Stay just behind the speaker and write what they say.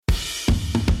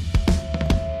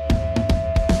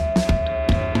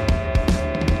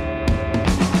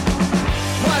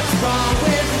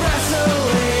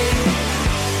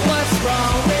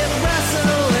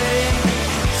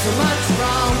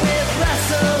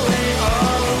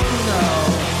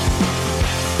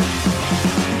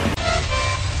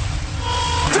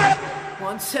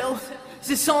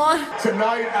this on?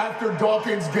 Tonight, after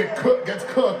Dawkins gets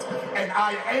cooked, and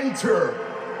I enter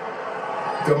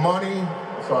the money.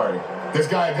 Sorry, this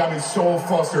guy got me so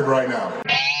flustered right now.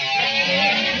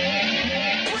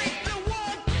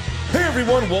 Hey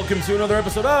everyone, welcome to another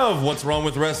episode of What's Wrong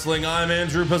with Wrestling. I'm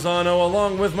Andrew Pisano,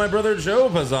 along with my brother Joe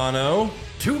Pisano.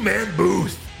 Two-man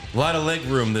booth. A lot of leg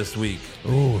room this week.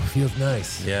 Ooh, feels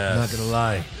nice. Yes. Not gonna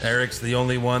lie. Eric's the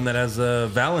only one that has a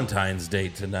Valentine's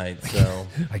date tonight, so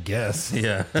I guess.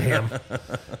 yeah. Damn.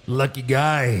 Lucky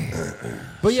guy.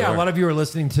 But yeah, Sure. a lot of you are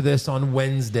listening to this on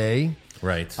Wednesday.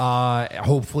 Right.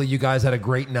 Hopefully you guys had a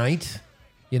great night.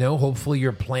 You know, hopefully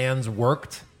your plans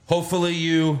worked. Hopefully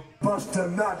you... Bust a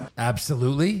nut.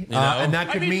 Absolutely. know? And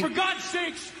that could mean... for God's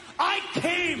sakes, I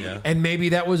came! Yeah. And maybe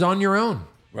that was on your own.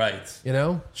 Right. You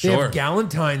know? Sure. They have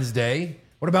Galentine's Day.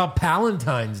 What about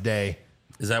Palentine's Day?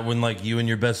 Is that when, like, you and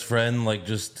your best friend, like,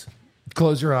 just...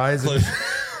 Close your eyes. Close-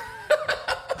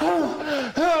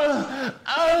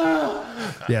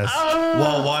 Yes.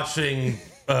 while watching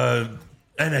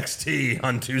NXT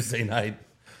on Tuesday night.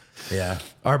 Yeah.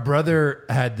 Our brother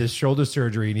had this shoulder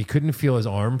surgery and he couldn't feel his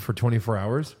arm for 24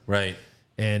 hours. Right.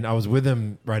 And I was with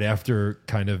him right after,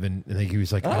 kind of, and he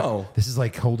was like, Oh. this is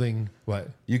like holding what?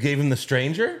 You gave him the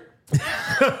stranger?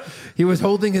 He was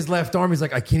holding his left arm. He's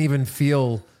like, I can't even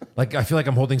feel, like, I feel like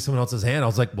I'm holding someone else's hand. I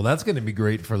was like, well, that's going to be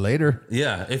great for later.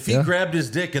 Yeah. If he Yeah. grabbed his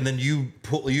dick and then you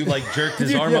like jerked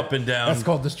his arm Yeah. up and down. That's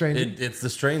called the stranger? It's the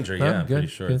stranger. Oh, Yeah, I'm good, pretty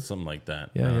sure good. it's something like that.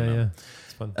 I Yeah, don't yeah, know. yeah.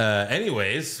 It's fun.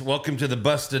 Anyways, welcome to the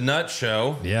Bust a Nut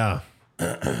show. Yeah.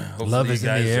 Hopefully Love you is in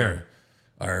the guys air.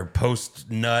 are post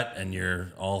nut and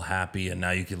you're all happy and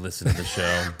now you can listen to the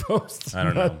show. Post. I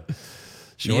don't know.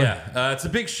 Sure. Yeah, it's a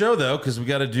big show though because we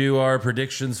got to do our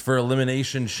predictions for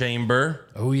Elimination Chamber.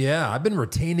 Oh, yeah. I've been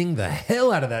retaining the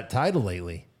hell out of that title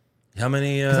lately. How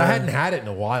many? Because I hadn't had it in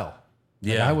a while.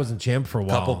 Like, Yeah. I wasn't champ for a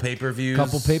while. Couple pay-per-views.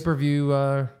 Couple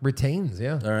pay-per-view retains,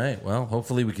 yeah. All right. Well,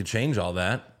 hopefully we could change all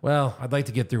that. Well, I'd like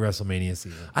to get through WrestleMania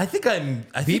season. I think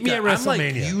Beat me at I'm like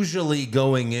WrestleMania. usually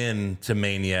going in to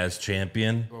Mania as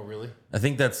champion. Oh, really? I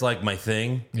think that's like my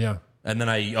thing. Yeah. And then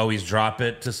I always drop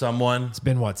it to someone. It's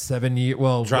been, what, 7 years?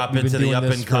 Well, Drop we've it been to the doing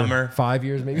this up-and-comer. for 5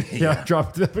 years, maybe? Yeah, drop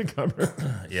it to the up-and-comer.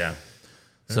 Yeah.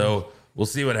 So we'll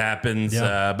see what happens.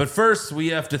 Yeah. But first, we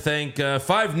have to thank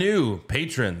 5 new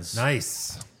patrons.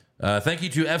 Nice. Thank you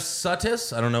to F.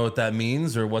 Suttis. I don't know what that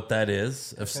means or what that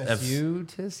is.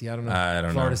 FSU-tis? Yeah, I don't know. I don't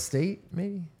know. Florida State,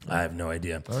 maybe? I have no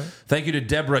idea. right. Thank you to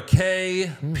Deborah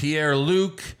K, Pierre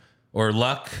Luke, or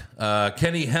Luck,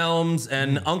 Kenny Helms,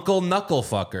 and Uncle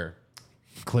Knucklefucker.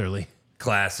 Clearly.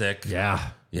 Classic. Yeah.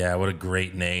 Yeah, what a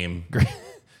great name. Great.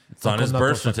 It's on Uncle his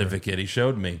birth Knucklefucker. certificate. He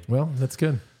showed me. Well, that's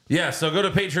good. Yeah, so go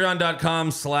to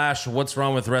patreon.com/what's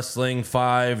wrong with wrestling.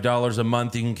 $5 a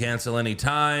month. You can cancel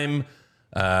anytime.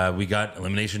 We got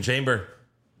Elimination Chamber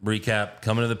recap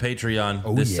coming to the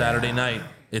Patreon this yeah. Saturday night.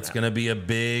 It's going to be a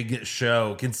big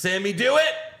show. Can Sammy do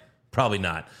it? Probably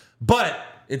not. But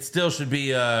it still should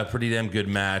be a pretty damn good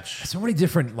match. So many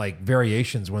different, like,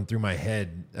 variations went through my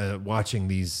head watching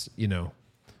these,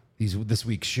 this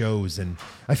week's shows. And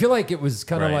I feel like it was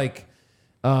kind of Right.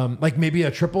 like maybe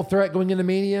a triple threat going into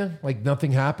Mania. Like,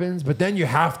 nothing happens. But then you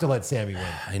have to let Sammy win.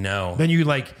 I know. Then you,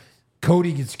 like,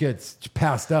 Cody gets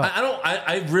passed up.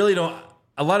 I really don't.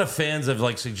 A lot of fans have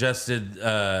like suggested,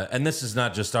 and this is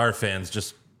not just our fans,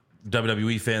 just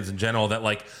WWE fans in general, that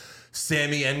like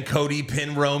Sammy and Cody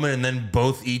pin Roman and then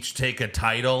both each take a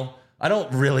title. I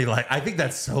don't really like. I think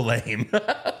that's so lame.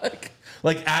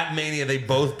 like at Mania, they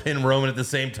both pin Roman at the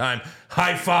same time,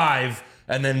 high five,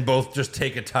 and then both just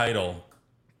take a title.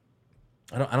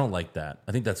 I don't like that.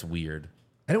 I think that's weird.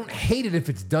 I don't hate it if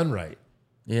it's done right.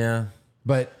 Yeah.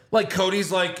 But Like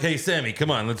Cody's like, hey Sammy,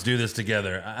 come on, let's do this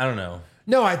together. I don't know.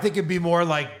 no, I think it'd be more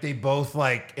like they both,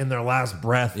 like, in their last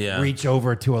breath, Yeah. reach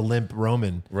over to a limp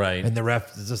Roman. Right. And the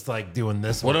ref is just, like, doing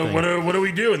this What whole thing. do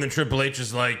we do? And then Triple H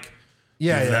is like,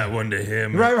 Yeah, give yeah. that one to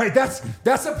him. Right. That's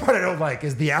the part I don't like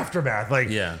is the aftermath. Like,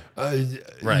 Yeah.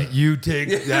 Right. You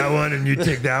take that one and you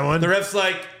take that one. The ref's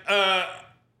like,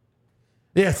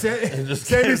 Yeah, just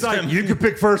Sammy's gives like, him- you can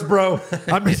pick first, bro.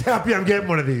 I'm just happy I'm getting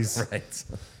one of these. right.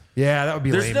 Yeah, that would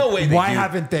be There's lame. no way they Why do-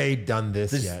 haven't they done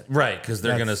this yet? Right, because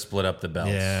they're That's- going to split up the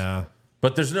belts. Yeah.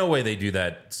 But there's no way they do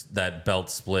that belt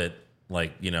split,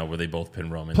 like, where they both pin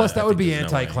Roman. Plus, I that would think be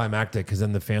there's no way. anticlimactic because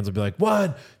then the fans would be like,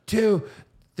 1, 2,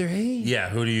 3. Yeah,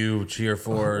 who do you cheer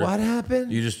for? What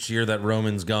happened? You just cheer that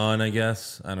Roman's gone, I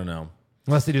guess. I don't know.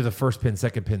 Unless they do the first pin,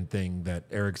 second pin thing that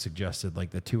Eric suggested,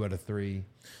 like the 2 out of 3.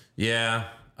 Yeah,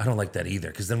 I don't like that either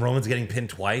because then Roman's getting pinned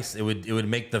twice. It would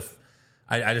make the.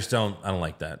 I just don't. I don't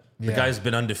like that. The Yeah. guy's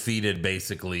been undefeated,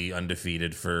 basically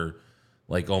undefeated for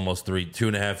like almost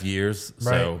 2.5 years.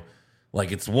 Right. So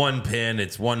like it's one pin,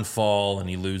 it's one fall, and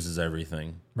he loses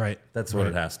everything. Right. That's what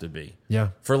it has to be. Yeah.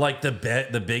 For like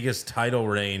the biggest title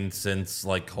reign since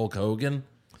like Hulk Hogan,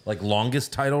 like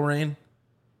longest title reign,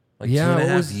 like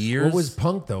 2.5 years. What was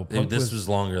Punk though? Punk This was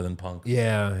longer than Punk,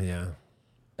 yeah.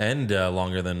 and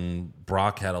longer than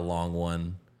Brock had a long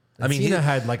one. I mean, Cena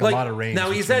had like a lot of reigns.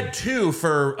 Now he's had 2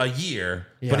 for a year,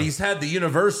 Yeah. but he's had the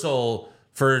Universal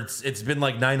for it's been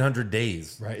like 900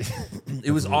 days. Right.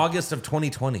 It was August of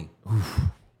 2020,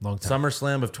 Long time.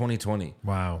 SummerSlam of 2020.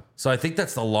 Wow. So I think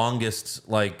that's the longest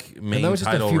like main And that was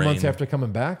just title a few reign. months after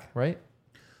coming back, right?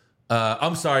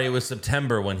 I'm sorry, it was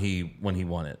September when he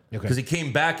won it, Okay. because he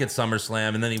came back at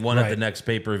SummerSlam and then he won at Right. the next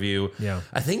pay-per-view. Yeah.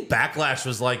 I think Backlash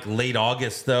was like late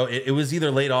August though. It was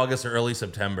either late August or early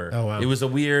September. Oh, wow. It was a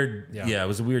weird, Yeah. it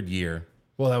was a weird year.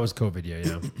 Well, that was COVID.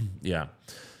 Yeah. Yeah.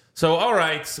 So, all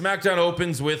right, SmackDown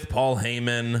opens with Paul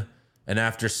Heyman, and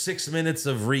after 6 minutes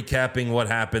of recapping what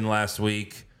happened last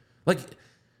week, like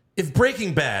if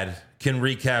Breaking Bad can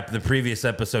recap the previous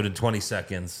episode in 20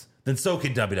 seconds, then so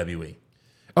can WWE.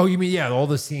 Oh, you mean all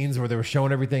the scenes where they were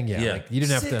showing everything? Yeah. Like, you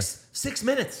didn't have to. 6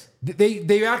 minutes.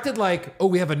 They acted like, oh,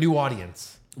 we have a new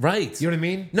audience. Right. You know what I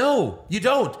mean? No, you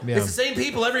don't. Yeah. It's the same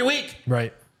people every week.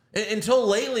 Right. Until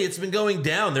lately, it's been going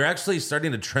down. They're actually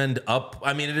starting to trend up.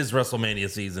 I mean, it is WrestleMania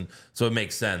season, so it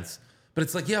makes sense. But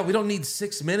it's like, yeah, we don't need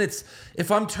 6 minutes.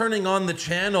 If I'm turning on the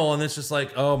channel and it's just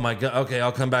like, oh my God, okay,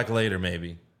 I'll come back later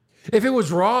maybe. If it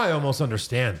was Raw, I almost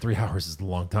understand. 3 hours is a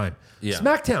long time. Yeah.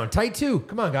 SmackDown, tight 2.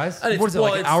 Come on, guys. And What is it,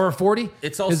 like an hour 40?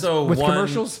 It's also with one,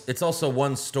 commercials? It's also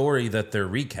one story that they're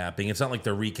recapping. It's not like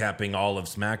they're recapping all of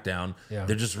SmackDown. Yeah.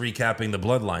 They're just recapping the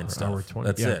Bloodline stuff. hour 20.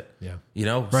 That's Yeah. it. Yeah. You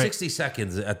know, Right. 60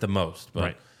 seconds at the most. But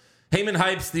Right. Heyman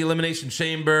hypes the Elimination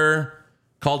Chamber,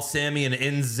 called Sammy an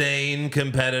insane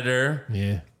competitor.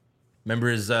 Yeah. Remember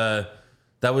his that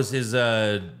was his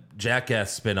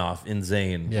Jackass spinoff,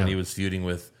 Insane, Yeah. when he was feuding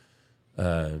with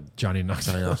Johnny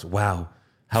Knoxville. Wow.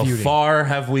 How Feuding. far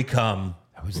have we come?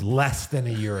 That was less than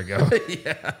a year ago.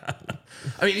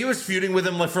 I mean, he was feuding with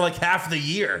him like for like half the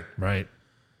year. Right.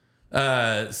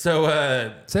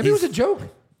 So Sammy was a joke.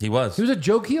 he was. He was a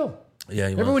joke heel. Yeah,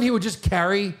 he Remember was. when he would just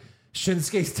carry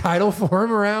Shinsuke's title for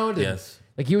him around? And, Yes.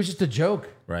 Like he was just a joke.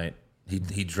 Right.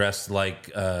 He dressed like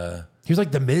He was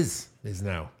like the Miz is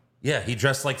now. he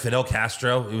dressed like Fidel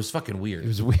Castro. It was fucking weird. It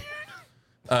was weird.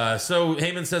 So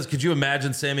Heyman says, could you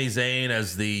imagine Sami Zayn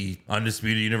as the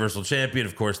undisputed Universal Champion?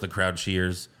 Of course, the crowd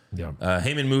cheers. Yeah.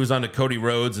 Heyman moves on to Cody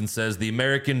Rhodes and says, the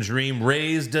American dream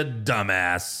raised a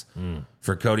dumbass.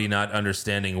 For Cody not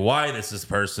understanding why this is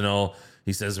personal.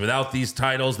 He says, without these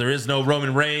titles, there is no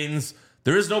Roman Reigns.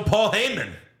 There is no Paul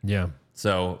Heyman. Yeah.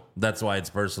 So that's why it's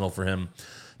personal for him.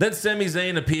 Then Sami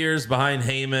Zayn appears behind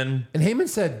Heyman. And Heyman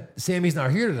said Sammy's not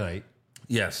here tonight,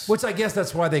 Yes. which I guess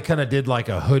that's why they kind of did like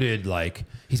a hooded, like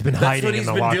he's been That's hiding what in he's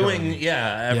the been locker doing, room.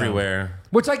 everywhere.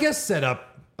 Which I guess set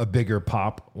up a bigger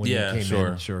pop when Yeah, he came sure.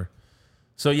 in. Sure.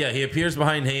 So yeah, he appears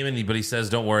behind Heyman, but he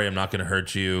says, "Don't worry, I'm not going to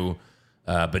hurt you."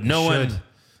 But no one, should.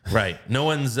 right? No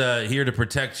one's here to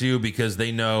protect you because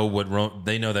they know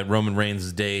they know that Roman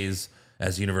Reigns' days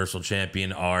as Universal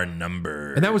Champion are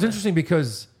numbered. And that was interesting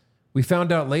because we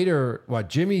found out later what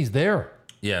Jimmy's there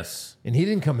Yes, and he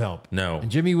didn't come help. No. And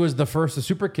Jimmy was the first to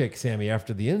super kick Sammy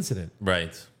after the incident.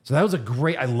 right. So that was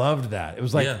I loved that. It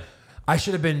was like Yeah. I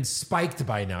should have been spiked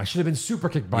by now. I should have been super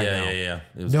kicked by now. Yeah.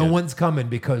 It was No good. one's coming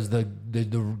because the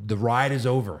ride is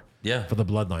over. Yeah. For the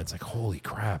bloodline. It's like, holy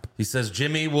crap. He says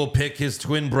Jimmy will pick his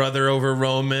twin brother over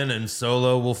Roman, and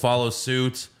Solo will follow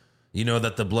suit. You know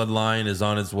that the bloodline is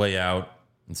on its way out.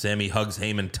 And Sammy hugs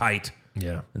Heyman tight.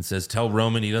 Yeah. And says, tell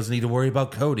Roman he doesn't need to worry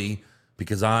about Cody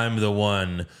because I'm the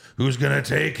one who's going to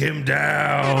take him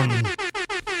down.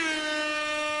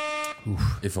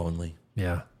 If only.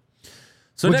 Yeah.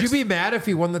 So Would next, you be mad if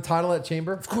he won the title at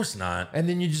Chamber? Of course not. And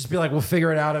then you just be like, we'll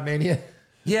figure it out at Mania?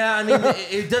 Yeah, I mean,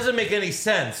 it doesn't make any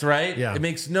sense, right? Yeah. It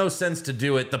makes no sense to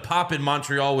do it. The pop in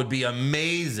Montreal would be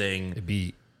amazing, It'd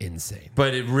be insane.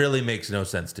 but it really makes no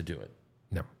sense to do it.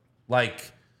 No.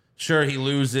 Like, sure, he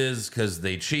loses because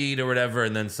they cheat or whatever,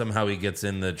 and then somehow he gets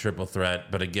in the triple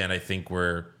threat. But again, I think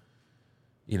we're.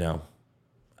 You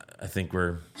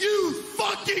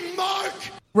fucking mark!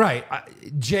 Right.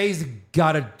 Jay's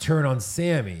got to turn on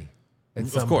Sammy at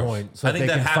some course. point so I think they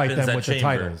that can fight happens them at with the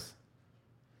Chamber. titles.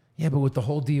 Yeah, but with the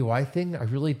whole DUI thing, I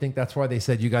really think that's why they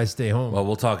said you guys stay home. Well,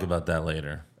 we'll talk about that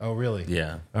later. Oh, really?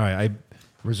 Yeah. All right. I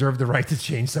reserve the right to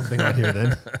change something on here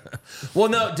then. Well,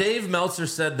 no, Dave Meltzer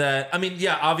said that. I mean,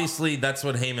 yeah, obviously that's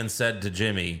what Heyman said to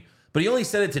Jimmy, but he only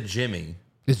said it to Jimmy.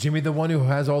 Is Jimmy the one who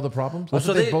has all the problems? I Well,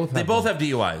 so thought they both them. have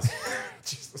DUIs.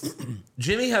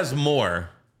 Jimmy has more.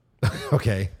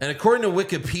 Okay. And according to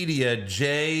Wikipedia,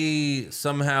 Jay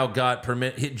somehow got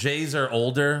permit. Jays are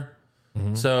older,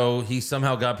 so he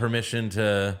somehow got permission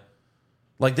to.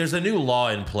 Like, there's a new law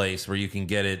in place where you can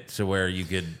get it to where you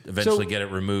could eventually get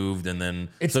it removed, and then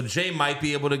so Jay might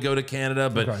be able to go to Canada,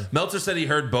 but Meltzer said he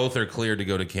heard both are cleared to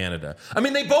go to Canada. I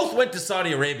mean, they both went to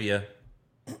Saudi Arabia.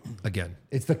 Again,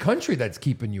 it's the country that's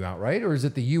keeping you out, right? Or is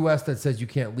it the U.S. that says you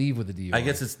can't leave with the DUI? I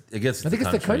guess it's I think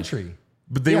it's the country.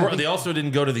 But they also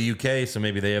didn't go to the UK, so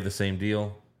maybe they have the same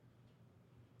deal.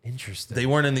 Interesting. They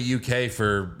weren't in the UK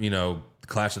for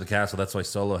Clash of the Castle. That's why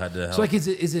Solo had to help. So, like, is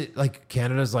it like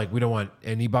Canada's like, we don't want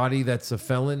anybody that's a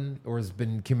felon or has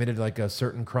been committed like a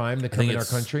certain crime to come in our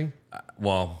country? We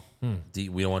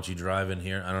don't want you driving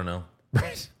here. I don't know.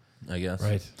 Right. I guess.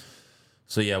 Right.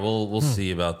 So yeah, we'll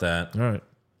see about that. All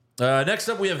right. Next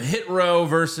up, we have Hit Row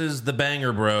versus the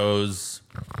Banger Bros.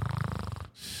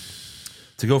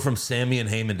 To go from Sammy and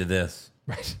Heyman to this,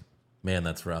 Right. man,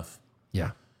 that's rough.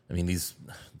 Yeah. I mean, they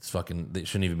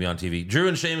shouldn't even be on TV. Drew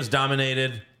and Sheamus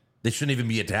dominated. They shouldn't even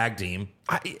be a tag team.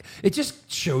 It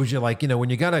just shows you, like,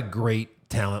 when you got a great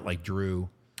talent like Drew.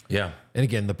 Yeah. And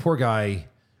again, the poor guy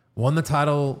won the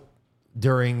title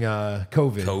during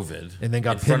COVID. And then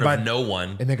got in pinned front by of no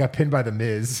one. And then got pinned by The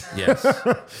Miz. Yes.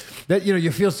 That,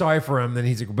 you feel sorry for him. Then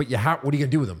he's like, but what are you going to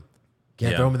do with him?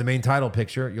 Can't Yeah. throw him in the main title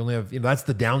picture. You only have, that's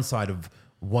the downside of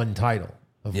one title,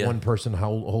 of one person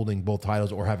holding both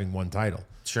titles or having one title.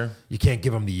 Sure. You can't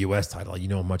give him the U.S. title. You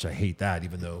know how much I hate that,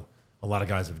 even though a lot of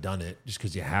guys have done it just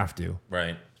because you have to.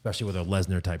 Right. Especially with a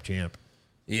Lesnar type champ.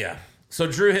 Yeah. So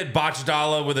Drew hit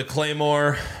Botchdala with a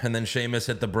Claymore, and then Sheamus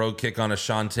hit the bro kick on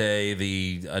Ashante,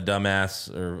 a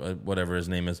dumbass, or whatever his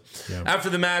name is. Yeah. After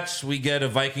the match, we get a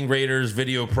Viking Raiders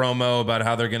video promo about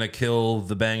how they're going to kill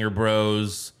the Banger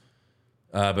Bros.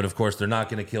 But of course, they're not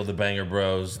going to kill the Banger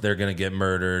Bros. They're going to get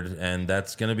murdered, and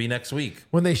that's going to be next week.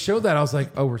 When they showed that, I was like,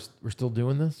 oh, we're still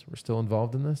doing this? We're still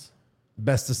involved in this?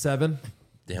 Best of 7?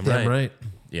 Damn Damn right. right.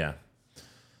 Yeah.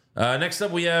 Next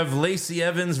up, we have Lacey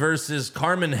Evans versus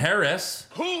Carmen Harris.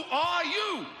 Who are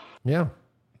you? Yeah.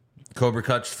 Cobra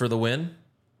Clutch for the win,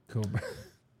 Cool.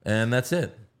 and that's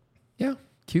it. Yeah.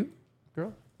 Cute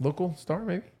girl. Local star,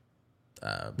 maybe?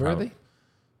 Where are they?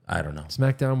 I don't know.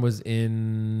 SmackDown was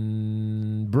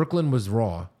in Brooklyn, was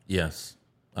Raw. Yes.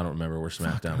 I don't remember where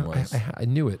SmackDown was. I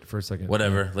knew it for a second.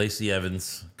 Whatever. Lacey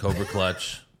Evans, Cobra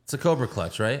Clutch. It's a Cobra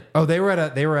Clutch, right? Oh, they were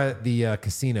at the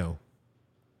casino.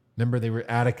 Remember, they were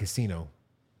at a casino.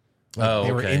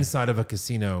 They were inside of a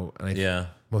casino. And Yeah.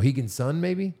 Mohegan Sun,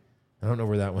 maybe? I don't know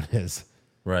where that one is.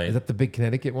 Right. Is that the big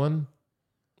Connecticut one?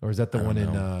 Or is that the one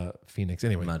in Phoenix?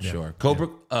 Anyway. I'm not yeah. sure.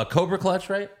 Cobra Clutch,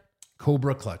 right?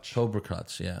 Cobra Clutch. Cobra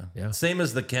Clutch, yeah. Yeah. Same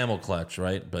as the Camel Clutch,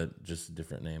 right? But just a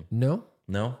different name. No?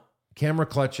 No? Camera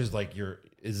Clutch is like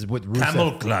is what Rusev.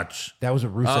 Camel Clutch. That was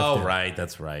what Rusev Oh, did. right.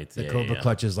 That's right. The Yeah, Cobra yeah.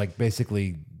 Clutch is like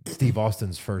basically Steve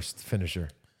Austin's first finisher.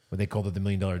 What they called it, the $1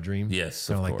 Million Dream. Yes,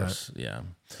 Kinda of like course. Yeah.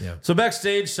 Yeah. So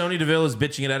backstage, Sonya Deville is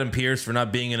bitching at Adam Pearce for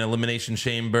not being in Elimination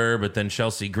Chamber, but then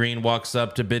Chelsea Green walks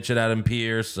up to bitch at Adam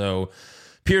Pearce. So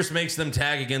Pearce makes them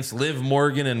tag against Liv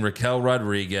Morgan and Raquel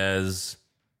Rodriguez.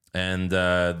 And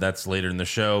that's later in the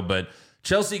show. But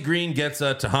Chelsea Green gets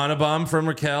a Tahana Bomb from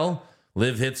Raquel.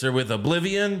 Liv hits her with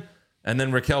Oblivion. And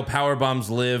then Raquel powerbombs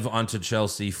Liv onto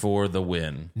Chelsea for the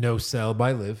win. No sell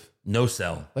by Liv. No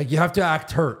sell. Like, you have to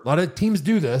act hurt. A lot of teams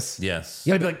do this. Yes.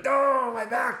 You gotta be like, oh, my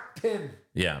back, pin.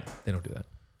 Yeah. They don't do that.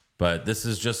 But this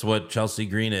is just what Chelsea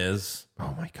Green is.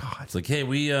 Oh, my God. It's like, hey,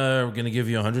 we are going to give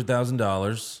you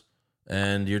 $100,000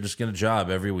 and you're just going to job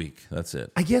every week. That's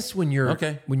it. I guess when you're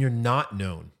Okay. not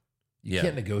known, you Yeah.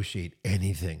 can't negotiate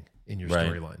anything in your Right.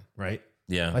 storyline, right?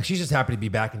 Yeah. Like, she's just happy to be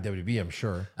back in WWE, I'm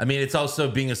sure. I mean, it's also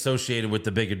being associated with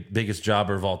the biggest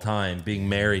jobber of all time, being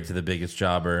married to the biggest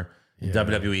jobber in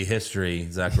WWE history,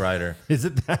 Zack Ryder. Is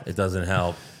it that? It doesn't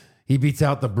help. He beats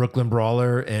out the Brooklyn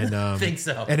Brawler and Think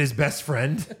so. and his best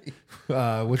friend,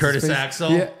 what's Curtis his face?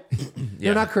 Axel? Yeah. Yeah.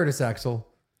 No, not Curtis Axel.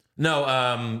 No,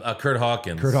 Kurt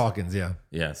Hawkins. Kurt Hawkins. Yeah,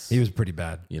 Yes. he was pretty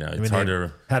bad. It's hard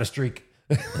to... had a streak.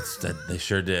 They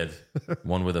sure did.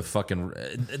 One with a fucking...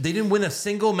 They didn't win a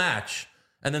single match,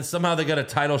 and then somehow they got a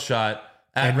title shot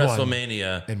at And won.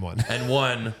 WrestleMania. And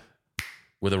won.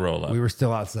 With a roll-up. We were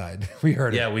still outside. We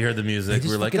heard it. Yeah, we heard the music. just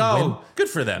We were like, fucking oh, win. good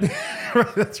for them.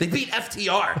 They beat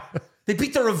FTR. They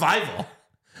beat the Revival.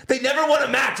 They never won a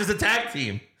match as a tag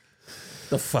team.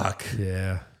 The fuck?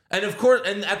 Yeah. And of course,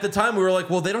 and at the time we were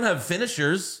like, well, they don't have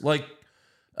finishers. Like,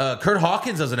 Kurt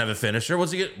Hawkins doesn't have a finisher.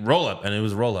 What's he get? Roll-up. And it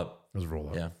was roll-up. It was roll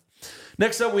up. Yeah.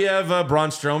 Next up, we have Braun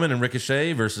Strowman and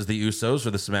Ricochet versus the Usos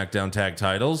for the SmackDown Tag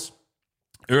Titles.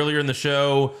 Earlier in the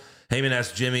show, Heyman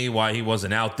asked Jimmy why he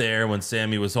wasn't out there when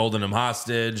Sammy was holding him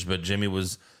hostage, but Jimmy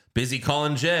was busy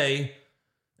calling Jay,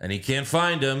 and he can't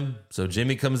find him. So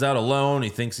Jimmy comes out alone. He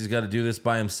thinks he's got to do this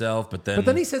by himself, but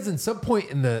then he says in some point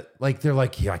in the, like, they're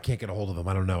like, yeah, I can't get a hold of him.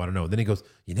 I don't know. Then he goes,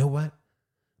 you know what?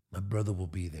 My brother will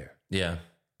be there. yeah,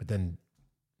 But then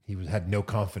he had no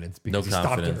confidence because he stopped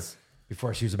her confidence.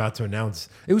 before she was about to announce.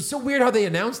 It was so weird how they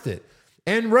announced it.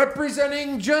 And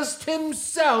representing just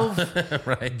himself,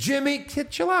 right. Jimmy,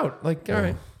 chill out. Like, all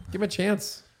right, give him a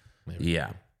chance.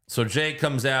 Yeah. So Jay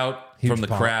comes out Huge from the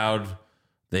pop. crowd.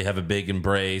 They have a big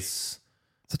embrace.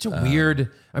 Such a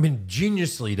weird,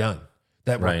 geniusly done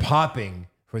that we're Right. popping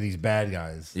for these bad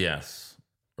guys. Yes.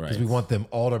 Right. Because we want them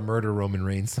all to murder Roman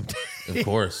Reigns someday. Of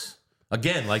course.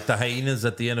 Again, like the hyenas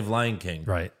at the end of Lion King.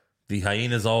 Right. The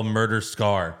hyenas all murder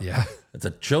Scar. Yeah. It's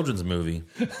a children's movie.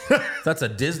 That's a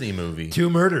Disney movie. 2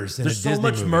 murders in There's a so Disney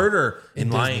much movie. murder in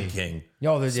Disney. Lion King.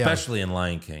 Yeah, yeah. Especially in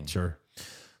Lion King. Sure.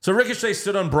 So Ricochet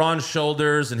stood on Braun's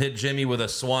shoulders and hit Jimmy with a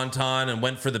swanton and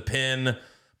went for the pin.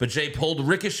 But Jay pulled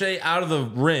Ricochet out of the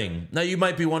ring. Now you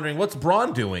might be wondering, what's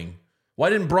Braun doing? Why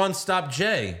didn't Braun stop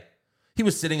Jay? He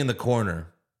was sitting in the corner.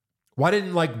 Why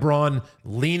didn't Braun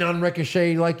lean on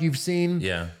Ricochet like you've seen?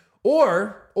 Yeah.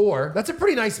 Or that's a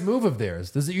pretty nice move of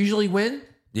theirs. Does it usually win?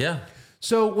 Yeah.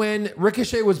 So when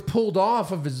Ricochet was pulled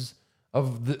off of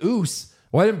the Oos,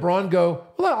 why didn't Braun go,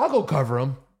 well, I'll go cover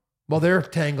him while they're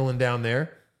tangling down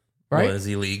there? Right? Well, is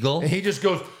he legal? And he just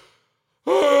goes,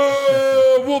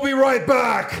 oh, we'll be right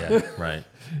back. Yeah, right.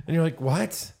 And you're like,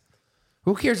 what?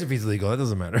 Who cares if he's legal? That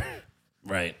doesn't matter.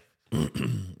 Right.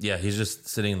 Yeah, he's just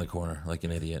sitting in the corner like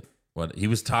an idiot. What? He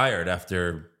was tired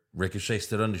after Ricochet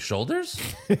stood on his shoulders?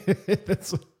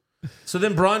 So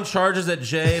then Braun charges at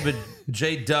Jay, but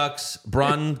Jay ducks.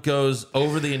 Braun goes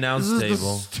over the announce This is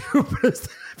table. the stupidest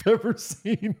I've ever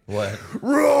seen. What?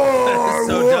 Roar!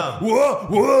 So dumb. Whoa,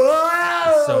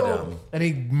 whoa. So dumb. And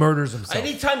he murders himself.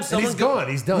 Anytime someone he's gone.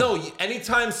 He's done. No,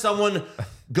 anytime someone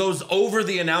goes over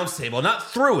the announce table, not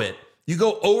through it, you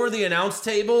go over the announce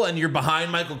table and you're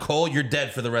behind Michael Cole, you're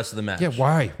dead for the rest of the match. Yeah,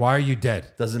 why? Why are you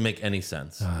dead? Doesn't make any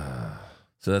sense.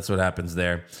 So that's what happens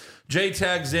there. Jay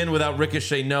tags in without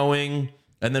Ricochet knowing,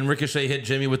 and then Ricochet hit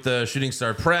Jimmy with the shooting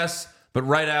star press. But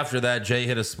right after that, Jay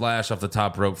hit a splash off the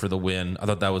top rope for the win. I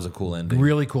thought that was a cool ending.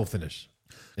 Really cool finish.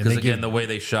 And Because they again, give- the way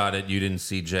they shot it, you didn't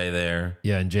see Jay there.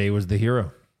 yeah, and Jay was the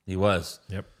hero. He was.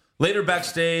 Yep. Later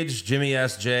backstage, Jimmy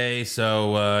asked Jay,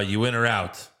 so you in or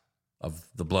out of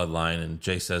the bloodline? And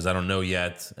Jay says, I don't know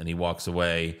yet. And he walks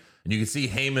away. And you can see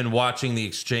Heyman watching the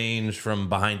exchange from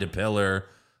behind a pillar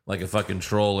like a fucking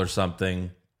troll or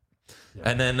something. Yeah.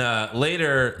 And then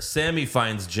later, Sammy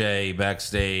finds Jay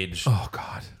backstage. Oh,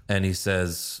 God. And he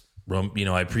says,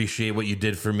 I appreciate what you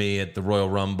did for me at the Royal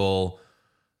Rumble.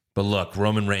 But look,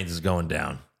 Roman Reigns is going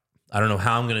down. I don't know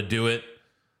how I'm going to do it,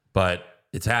 but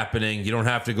it's happening. You don't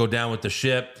have to go down with the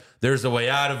ship. There's a way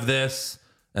out of this.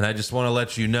 And I just want to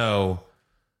let you know,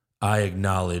 I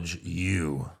acknowledge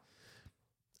you.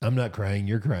 I'm not crying.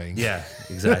 You're crying. Yeah,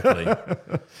 exactly.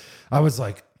 I was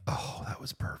like, oh, that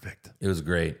was perfect. It was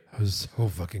great. It was so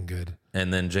fucking good.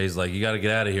 And then Jay's like, you got to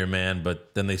get out of here, man.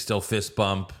 But then they still fist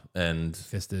bump. And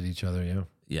Fisted each other, yeah.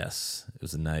 yes, it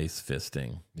was a nice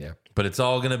fisting. Yeah. But it's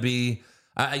all going to be,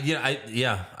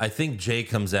 I think Jay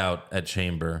comes out at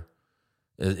Chamber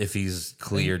if he's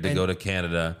cleared to And- go to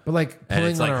Canada. But like, And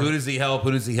it's pulling like, on who does he help?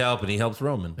 Who does he help? And he helps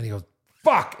Roman. and he goes,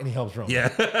 fuck, and he helps Roman. Yeah.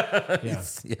 Yeah.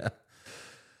 Yeah.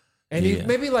 And Yeah. he,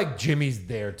 maybe like Jimmy's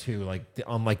there too,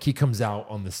 like he comes out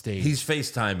on the stage. He's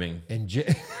FaceTiming. and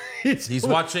He's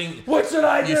watching. What should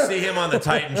I do? You see him on the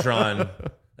Titantron.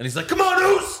 And he's like, come on,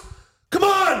 Oos! Come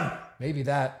on! Maybe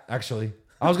that actually.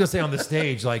 I was gonna say on the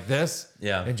stage like this.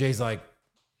 Yeah. And Jay's like,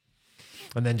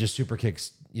 and then just super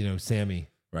kicks, Sammy.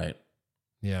 Right.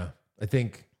 Yeah, I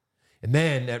think. And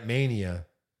then at Mania,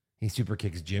 he super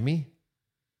kicks Jimmy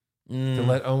to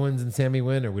let Owens and Sammy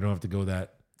win, or we don't have to go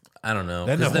that. I don't know.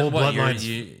 Then the 'Cause whole what, bloodline's-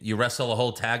 you wrestle a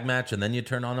whole tag match and then you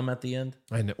turn on him at the end?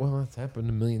 I know. Well, that's happened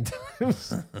a million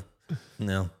times.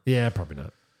 No. Yeah, probably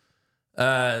not.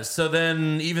 So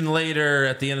then, even later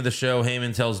at the end of the show,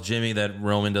 Heyman tells Jimmy that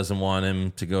Roman doesn't want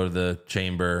him to go to the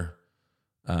Chamber.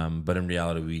 But in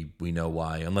reality, we know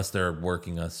why, unless they're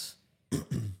working us.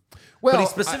 Well, But he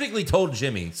specifically told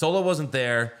Jimmy. Solo wasn't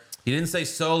there. He didn't say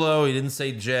Solo. He didn't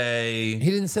say Jay. he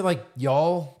didn't say like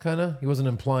y'all kind of. He wasn't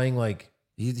implying like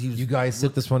He was, you guys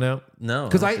sit this one out. No,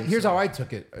 because I don't think here's so. how I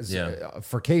took it as, Yeah.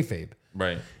 For kayfabe.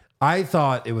 Right. I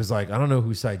thought it was like I don't know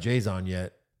whose side Jay's on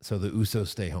yet, so the Usos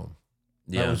stay home.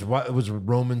 Yeah. That was what it was.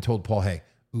 Roman told Paul, "Hey,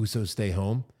 Usos stay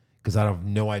home," because I have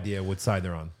no idea what side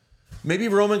they're on. Maybe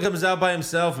Roman comes out by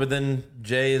himself, but then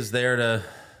Jay is there to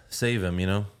save him,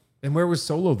 And where was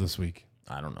Solo this week?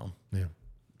 I don't know. Yeah.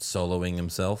 Soloing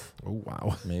himself, Oh,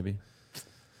 wow. maybe.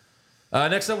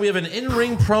 Next up, we have an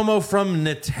in-ring promo from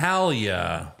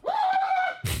Natalya.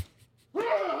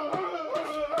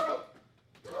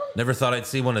 Never thought I'd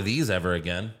see one of these ever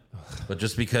again. But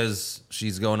just because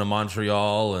she's going to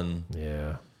Montreal and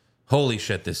Yeah. holy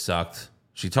shit, this sucked.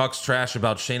 She talks trash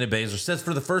about Shayna Baszler. Says,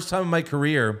 for the first time in my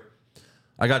career,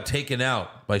 I got taken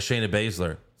out by Shayna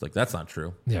Baszler. It's like, that's not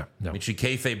true. Yeah. No. I mean, she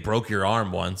kayfabe broke your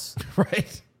arm once.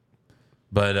 Right.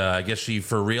 But I guess she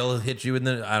for real hit you in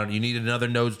the, you needed another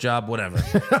nose job, whatever.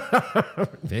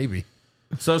 Maybe.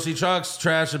 So she talks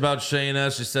trash about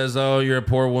Shayna. She says, oh, you're a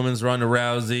poor woman's Ronda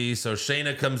Rousey. So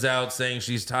Shayna comes out saying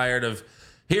she's tired of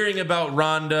hearing about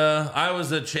Ronda. I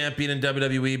was a champion in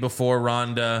WWE before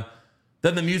Ronda.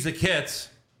 Then the music hits,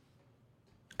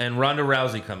 and Ronda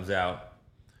Rousey comes out.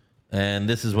 And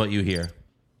this is what you hear.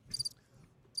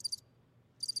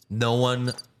 No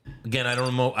one, again, I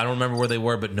don't remember where they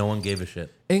were, but no one gave a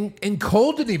shit. And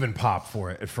Cole didn't even pop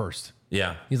for it at first.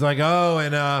 Yeah. He's like, oh,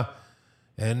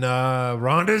 and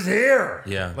Ronda's here.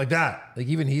 Yeah. Like that. Like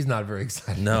even he's not very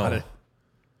excited about No. it.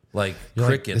 Like You're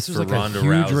like, crickets this is for like Ronda a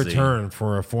huge Rousey. return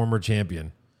for a former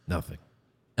champion. Nothing.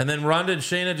 And then Ronda and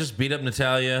Shayna just beat up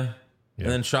Natalya. Yeah.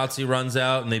 And then Shotzi runs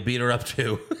out and they beat her up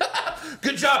too.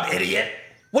 Good job, idiot.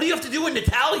 What do you have to do with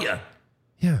Natalya?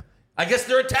 Yeah. I guess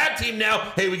they're a tag team now.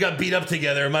 Hey, we got beat up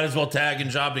together. Might as well tag and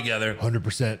job together.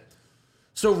 100%.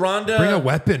 So Ronda. Bring a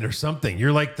weapon or something.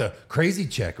 You're like the crazy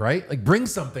chick, right? Like bring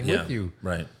something Yeah, with you.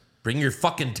 right. Bring your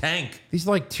fucking tank. These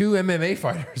are like two MMA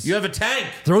fighters. You have a tank.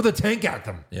 Throw the tank at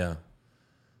them. Yeah.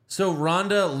 So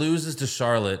Ronda loses to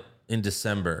Charlotte in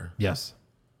December. Yes.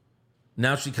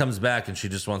 Now she comes back and she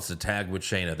just wants to tag with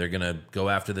Shayna. They're going to go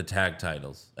after the tag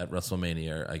titles at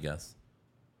WrestleMania, I guess.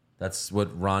 That's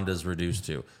what Ronda's reduced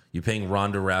to. You paying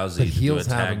Ronda Rousey The to do a heels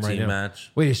have tag him right team now.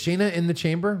 match? Wait, is Shayna in the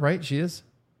chamber? Right? She is?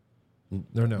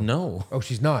 No. No. Oh,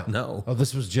 she's not? No. Oh,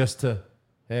 this was just to,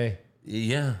 hey,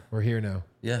 Yeah. we're here now.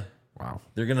 Yeah. Wow.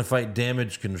 They're going to fight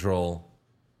Damage Control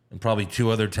and probably two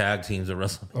other tag teams at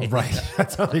WrestleMania. Oh, right.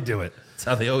 That's how they do it. That's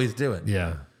how they always do it.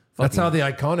 Yeah. That's how the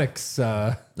Iconics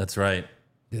That's right.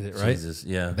 did it, right? Jesus.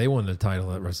 Yeah. They won the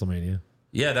title at WrestleMania.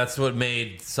 Yeah, that's what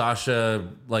made Sasha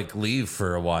like leave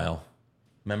for a while.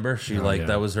 Remember? She yeah.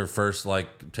 that was her first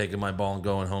like taking my ball and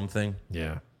going home thing.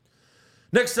 Yeah.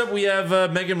 Next up, we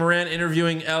have Megan Moran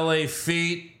interviewing LA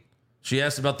Feet. She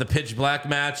asked about the Pitch Black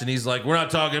match, and he's like, we're not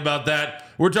talking about that.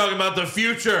 We're talking about the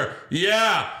future.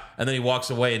 Yeah. And then he walks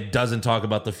away and doesn't talk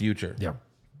about the future. Yeah.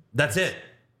 That's it.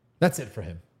 That's it for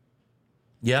him.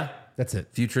 Yeah. That's it.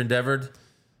 Future endeavored.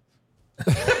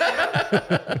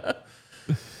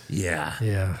 Yeah.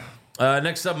 Yeah.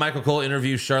 Next up, Michael Cole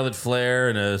interviews Charlotte Flair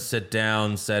in a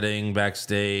sit-down setting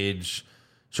backstage.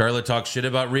 Charlotte talks shit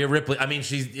about Rhea Ripley. I mean,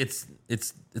 it's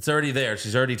already there.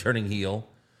 She's already turning heel.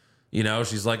 You know,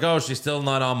 she's like, oh, she's still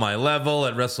not on my level.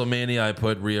 At WrestleMania, I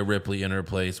put Rhea Ripley in her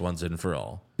place once and for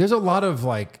all. There's a lot of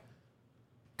like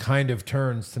kind of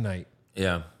turns tonight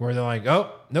Yeah. where they're like,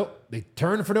 oh, nope, they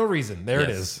turn for no reason. There it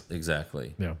Yes, is.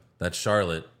 Exactly. Yeah. That's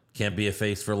Charlotte. Can't be a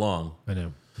face for long. I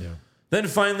know. Yeah. Then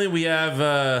finally, we have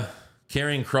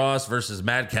Karrion Kross versus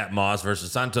Madcap Moss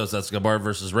versus Santos Escobar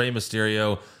versus Rey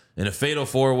Mysterio in a fatal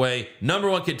four-way number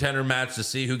one contender match to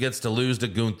see who gets to lose to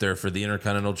Gunther for the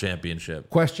Intercontinental Championship.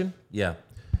 Question. Yeah.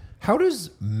 How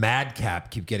does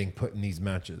Madcap keep getting put in these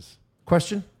matches?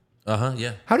 Question.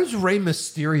 Yeah. How does Rey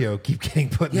Mysterio keep getting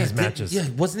put in these matches? Yeah,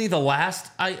 wasn't he the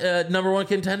last number one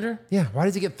contender? Yeah. Why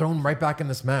does he get thrown right back in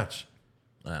this match?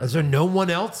 Is there no one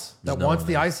else that no wants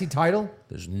one the IC title?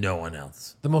 There's no one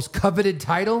else. The most coveted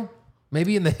title,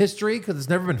 maybe in the history, because it's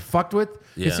never been fucked with.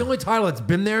 Yeah. It's the only title that's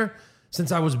been there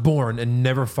since I was born and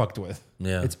never fucked with.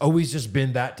 Yeah. It's always just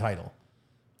been that title.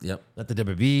 Yep. At the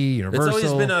WWE, Universal.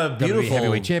 always been a WWE beautiful-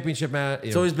 heavyweight championship match.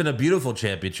 It's always been a beautiful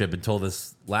championship until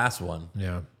this last one.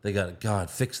 Yeah. They got,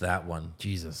 God, fix that one.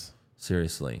 Jesus.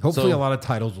 Seriously. Hopefully So- a lot of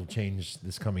titles will change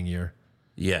this coming year.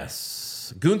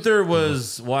 Yes. Gunther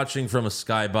was watching from a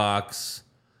skybox,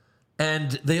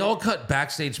 and they all cut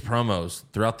backstage promos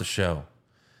throughout the show.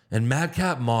 And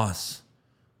Madcap Moss,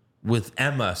 with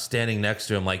Emma standing next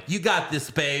to him, like, you got this,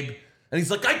 babe. And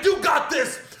he's like, I do got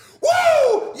this.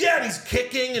 Woo! Yeah, and he's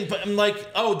kicking. And I'm like,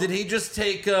 oh, did he just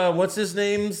take, what's his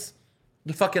name's?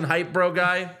 The fucking hype bro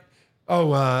guy?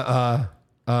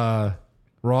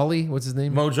 Raleigh, what's his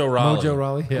name? Mojo Rawley. Mojo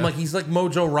Rawley. Yeah. I'm like, he's like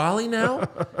Mojo Rawley now?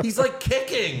 He's like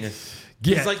kicking.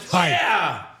 Get He's like, hyped.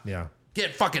 yeah. Yeah.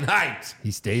 Get fucking hyped.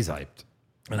 He stays hyped.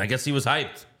 And I guess he was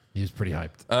hyped. He was pretty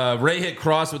hyped. Ray hit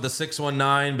Cross with the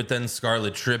 619, but then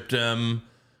Scarlett tripped him.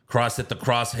 Cross hit the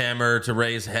cross hammer to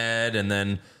Ray's head, and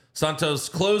then Santos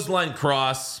clothesline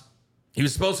Cross He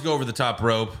was supposed to go over the top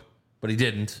rope, but he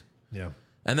didn't. Yeah.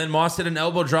 And then Moss hit an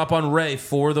elbow drop on Ray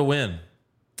for the win.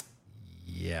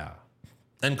 Yeah.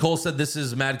 And Cole said this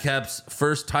is Madcap's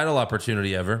first title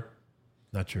opportunity ever.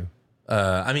 Not true.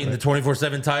 I mean, the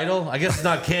 24/7 title? I guess it's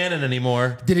not canon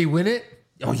anymore. Did he win it?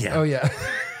 Oh, yeah. Oh, yeah.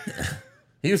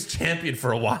 He was champion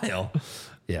for a while.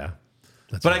 Yeah.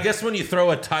 But I guess when you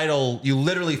throw a title, you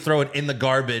literally throw it in the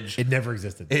garbage. It never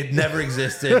existed. It never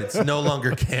existed. It's no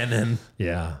longer canon.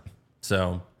 Yeah.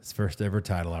 So, His first ever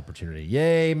title opportunity.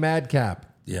 Yay, Madcap.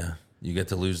 yeah, you get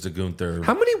to lose to Gunther.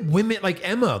 How many women, like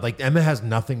Emma has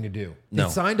nothing to do. They No.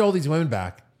 signed all these women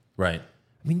back. Right.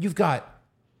 I mean, you've got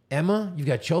Emma, you've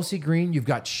got Chelsea Green, you've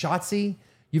got Shotzi,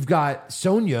 you've got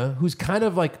Sonya, who's kind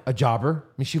of like a jobber.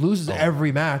 I mean, she loses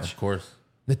every match. Of course.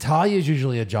 Natalya is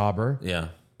usually a jobber. Yeah.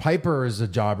 Piper is a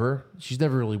jobber. She's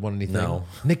never really won anything. No.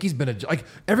 Nikki's been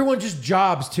everyone just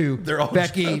jobs to They're all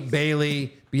Becky,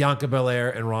 Bailey, Bianca Belair,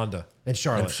 and Ronda and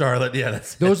Charlotte. Charlotte, yeah,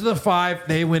 that's Those are the 5.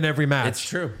 They win every match. It's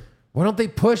true. Why don't they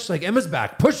push? Like Emma's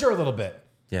back. Push her a little bit.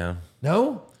 Yeah.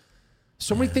 No?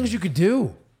 So many things you could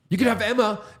do. You could have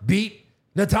Emma beat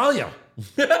Natalya. You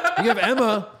could have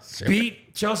Emma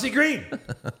beat Chelsea Green.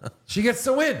 She gets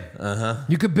the win.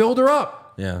 You could build her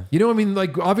up. Yeah. You know what I mean?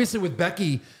 Like, obviously with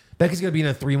Becky's going to be in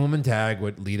a 3-woman tag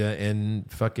with Lita and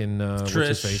fucking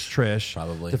Trish.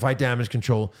 Probably. To fight Damage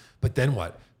Control. But then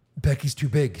what? Becky's too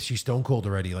big. She's stone cold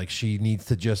already. Like, she needs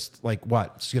to just, like,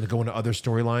 what? She's going to go into other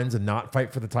storylines and not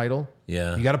fight for the title?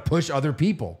 Yeah. You got to push other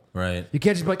people. Right. You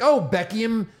can't just be like, oh, Becky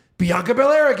and Bianca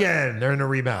Belair again. They're in a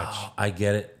rematch. I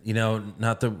get it. You know,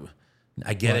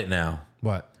 I get it now.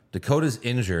 What? Dakota's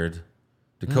injured.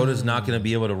 Dakota's not going to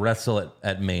be able to wrestle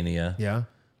at Mania. Yeah.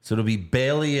 So it'll be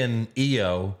Bailey and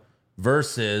Io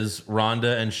versus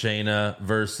Ronda and Shayna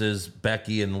versus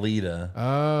Becky and Lita.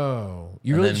 Oh.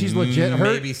 You And really? then She's legit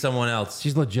hurt? Maybe someone else.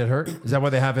 She's legit hurt? Is that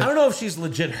why they have it? I don't know if she's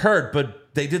legit hurt,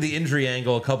 but they did the injury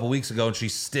angle a couple weeks ago, and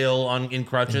she's still in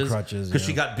crutches. crutches, because yeah.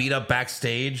 she got beat up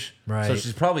backstage. Right. So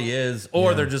she probably is,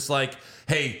 or Yeah. they're just like,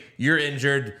 "Hey, you're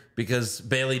injured because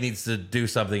Bailey needs to do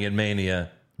something in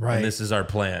Mania, Right. And this is our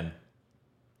plan."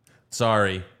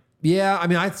 Sorry. Yeah, I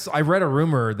mean, I read a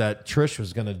rumor that Trish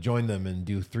was going to join them and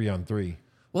do 3-on-3.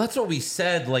 Well, that's what we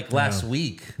said like last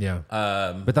week. Yeah.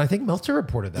 But I think Meltzer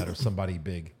reported that or somebody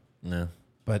big. Yeah.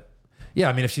 But yeah,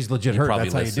 I mean, if she's legit hurt, probably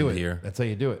that's how you do it. listened here. That's how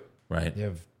you do it. Right. You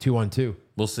have 2-on-2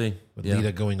 We'll see. with Yeah.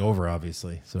 Lita going over,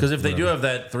 obviously. Because if they do have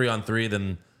that 3-on-3,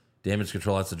 then Damage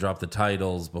Control has to drop the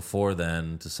titles before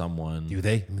then to someone. do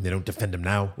they? I mean, they don't defend him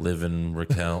now. Liv and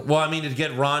Raquel. Well, I mean, to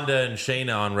get Ronda and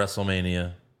Shayna on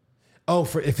WrestleMania. Oh,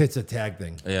 for if it's a tag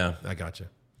thing. Yeah. I gotcha.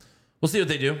 We'll see what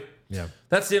they do. Yeah.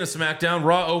 That's the end of SmackDown.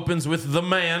 Raw opens with the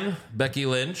man, Becky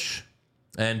Lynch.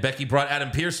 And Becky brought Adam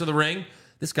Pearce to the ring.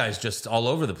 This guy's just all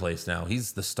over the place now.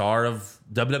 He's the star of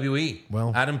WWE.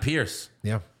 Well. Adam Pearce.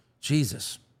 Yeah.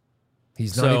 Jesus.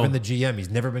 He's not So- even the GM. He's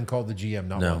never been called the GM,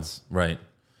 not No. once. Right.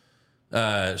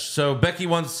 So Becky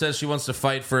says she wants to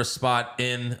fight for a spot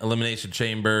in Elimination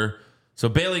Chamber. So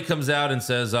Bailey comes out and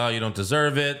says, "Oh, you don't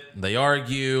deserve it." They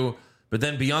argue. But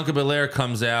then Bianca Belair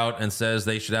comes out and says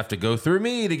they should have to go through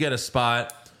me to get a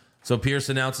spot. So Pierce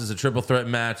announces a triple threat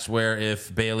match where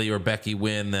if Bailey or Becky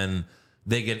win, then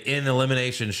they get in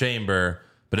Elimination Chamber.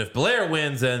 But if Belair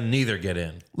wins, then neither get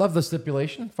in. Love the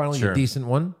stipulation. Finally, Sure. a decent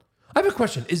one. I have a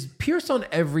question. Is Pierce on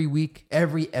every week?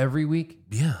 Every week?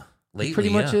 Yeah. Lately, pretty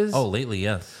much yeah. is. Oh, lately,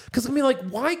 yes. Because, I mean, like,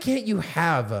 why can't you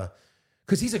have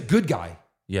because he's a good guy.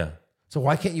 Yeah. So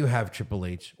why can't you have Triple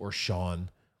H or Shawn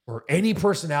or any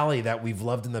personality that we've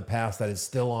loved in the past that is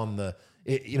still on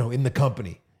in the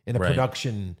company, in a Right.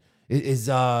 production? Is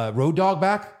Road Dogg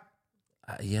back?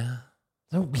 Yeah.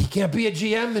 No, he can't be a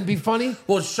GM and be funny.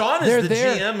 Well, Sean They're is the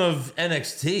there. GM of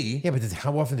NXT. Yeah, but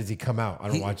how often does he come out? I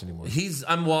don't watch anymore.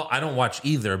 I don't watch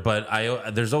either, but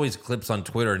there's always clips on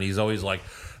Twitter, and he's always like,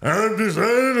 "I've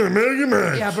decided to make a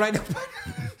match." Yeah, but I know.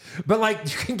 But like,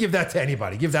 you can give that to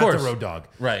anybody. Give that to course. Road Dogg.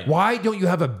 Right. Why don't you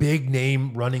have a big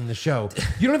name running the show?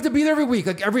 You don't have to be there every week,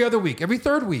 like every other week, every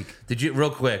third week. Did you,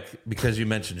 real quick, because you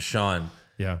mentioned Sean,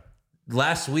 Yeah.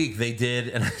 last week they did,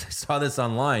 and I saw this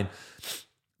online,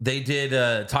 they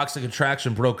did Toxic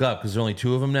Attraction broke up because there's only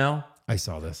 2 of them now, I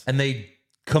saw this. and they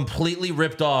completely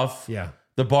ripped off Yeah.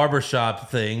 the barbershop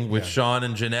thing with Sean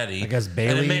and Janetti. I guess And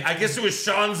Bailey- I guess it was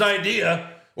Sean's idea,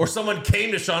 or someone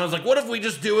came to Sean and was like, "What if we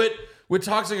just do it with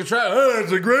Toxic Attraction?" "Oh,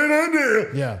 that's a great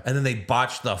idea." Yeah. And then they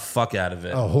botched the fuck out of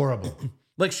it. Oh, horrible.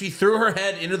 Like, she threw her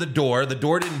head into the door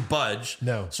didn't budge.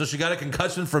 No. So she got a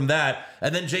concussion from that.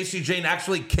 And then JC Jane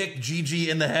actually kicked Gigi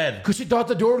in the head. Because she thought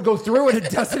the door would go through and it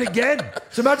does it again.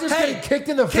 So imagine just getting kicked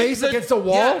in the kick face against the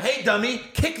wall. Yeah, hey, dummy,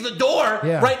 kick the door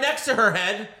Yeah. right next to her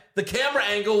head. The camera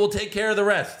angle will take care of the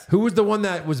rest. Who was the one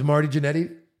that was Marty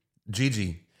Jannetty?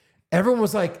 Gigi. Everyone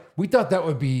was like, we thought that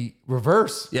would be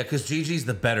reverse. Yeah, because Gigi's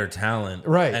the better talent.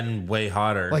 Right. And way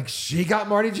hotter. Like she got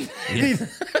Marty Jannetty.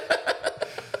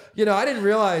 You know, I didn't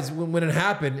realize when it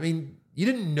happened. I mean, you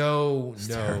didn't know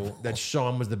that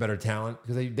Shawn was the better talent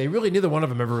because they really, neither one of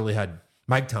them ever really had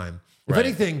mic time. If Right.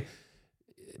 anything,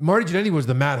 Marty Jannetty was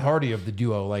the Matt Hardy of the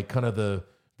duo, like kind of the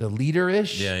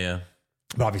leader-ish. yeah.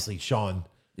 But obviously Shawn,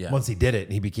 Yeah. once he did it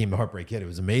and he became the Heartbreak Kid, it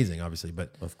was amazing, obviously.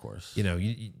 But Of course. you know,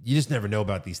 you just never know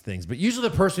about these things. But usually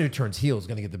the person who turns heel is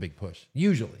going to get the big push.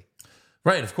 Usually.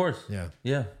 Right, of course. Yeah.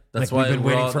 Yeah. That's Like why we've been we're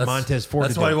waiting all- for that's- Montez Ford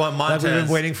That's to why do we it. want Like Montez. we've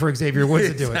been waiting for Xavier Woods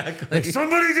to do it. Exactly. Like,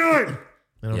 somebody do it.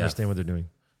 I don't Yeah. understand what they're doing.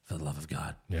 For the love of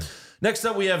God. Yeah. Next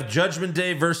up, we have Judgment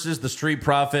Day versus the Street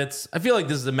Profits. I feel like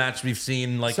this is a match we've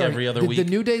seen like Sorry, every other did week. the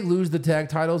New Day lose the tag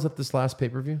titles at this last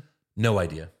pay-per-view? No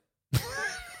idea.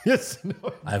 Yes. No.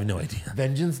 I have no idea.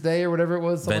 Vengeance Day or whatever it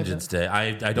was. something like Vengeance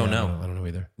that? Day. I don't know. I don't know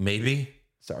either. Maybe,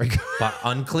 Sorry. but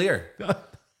unclear.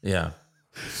 Yeah.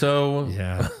 So,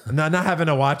 Yeah. not having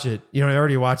to watch it. You know, I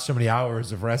already watched so many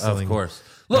hours of wrestling. of course.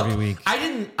 Look, every week. I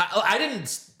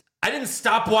didn't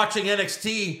stop watching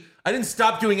NXT. I didn't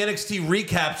stop doing NXT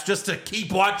recaps just to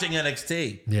keep watching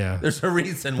NXT. Yeah. There's a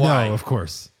reason why. No, of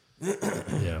course.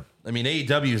 Yeah. I mean,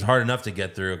 AEW is hard enough to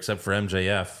get through, except for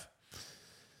MJF.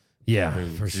 Yeah,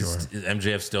 for It's sure. just-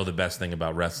 MJF's still the best thing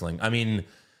about wrestling. I mean,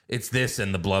 it's this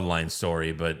and the Bloodline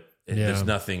story, but there's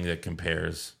nothing that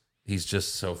compares. He's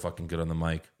just so fucking good on the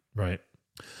mic. Right.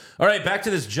 All right, back to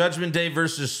this Judgment Day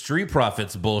versus Street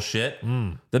Profits bullshit.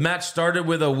 The match started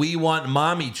with a "We Want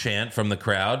Mommy" chant from the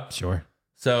crowd. Sure.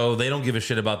 So they don't give a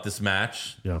shit about this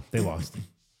match. Yeah. They lost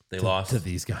They lost. to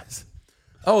these guys.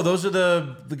 Oh, those are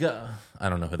the guy. I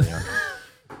don't know who they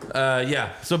are.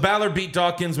 Yeah. So Balor beat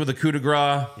Dawkins with a coup de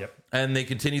grace. Yep. And they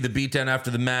continue the beatdown after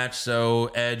the match. So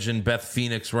Edge and Beth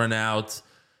Phoenix run out.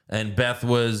 And Beth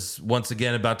was once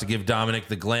again about to give Dominic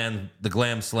the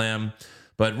glam slam.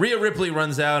 But Rhea Ripley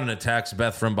runs out and attacks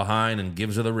Beth from behind and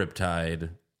gives her the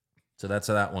riptide. So that's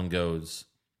how that one goes.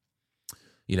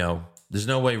 You know, there's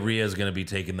no way Rhea's going to be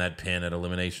taking that pin at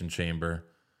Elimination Chamber.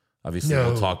 Obviously,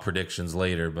 No. we'll talk predictions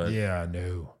later, but Yeah,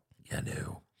 no. yeah,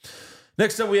 no.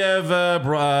 Next up, we have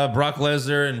Brock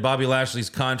Lesnar and Bobby Lashley's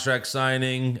contract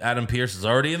signing. Adam Pearce is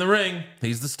already in the ring.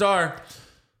 He's the star.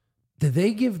 Did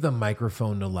they give the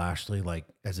microphone to Lashley like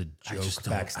as a I joke just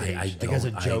don't- backstage? I like don't, as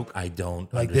a joke? I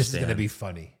don't like this is understand. going to be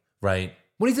funny. Right.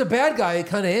 When he's a bad guy, it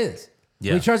kind of is.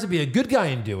 Yeah. When he tries to be a good guy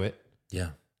and do it, Yeah. I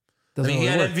doesn't mean, he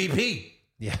really had work. MVP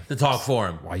Yeah. to talk for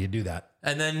him. Why you do that?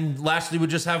 And then Lashley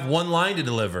would just have one line to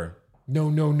deliver. No.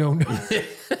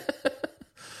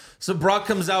 So Brock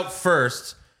comes out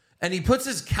first, and he puts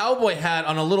his cowboy hat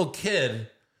on a little kid,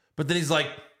 but then he's like,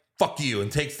 fuck you,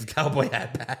 and takes the cowboy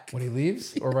hat back. When he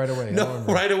leaves or right away? I don't No,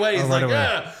 remember. right away. He's Oh, like, right away.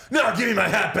 yeah, no, give me my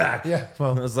hat back. Yeah,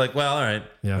 well. I was like, well, all right.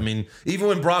 Yeah. I mean, even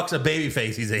when Brock's a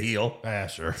babyface, he's a heel. Yeah,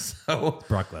 sure. So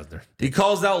Brock Lesnar. he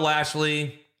calls out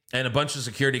Lashley, and a bunch of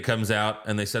security comes out,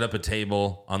 and they set up a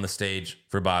table on the stage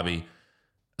for Bobby.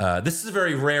 This is a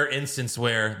very rare instance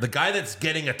where the guy that's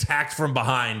getting attacked from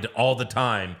behind all the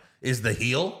time is the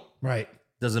heel. Right.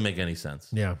 Doesn't make any sense.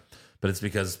 Yeah. But it's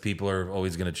because people are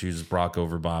always going to choose Brock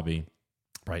over Bobby.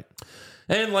 Right.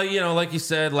 And like you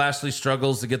said, Lashley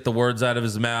struggles to get the words out of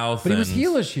his mouth. But he was and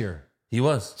heelish here. He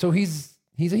was. So he's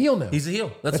a heel now. He's a heel.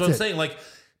 That's That's what I'm it. saying. Like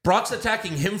Brock's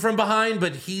attacking him from behind,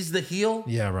 but he's the heel.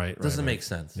 Yeah, right. Doesn't right. make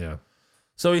sense. Yeah.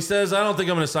 So he says, I don't think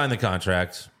I'm going to sign the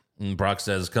contract. And Brock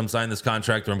says, come sign this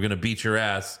contract or I'm going to beat your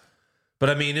ass. But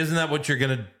I mean, isn't that what you're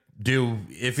going to do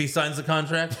if he signs the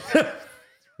contract?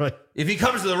 Right. If he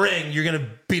comes to the ring, you're going to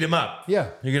beat him up. Yeah.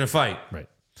 You're going to fight. Right.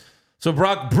 So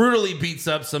Brock brutally beats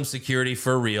up some security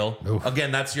for real. Oof.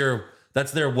 Again, that's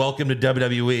their welcome to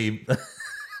WWE.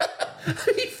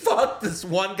 He fucked this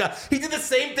one guy. He did the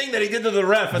same thing that he did to the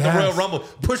ref at the Yes. Royal Rumble.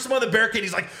 Pushed him on the barricade.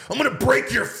 He's like, I'm going to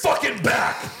break your fucking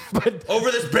back But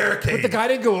over this barricade. the guy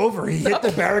didn't go over. He hit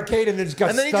the barricade and then just got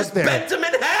and then he stuck just there. bent him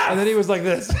in half. And then he was like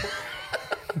this.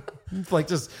 Like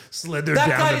just slithered that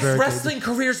down the guy's barricade. wrestling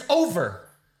career's over.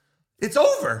 It's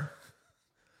over.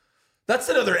 That's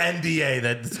another NDA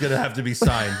that's going to have to be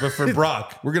signed. But for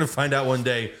Brock, we're going to find out one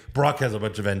day Brock has a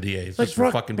bunch of NDAs just for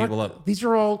Brock- fucking Brock- people up. These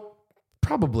are all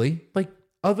probably like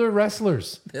other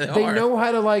wrestlers. They They are. know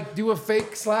how to like do a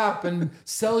fake slap and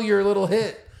sell your little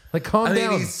hit. Like calm I mean,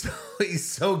 down. he's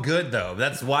so good, though.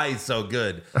 That's why he's so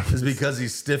good, is because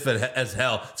he's stiff as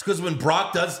hell. It's because when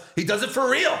Brock he does it for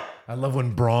real. I love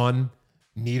when Braun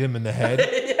kneed him in the head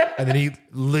and then he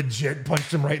legit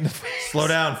punched him right in the face. Slow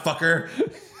down, fucker.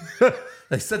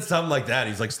 They said something like that.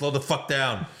 He's like, slow the fuck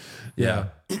down. Yeah.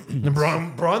 And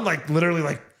Braun like literally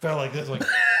like fell like this, like.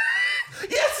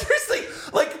 Yeah, seriously.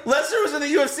 Like, Lesnar was in the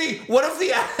UFC. What if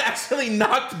he actually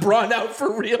knocked Braun out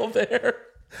for real there?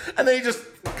 And then he just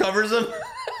covers him?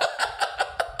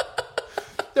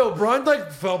 No, Braun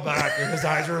like fell back and his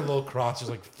eyes were a little crossed. He's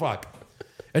like, fuck.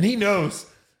 And he knows,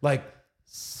 like,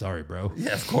 sorry, bro.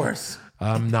 Yeah, of course.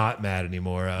 I'm not mad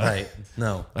anymore. Right.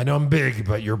 No. I know I'm big,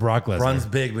 but you're Brock Lesnar. Braun's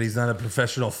big, but he's not a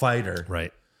professional fighter.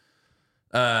 Right.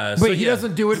 Wait, He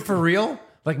doesn't do it for real?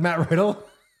 Like Matt Riddle?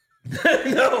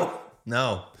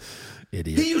 No.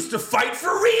 Idiot. He used to fight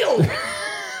for real.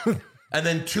 And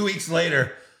then 2 weeks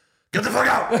later, get the fuck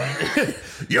out.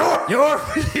 You're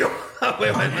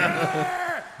wait.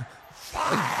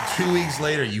 Like 2 weeks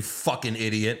later, you fucking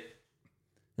idiot.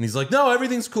 And he's like, no,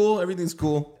 everything's cool. Everything's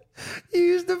cool. You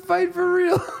used to fight for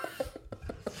real.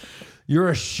 You're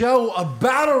a show, a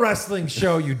battle wrestling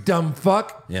show, you dumb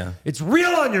fuck. Yeah. It's real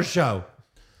on your show.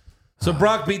 So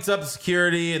Brock beats up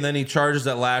security and then he charges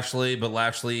at Lashley, but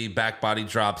Lashley back body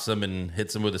drops him and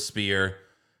hits him with a spear.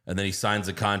 And then he signs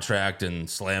a contract and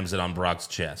slams it on Brock's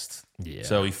chest. Yeah.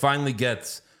 So he finally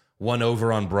gets one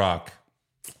over on Brock.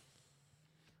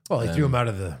 Well, he threw him out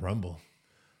of the Rumble.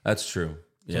 That's true.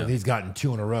 So Yeah. he's gotten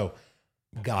 2 in a row.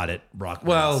 Got it, Brock.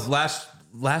 Well, wins.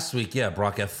 last week, yeah,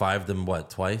 Brock F5'd him, what,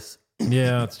 twice?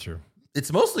 Yeah, that's true.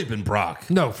 It's mostly been Brock.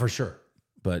 No, for sure.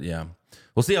 But yeah,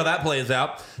 we'll see how that plays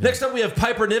out. Next up, we have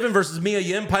Piper Niven versus Mia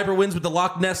Yim. Piper wins with the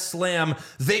Loch Ness Slam.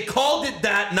 They called it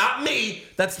that, not me.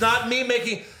 That's not me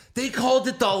making. They called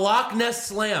it the Loch Ness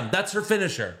Slam. That's her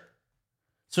finisher.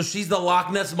 So she's the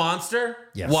Loch Ness Monster?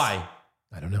 Yes. Why?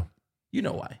 I don't know. You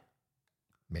know why.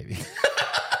 Maybe.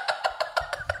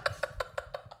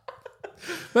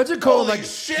 Imagine calling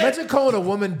shit. Imagine calling a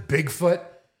woman Bigfoot.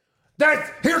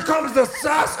 Here comes the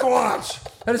Sasquatch.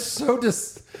 That is so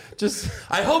just.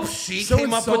 I hope she So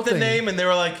came up with the insulting. name and they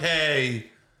were like,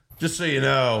 hey, just so you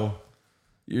know,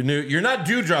 you're not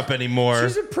Dewdrop anymore.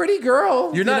 She's a pretty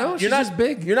girl. You're not. She's You're not just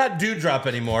big. You're not Dewdrop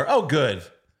anymore. Oh, good.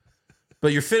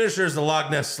 But your finisher is the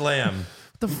Loch Ness Slam,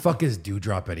 What the fuck is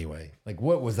Dewdrop anyway? Like,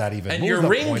 what was that even? and What your was the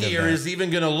ring point of gear that? is even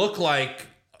going to look like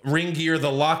ring gear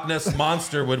the Loch Ness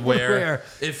Monster would wear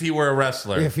if he were a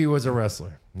wrestler. If he was a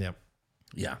wrestler. Yep.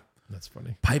 Yeah, That's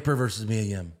funny. Piper versus Mia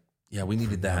Yim. Yeah, we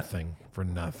needed that. Nothing. For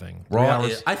nothing. 3 Raw.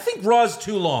 hours. I think Raw's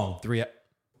too long. 3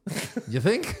 You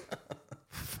think?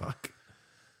 Fuck.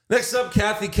 Next up,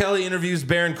 Kathy Kelly interviews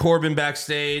Baron Corbin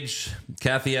backstage.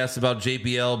 Kathy asks about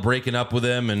JBL breaking up with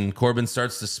him, and Corbin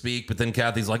starts to speak, but then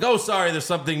Kathy's like, oh, sorry, there's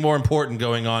something more important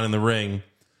going on in the ring.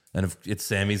 And it's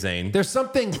Sami Zayn. There's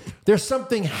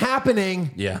something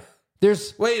happening. Yeah. Wait,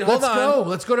 hold let's on. go.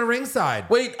 Let's go to ringside.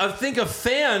 Wait, I think a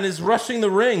fan is rushing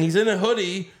the ring. He's in a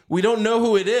hoodie. We don't know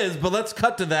who it is, but let's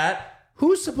cut to that.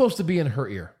 Who's supposed to be in her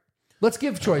ear? Let's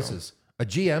give choices. A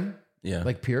GM, Yeah.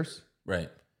 like Pierce. Right.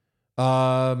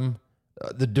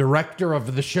 The director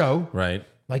of the show, Right.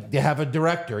 like they have a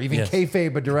director, even Yes.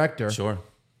 kayfabe a director, Sure.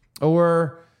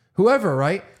 or whoever,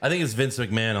 right? I think it's Vince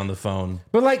McMahon on the phone.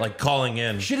 But like calling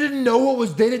in. she didn't know what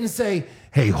was. They didn't say,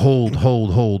 "Hey, hold,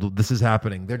 this is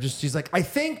happening." She's like,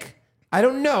 I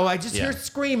don't know. I just hear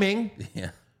screaming.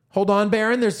 Yeah. Hold on,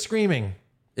 Baron. There's screaming.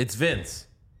 It's Vince.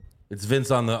 It's Vince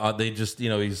on the. They just,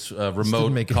 he's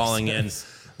remote make any calling in.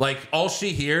 sense. Like all she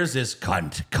hears is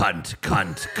cunt, cunt,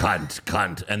 cunt, cunt,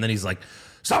 cunt, and then he's like,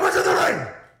 "Someone's in the ring,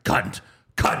 cunt,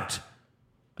 cunt,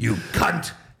 you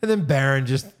cunt." And then Baron,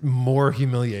 just more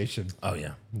humiliation. Oh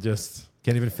yeah. Just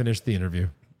can't even finish the interview.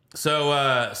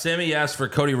 So Sammy asked for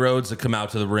Cody Rhodes to come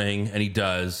out to the ring, and he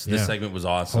does. This Yeah. segment was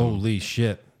awesome. Holy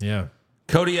shit! Yeah,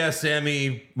 Cody asked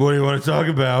Sammy, "What do you want to talk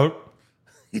about?"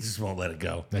 He just won't let it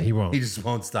go. No, he won't. He just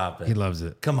won't stop it. he loves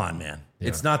it. Come on, man.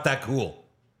 It's not that cool.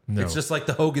 No. It's just like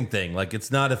the Hogan thing. Like,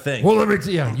 it's not a thing. Well, let me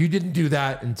tell you, you didn't do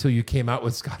that until you came out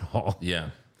with Scott Hall. Yeah.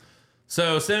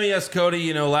 So Sammy asked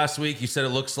Cody, last week you said it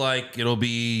looks like it'll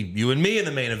be you and me in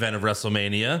the main event of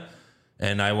WrestleMania.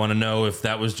 And I want to know if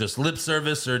that was just lip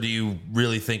service or do you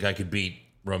really think I could beat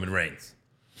Roman Reigns?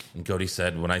 And Cody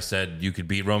said, when I said you could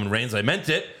beat Roman Reigns, I meant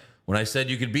it. When I said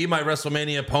you could be my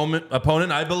WrestleMania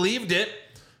opponent, I believed it.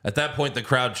 At that point, the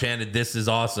crowd chanted, "This is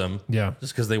awesome." Yeah.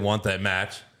 Just because they want that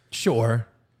match. Sure.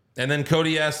 And then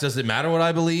Cody asked, does it matter what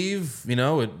I believe?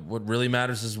 What really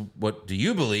matters is what do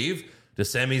you believe?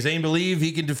 Does Sami Zayn believe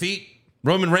he can defeat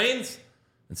Roman Reigns?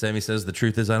 And Sami says, the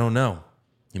truth is, I don't know.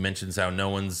 He mentions how no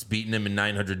one's beaten him in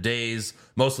 900 days,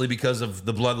 mostly because of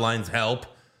the Bloodline's help.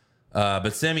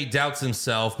 But Sami doubts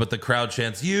himself, but the crowd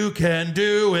chants, "You can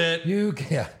do it." You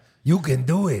can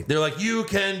do it. They're like, "You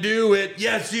can do it.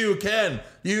 Yes, you can.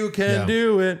 You can Yeah.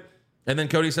 do it." And then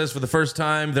Cody says, for the first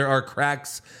time, there are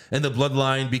cracks in the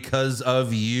Bloodline because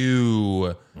of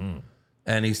you.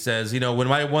 And he says,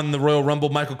 when I won the Royal Rumble,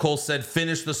 Michael Cole said,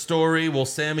 finish the story. Well,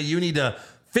 Sammy, you need to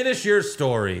finish your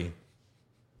story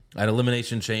at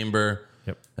Elimination Chamber.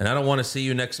 Yep. And I don't want to see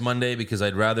you next Monday because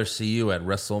I'd rather see you at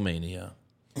WrestleMania.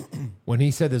 When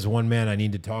he said there's one man I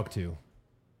need to talk to,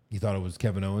 you thought it was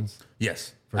Kevin Owens?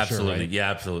 Yes, For absolutely. sure, right? Yeah,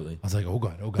 absolutely. I was like, oh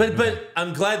God. But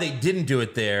I'm glad they didn't do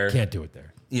it there. Can't do it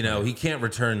there. He can't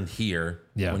return here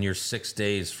when you're 6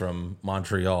 days from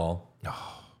Montreal.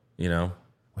 When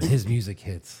his music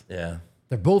hits. Yeah.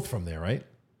 They're both from there, right?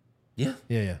 Yeah.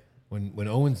 Yeah. When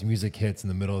Owens' music hits in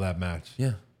the middle of that match,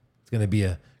 Yeah. it's going to be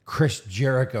a Chris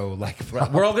Jericho like.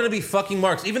 We're all going to be fucking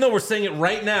marks, even though we're saying it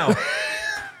right now.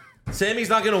 Sammy's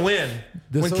not going to win.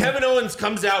 When Kevin Owens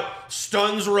comes out,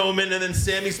 stuns Roman, and then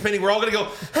Sammy's pinning, we're all going to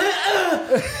go,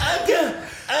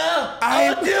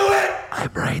 I'll do it.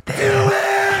 I'm right there. Do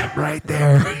it. I'm right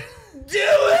there. Do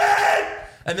it.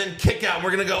 And then kick out, and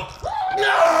we're going to go,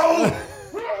 no.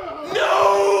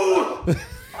 No.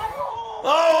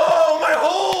 Oh, my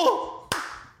hole.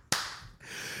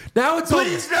 Now it's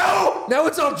Please, no. Now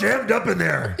it's all jammed up in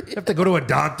there. You have to go to a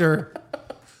doctor.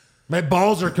 My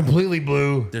balls are completely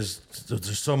blue. There's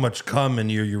so much cum in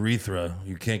your urethra.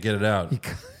 You can't get it out.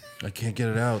 I can't get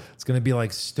it out. It's going to be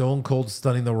like Stone Cold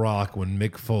Stunning the Rock when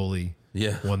Mick Foley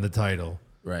won the title.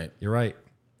 Right. You're right.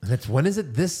 And it's when is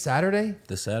it? This Saturday?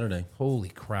 This Saturday. Holy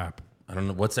crap. I don't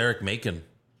know. What's Eric making?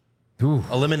 Ooh.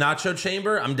 Eliminacho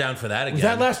Chamber? I'm down for that again. Was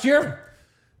that last year?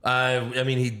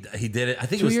 He did it. I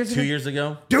think it was 2 years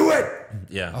ago. Do it.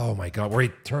 Yeah. Oh my God. Where he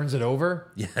turns it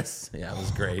over? Yes. Yeah, it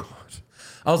was great.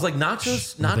 I was like,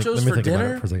 nachos Let me for think about it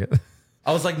dinner? for a second.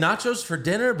 I was like, nachos for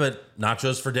dinner, but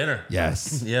nachos for dinner.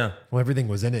 Yes. Yeah. Well, everything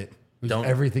was in it. It was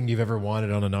everything you've ever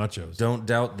wanted on a nachos. Don't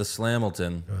doubt the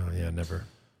Slamilton. Oh, yeah, never.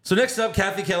 So next up,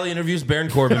 Kathy Kelly interviews Baron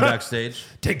Corbin backstage.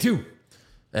 Take two.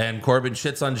 And Corbin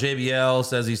shits on JBL,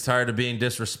 says he's tired of being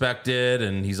disrespected,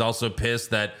 and he's also pissed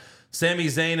that Sami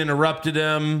Zayn interrupted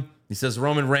him. He says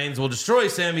Roman Reigns will destroy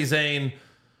Sami Zayn.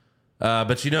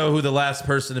 But you know who the last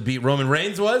person to beat Roman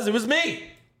Reigns was? It was me.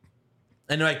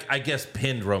 And I guess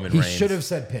pinned Roman Reigns. He should have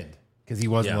said pinned because he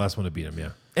wasn't the last one to beat him, yeah.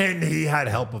 And he had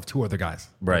help of two other guys.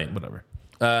 Right. Whatever.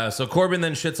 So Corbin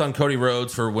then shits on Cody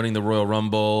Rhodes for winning the Royal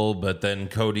Rumble, but then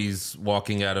Cody's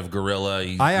walking out of Gorilla.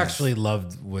 I actually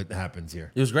loved what happens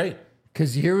here. It was great.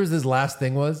 Because here was his last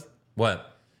thing was. What?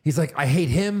 He's like, I hate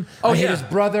him. I hate his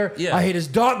brother. Yeah. I hate his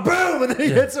dog. Boom! And then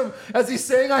he hits him as he's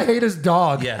saying, I hate his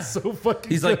dog. Yeah. So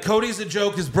fucking He's good. like, Cody's a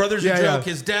joke. His brother's a joke.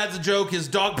 His dad's a joke. His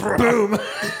dog. Boom.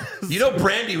 You know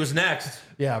Brandy was next.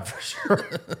 Yeah, for sure.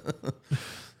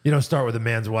 You don't start with a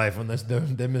man's wife unless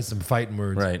them is some fighting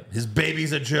words. Right. His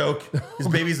baby's a joke. His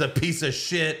baby's a piece of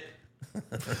shit.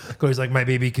 Cody's like, my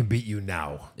baby can beat you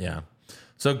now. Yeah.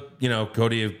 So,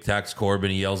 Cody attacks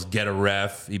Corbin. He yells, get a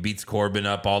ref. He beats Corbin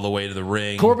up all the way to the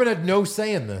ring. Corbin had no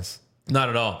say in this. Not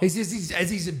at all. As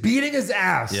he's beating his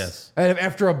ass. Yes. And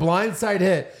after a blindside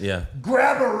hit. Yeah.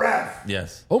 Grab a ref.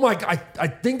 Yes. Oh my God. I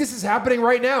think this is happening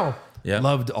right now. Yeah.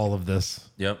 Loved all of this.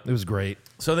 Yep. It was great.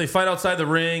 So they fight outside the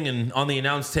ring and on the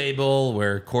announce table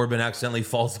where Corbin accidentally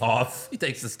falls off. He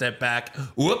takes a step back.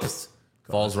 Whoops.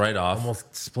 Falls right off.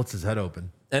 Almost splits his head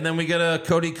open. And then we get a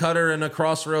Cody Cutter and a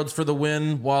Crossroads for the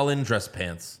win while in dress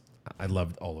pants. I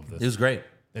loved all of this. It was great.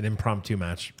 An impromptu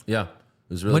match. Yeah. It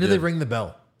was really When did good. they ring the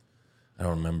bell? I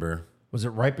don't remember. Was it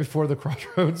right before the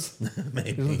Crossroads?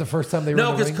 Maybe. Was it the first time they No,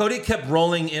 ring the because ring? Cody kept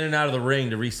rolling in and out of the ring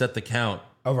to reset the count.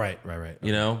 Oh, right.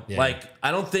 Yeah.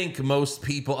 I don't think most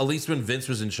people, at least when Vince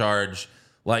was in charge,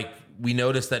 we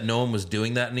noticed that no one was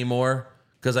doing that anymore.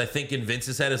 Because I think in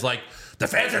Vince's head is like, the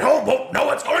fans at home won't know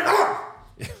what's going on.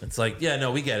 It's like, yeah,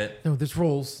 no, we get it. No, there's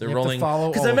rules. They're You have to rolling. follow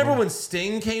Because all I of remember them. when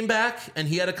Sting came back and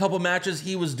he had a couple matches,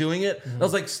 he was doing it. I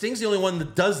was like, Sting's the only one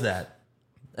that does that.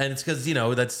 And it's because,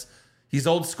 he's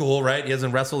old school, right? He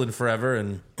hasn't wrestled in forever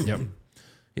and Yep.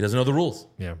 he doesn't know the rules.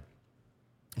 Yeah.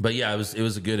 But yeah, it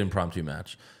was a good impromptu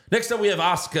match. Next up, we have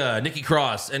Asuka, Nikki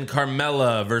Cross, and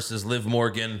Carmella versus Liv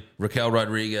Morgan, Raquel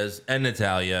Rodriguez, and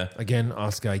Natalya. Again,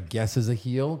 Asuka, I guess, is a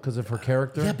heel because of her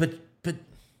character. Yeah, but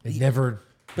They never.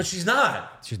 but she's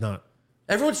not. She's not.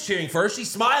 Everyone's cheering for her. She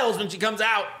smiles when she comes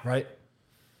out. Right?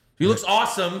 She looks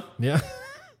awesome. Yeah.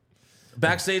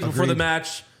 Backstage before the Agreed.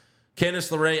 match,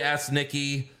 Candice LeRae asks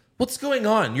Nikki, "What's going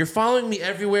on? You're following me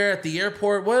everywhere at the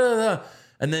airport. What?"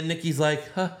 And then Nikki's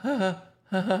like, "Ha ha ha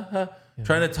ha ha ha,"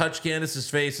 trying to touch Candice's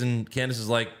face, and Candice is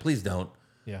like, "Please don't."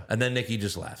 Yeah. And then Nikki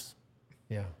just laughs.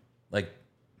 Yeah. Like,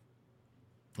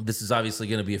 this is obviously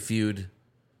going to be a feud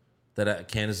that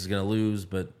Candice is going to lose,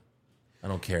 but I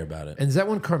don't care about it. And is that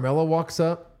when Carmella walks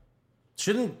up?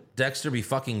 Shouldn't Dexter be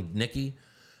fucking Nikki?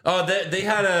 Oh, they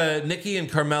had a Nikki and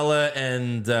Carmella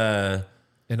and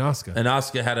And Asuka.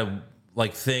 Asuka had a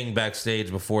like thing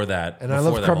backstage before that. And I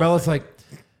before love that whole Carmella's thing.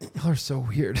 like, y'all are so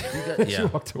weird. She Yeah.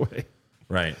 walked away.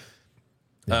 Right.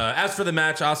 As for the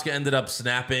match, Asuka ended up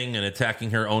snapping and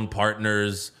attacking her own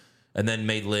partners, and then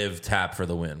made Liv tap for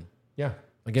the win. Yeah.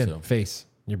 Again, face.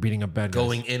 You're beating up bad guys.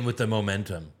 Going in with the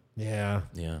momentum. Yeah.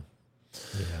 Yeah.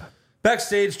 Yeah.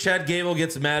 Backstage, Chad Gable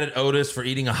gets mad at Otis for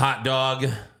eating a hot dog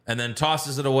and then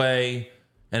tosses it away,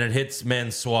 and it hits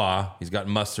Mansoor. He's got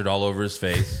mustard all over his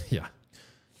face. Yeah.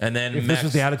 And then If Max, this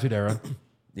was the Attitude Era,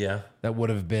 yeah, that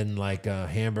would have been like a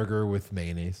hamburger with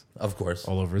mayonnaise of course.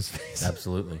 all over his face.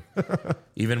 Absolutely.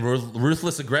 Even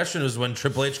ruthless aggression was when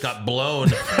Triple H got blown.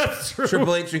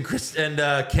 Triple H and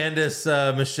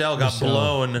Candice Michelle got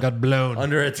blown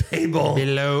under a table.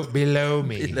 Below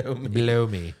me. Below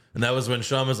me. And that was when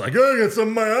Shawn was like, "Oh, I got something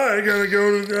in my eye. I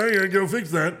gotta go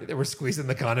fix that." They were squeezing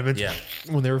the condiments Yeah.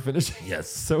 when they were finishing. Yes.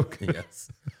 So good. Yes.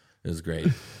 It was great.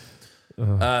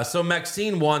 So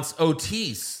Maxine wants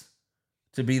Otis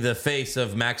to be the face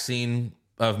of Maximum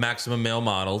Male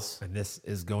Models And this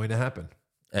is going to happen.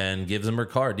 and gives him her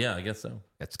card. Yeah, I guess so.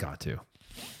 It's got to.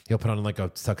 He'll put on like a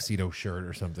tuxedo shirt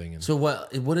or something. And So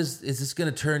what is this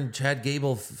going to turn Chad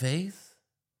Gable face?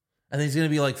 And then he's going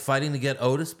to be like fighting to get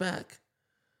Otis back?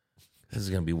 This is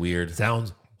going to be weird.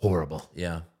 sounds horrible.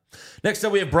 Yeah. Next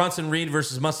up, we have Bronson Reed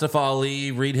versus Mustafa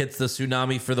Ali. Reed hits the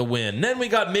tsunami for the win. Then we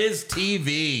got Miz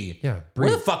TV. Yeah, Where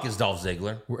breathe. the fuck is Dolph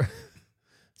Ziggler?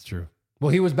 It's true. Well,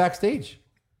 he was backstage.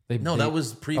 No, that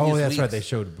was previous Oh, that's weeks. right. They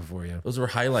showed it before, yeah. Those were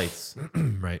highlights.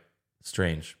 Right.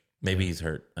 Strange. Maybe he's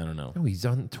hurt. I don't know. No, he's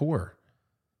on tour.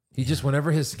 He just,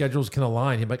 whenever his schedules can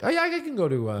align, he'd be like, oh, yeah, I can go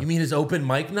to... You mean his open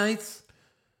mic nights?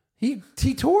 He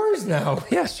tours now.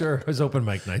 Yeah, sure. His open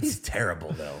mic nights. He's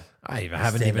terrible, though. I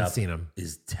haven't even seen him.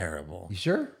 Is terrible. You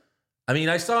sure? I mean,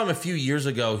 I saw him a few years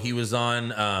ago. He was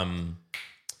on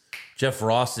Jeff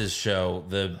Ross's show,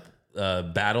 the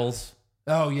Battles,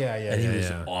 Oh, yeah. and he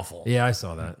was awful. Yeah, I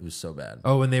saw that. It was so bad.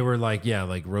 Oh, and they were like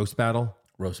roast battle.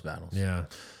 Roast Battles. Yeah.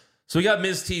 So we got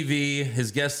Miz TV.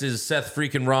 His guest is Seth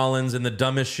freaking Rollins in the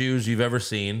dumbest shoes you've ever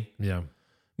seen. Yeah.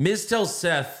 Miz tells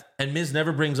Seth, and Miz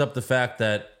never brings up the fact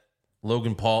that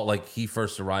Logan Paul, like he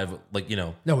first arrived, like, you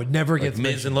know, No, it never like gets Miz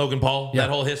mentioned. and Logan Paul, Yeah. that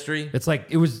whole history. It's like,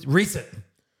 it was recent. It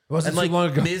wasn't And like too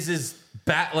long ago. Miz is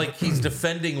like he's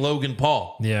defending Logan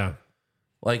Paul. Yeah.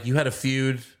 Like you had a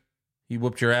feud, he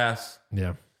whooped your ass.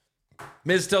 Yeah.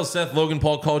 Miz tells Seth Logan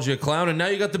Paul called you a clown, and now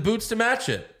you got the boots to match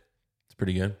it. It's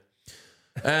pretty good.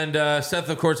 And Seth,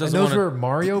 of course, And doesn't those want were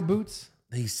Mario boots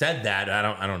He said that.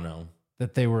 I don't know.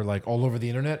 that they were like all over the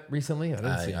internet recently. I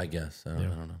didn't see. I guess. I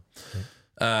don't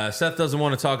know. Seth doesn't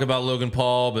want to talk about Logan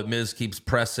Paul, but Miz keeps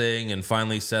pressing, and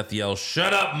finally Seth yells,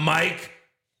 "Shut up, Mike!"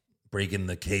 Breaking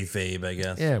the kayfabe, I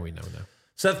guess. Yeah, we know now.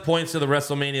 Seth points to the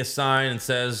WrestleMania sign and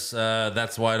says,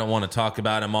 "That's why I don't want to talk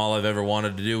about him. All I've ever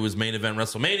wanted to do was main event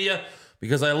WrestleMania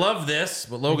because I love this,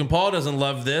 but Logan Paul doesn't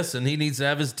love this, and he needs to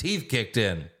have his teeth kicked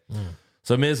in."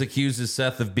 So Miz accuses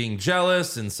Seth of being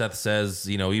jealous, and Seth says,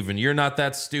 "You know, even you're not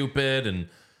that stupid," and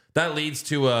that leads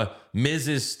to a Miz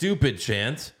is stupid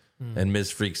chant. And Miz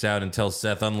freaks out and tells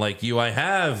Seth, "Unlike you, I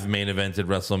have main evented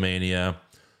WrestleMania."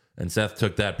 And Seth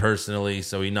took that personally,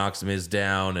 so he knocks Miz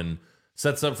down and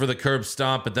sets up for the curb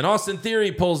stomp. But then Austin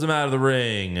Theory pulls him out of the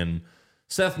ring, and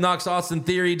Seth knocks Austin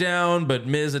Theory down, but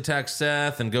Miz attacks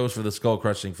Seth and goes for the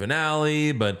skull-crushing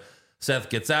finale. But Seth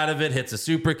gets out of it, hits a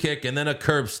super kick, and then a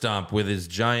curb stomp with his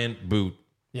giant boot.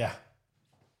 Yeah.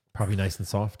 Probably nice and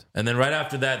soft. And then right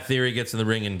after that, Theory gets in the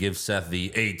ring and gives Seth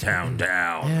the A-Town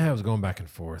down. Yeah, it was going back and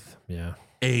forth. Yeah.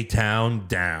 A-Town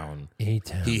down.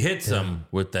 A-Town. He hits him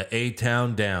with the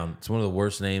A-Town down. It's one of the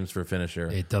worst names for a finisher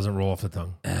It doesn't roll off the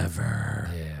tongue. ever.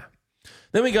 Yeah.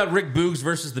 Then we got Rick Boogs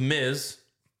versus The Miz.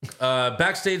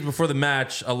 Backstage before the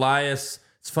match, Elias,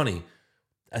 it's funny.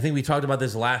 I think we talked about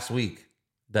this last week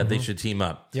that they should team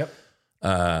up. Yep.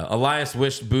 Elias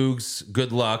wished Boogs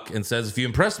good luck and says, "If you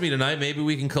impress me tonight, maybe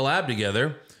we can collab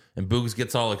together." And Boogs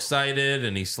gets all excited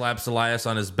and he slaps Elias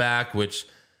on his back, which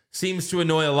seems to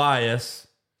annoy Elias.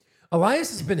 Elias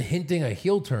has been hinting a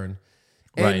heel turn.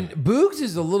 And Right. Boogs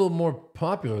is a little more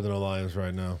popular than Elias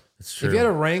right now. It's true. If you had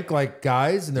to rank like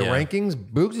guys in their Yeah. rankings,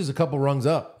 Boogs is a couple rungs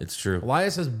up. It's true.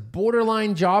 Elias has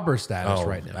borderline jobber status Oh,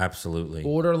 right now. absolutely.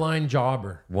 Borderline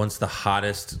jobber. Once the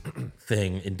hottest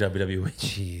thing in WWE.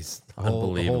 Jeez. The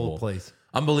Unbelievable. whole place.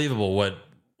 Unbelievable what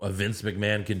a Vince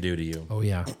McMahon can do to you. Oh,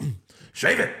 yeah.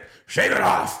 Shave it. Shave it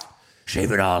off.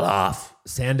 Shave it all off.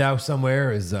 Sandow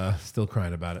somewhere is still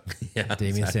crying about it. Yeah,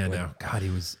 Damien exactly. Sandow. God, he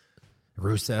was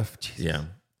Rusev. Jesus.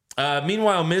 Yeah.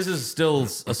 Meanwhile, Miz is still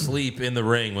asleep in the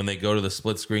ring when they go to the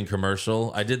split screen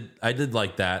commercial. I did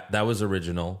like that. That was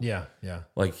original. Yeah, yeah.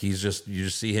 Like you just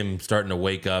see him starting to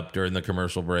wake up during the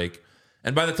commercial break.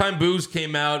 And by the time Boogs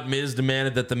came out, Miz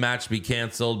demanded that the match be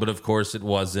canceled, but of course it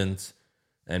wasn't.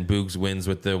 And Boogs wins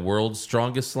with the world's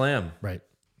strongest slam. Right.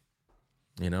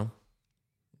 You know?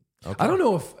 Okay. I don't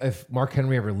know if Mark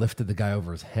Henry ever lifted the guy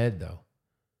over his head, though.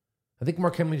 I think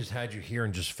Mark Henry just had you here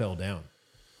and just fell down.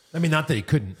 I mean, not that he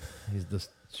couldn't. He's just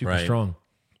super Right. strong.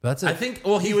 But that's it. I think,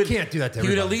 well, he would, can't do that to He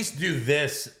would at everybody. least do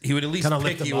this. He would at least Kinda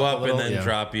pick lift him you up a up little, and then yeah.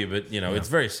 drop you. But, you know, it's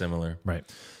very similar. Right.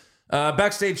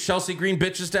 Backstage, Chelsea Green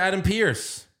bitches to Adam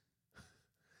Pearce.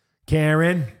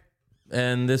 Karen.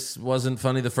 And this wasn't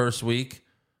funny the first week.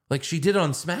 Like she did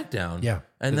on SmackDown. Yeah.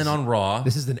 And then on Raw.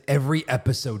 This is an every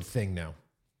episode thing now.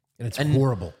 And it's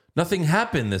horrible. Nothing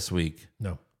happened this week.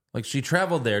 No. Like she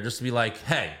traveled there just to be like,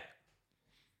 hey.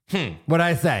 What'd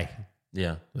I say?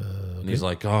 Yeah. And he's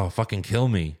like, oh, fucking kill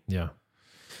me. Yeah.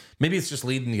 Maybe it's just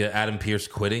leading to Adam Pearce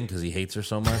quitting because he hates her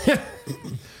so much.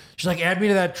 She's like, add me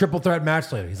to that triple threat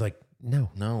match later. He's like, no.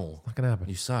 No. Not going to happen.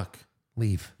 You suck.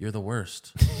 Leave. You're the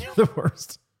worst. You're the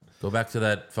worst. Go back to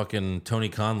that fucking Tony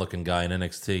Khan looking guy in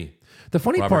NXT. The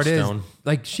funny Robert part Stone. is,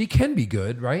 like, she can be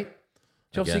good, right?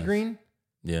 Chelsea guess. Green?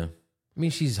 Yeah. I mean,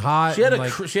 she's hot. She had and,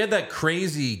 like, she had that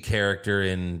crazy character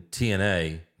in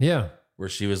TNA yeah. where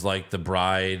she was like the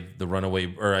bride, the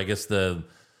runaway, or I guess the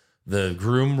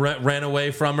groom ran away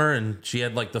from her, and she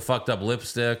had like the fucked up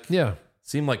lipstick. Yeah.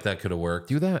 Seemed like that could have worked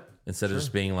Do that. instead of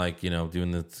just being like, you know, doing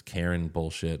the Karen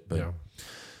bullshit. But Yeah.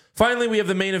 finally, we have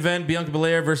the main event: Bianca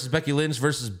Belair versus Becky Lynch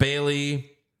versus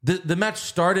Bayley. The match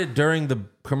started during the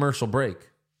commercial break.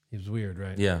 It was weird,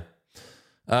 right? Yeah.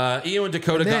 Io and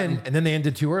Dakota And then they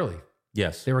ended too early.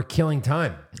 yes. They were killing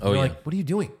time. Oh, They're yeah. like, what are you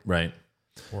doing? Right.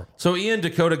 Horrible. So Ian and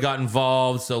Dakota got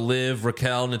involved. So Liv,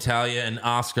 Raquel, Natalia, and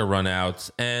Asuka run out.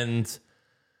 And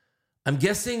I'm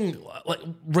guessing like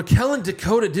Raquel and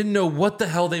Dakota didn't know what the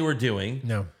hell they were doing.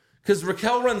 No. Because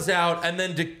Raquel runs out, and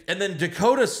then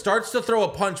Dakota starts to throw a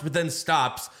punch, but then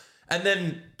stops. And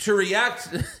then to react,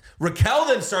 Raquel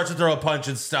then starts to throw a punch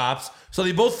and stops. So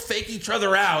they both fake each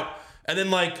other out, and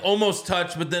then like almost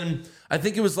touch. But then I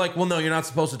think it was like, well, no, you're not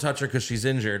supposed to touch her because she's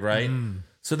injured, right?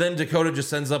 So then Dakota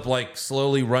just ends up like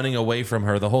slowly running away from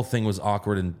her. The whole thing was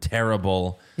awkward and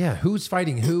terrible. Yeah. Who's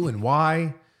fighting who and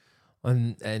why?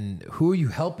 And who are you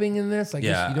helping in this? I guess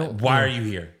Yeah. you don't. Why are you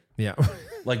here? Yeah.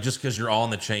 Like just because you're all in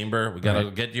the chamber, we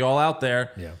gotta get you all out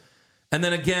there. yeah. And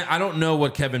then again, I don't know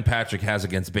what Kevin Patrick has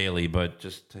against Bayley, but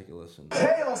just take a listen.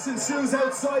 Chaos ensues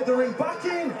outside the ring. Back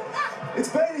in. It's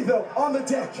Bayley though on the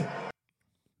deck.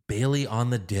 Bayley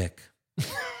on the dick.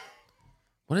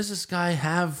 What does this guy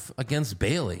have against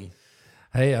Bayley?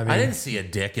 Hey, I mean, I didn't see a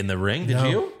dick in the ring, did no.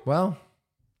 you? Well,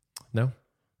 no.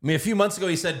 I mean, a few months ago,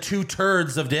 he said 2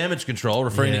 turds of damage control,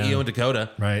 referring to Yeah. Io and Dakota.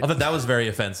 Right. I thought that was very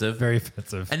offensive. Very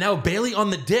offensive. And now Bayley on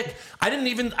the dick.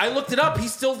 I looked it up.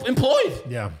 He's still employed.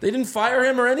 Yeah. They didn't fire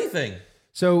him or anything.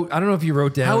 So I don't know if you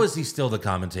wrote down. How is he still the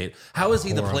commentator? How is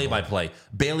he the play-by-play?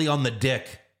 Bayley on the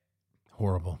dick.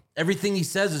 horrible? Everything he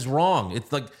says is wrong.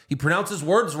 It's like he pronounces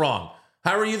words wrong.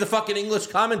 How are you the fucking English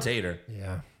commentator?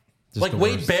 Yeah. Just Like the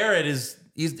Wade worst. Barrett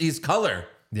he's color.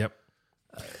 Yep.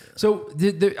 So I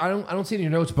don't see it in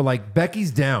your notes, but like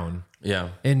Becky's down Yeah.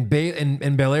 and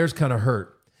Belair's kind of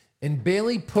hurt, and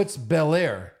Bayley puts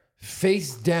Belair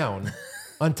face down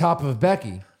on top of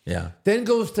Becky, Yeah. then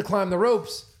goes to climb the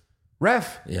ropes.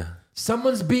 Ref, Yeah.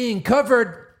 someone's being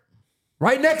covered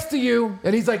right next to you,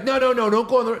 and he's like, no, don't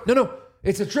go on the no.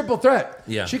 It's a triple threat.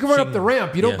 Yeah. She can run She up the can-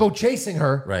 ramp. You don't yeah. go chasing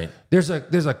her. Right. There's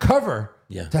a cover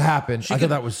Yeah. to happen. I could- thought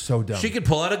that was so dumb. She could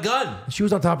pull out a gun. She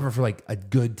was on top of her for like a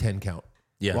good 10 count.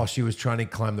 Yeah. While she was trying to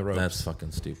climb the ropes. That's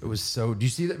fucking stupid. It was so. Do you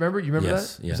see that? Remember? You remember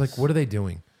Yes, that? yes. It's like, what are they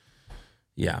doing?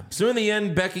 Yeah. So in the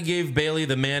end, Becky gave Bayley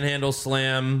the manhandle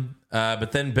slam,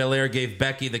 but then Belair gave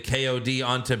Becky the KOD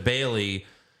onto Bayley,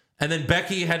 and then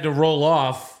Becky had to roll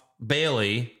off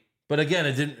Bayley, but again,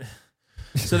 it didn't.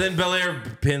 So then Belair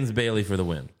pins Bayley for the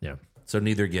win. Yeah. So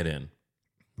neither get in.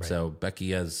 So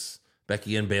Becky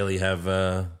and Bayley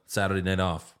have Saturday night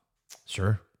off.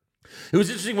 Sure. It was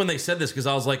interesting when they said this because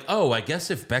I was like, oh, I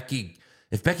guess if Becky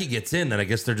gets in, then I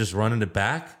guess they're just running it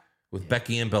back with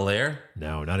Becky and Belair.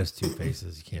 No, not as two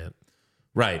faces. You can't.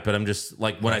 Right, but I'm just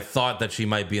like when I thought that she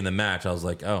might be in the match, I was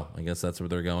like, oh, I guess that's where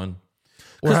they're going.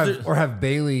 Or have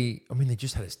Bayley. I mean, they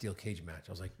just had a steel cage match.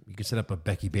 I was like, you could set up a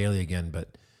Becky Bayley again,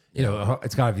 but you know,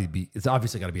 it's got to be. It's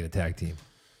obviously got to be in a tag team.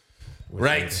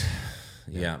 Right.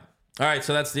 Yeah. All right,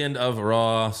 so that's the end of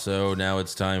Raw. So now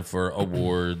it's time for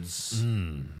awards.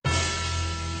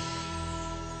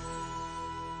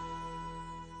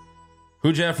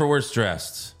 Who'd you have for worst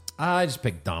dressed? I just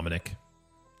picked Dominic.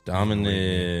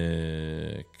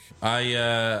 Dominic.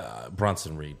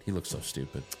 Bronson Reed. He looks so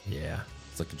stupid. Yeah.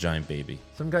 It's like a giant baby.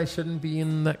 Some guys shouldn't be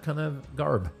in that kind of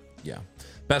garb. Yeah.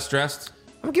 Best dressed?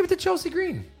 I'm gonna give it to Chelsea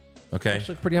Green. Okay. She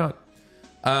looked pretty hot.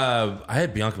 I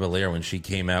had Bianca Belair when she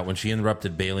came out, when she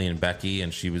interrupted Bailey and Becky,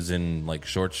 and she was in like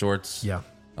short shorts. Yeah.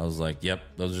 I was like, yep,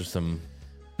 those are some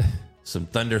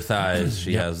thunder thighs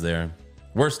she has there.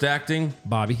 Worst acting?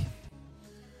 Bobby.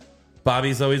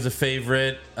 Bobby's always a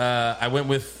favorite. I went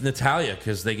with Natalya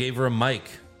because they gave her a mic.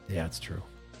 Yeah, it's true.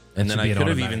 And That then should be I an could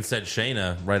have automatic. even said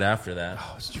Shayna right after that.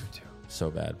 Oh, it's true too. So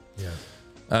bad.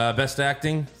 Yeah. Best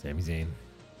acting? Sami Zayn.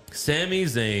 Sami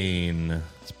Zayn.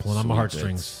 It's pulling on my Sweet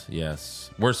heartstrings. bits. Yes.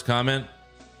 Worst comment?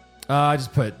 I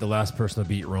just put the last person to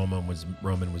beat Roman was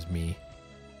me.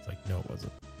 It's like, no, it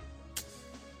wasn't.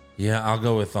 Yeah, I'll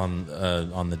go with on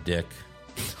the dick.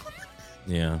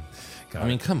 Yeah. Got I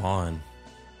mean, it. come on.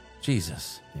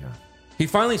 Jesus. Yeah. He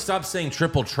finally stopped saying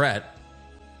triple threat.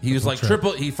 He was like threat.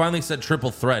 triple. He finally said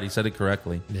triple threat. He said it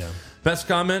correctly. Yeah. Best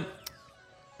comment?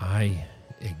 I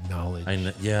acknowledge.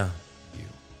 Yeah.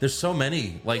 There's so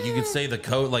many. Like you could say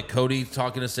like Cody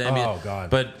talking to Sammy. Oh, God.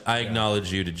 But I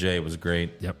acknowledge you to Jay was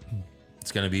great. Yep.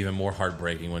 It's going to be even more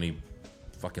heartbreaking when he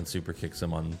fucking super kicks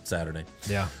him on Saturday.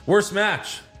 Yeah. Worst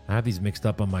match? I have these mixed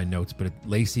up on my notes, but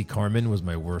Lacey Carmen was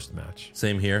my worst match.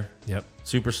 Same here. Yep.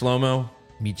 Super slow-mo?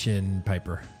 Michin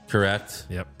Piper. Correct.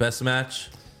 Yep. Best match?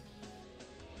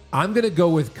 I'm going to go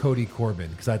with Cody Corbin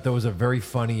because I thought it was a very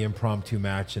funny impromptu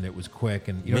match and it was quick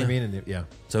and you know what I Yeah. mean? And yeah.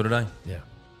 So did I. Yeah.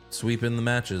 Sweeping the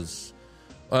matches.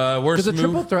 Because Worst the move?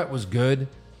 triple threat was good,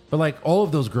 but like all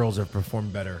of those girls have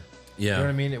performed better. Yeah. You know what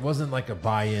I mean? It wasn't like a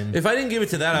buy-in. If I didn't give it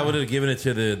to that, I would have given it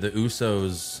to the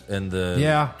Usos and the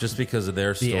Yeah. just because of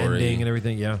their the story. ending and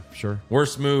everything. Yeah, sure.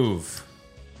 Worst move?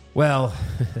 Well,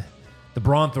 the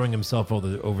Braun throwing himself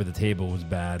over the table was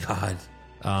bad. God.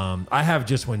 I have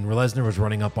just when Lesnar was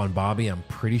running up on Bobby, I'm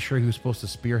pretty sure he was supposed to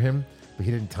spear him, but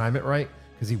he didn't time it right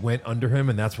because he went under him,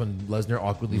 and that's when Lesnar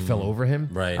awkwardly fell over him.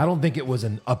 Right. I don't think it was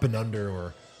an up and under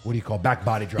or what do you call back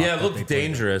body drop. Yeah, it that looked they played.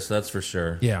 dangerous, that's for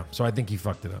sure. Yeah, so I think he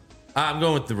fucked it up. I'm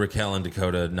going with the Raquel and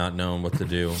Dakota not knowing what to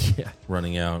do. Yeah.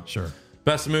 Running out. Sure.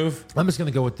 Best move? I'm just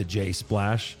gonna go with the J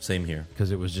splash Same here.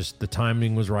 because it was just the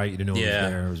timing was right. You didn't know it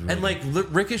was there. It was really And like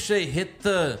Ricochet hit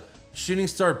the shooting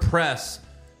star press,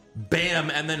 bam,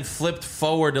 and then flipped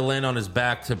forward to land on his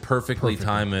back to perfectly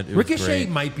time it. It was Ricochet great.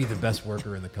 might be the best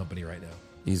worker in the company right now.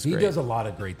 He He great. does a lot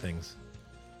of great things.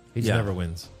 He just Yeah. never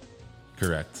wins.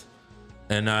 Correct.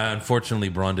 And unfortunately,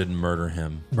 Braun didn't murder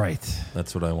him. Right.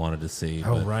 That's what I wanted to see.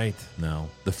 Oh, but right. No.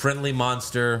 The friendly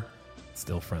monster.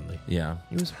 Still friendly. Yeah.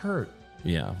 He was hurt.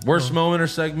 Yeah. Worst moment or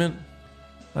segment?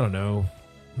 I don't know.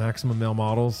 Maximum male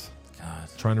models God.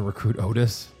 trying to recruit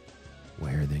Otis.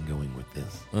 Where are they going with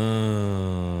this?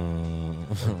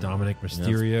 Dominic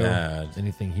Mysterio. bad.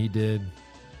 Anything he did.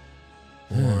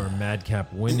 Or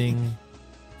Madcap winning.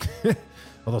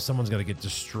 Although someone's got to get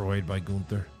destroyed by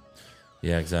Gunther.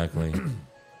 Yeah, exactly.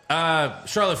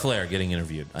 Charlotte Flair getting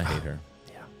interviewed. I hate her.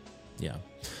 Yeah.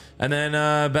 And then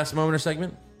best moment or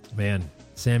segment? Man,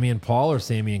 Sammy and Paul or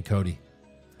Sammy and Cody?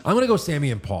 I'm going to go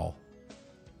Sammy and Paul.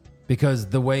 Because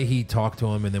the way he talked to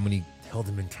him and then when he held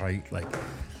him in tight, like,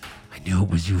 I knew it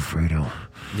was you, Fredo.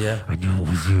 Yeah. I knew it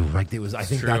was you. Like, it was, I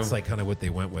think true. that's like kind of what they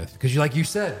went with. Because like you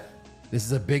said, this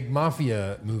is a big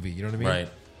mafia movie. You know what I mean? Right.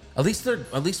 At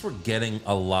least we're getting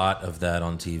a lot of that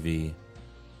on TV.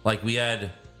 Like we had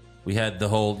the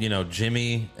whole,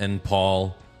 Jimmy and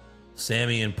Paul,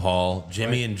 Sammy and Paul,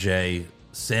 Jimmy and Jay,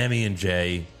 Sammy and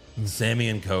Jay, Sammy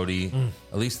and Cody.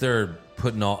 At least they're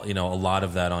putting all, a lot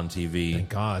of that on TV. Thank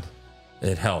God.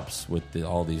 It helps with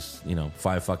all these,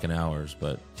 5 fucking hours.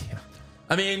 But Yeah.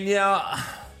 I mean, yeah,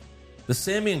 the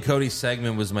Sammy and Cody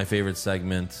segment was my favorite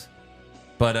segment.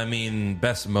 But I mean,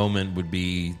 best moment would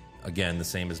be, again, the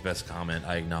same as best comment.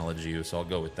 I acknowledge you, so I'll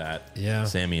go with that. Yeah.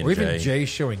 Sammy and or Jay. even Jay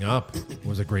showing up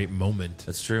was a great moment.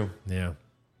 That's true. Yeah.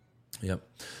 Yep.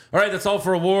 All right, that's all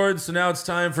for awards. So now it's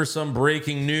time for some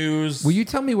breaking news. Will you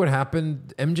tell me what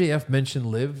happened? MJF mentioned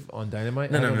Liv on Dynamite?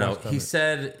 I No. haven't watched He Dynamite.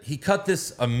 said he cut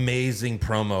this amazing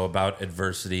promo about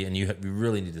adversity, and you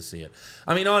really need to see it.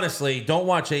 I mean, honestly, don't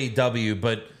watch AEW,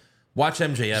 but watch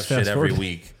MJF Just shit fast every forward.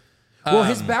 week. Well,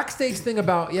 his backstage thing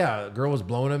about, a girl was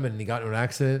blowing him and he got into an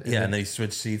accident. Yeah, and then he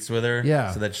switched seats with her, Yeah.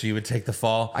 so that she would take the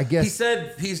fall. I guess-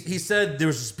 he said there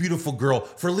was this beautiful girl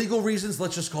for legal reasons.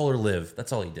 Let's just call her Liv.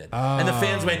 That's all he did. And the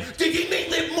fans went, "Did he mean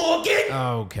Liv Morgan?"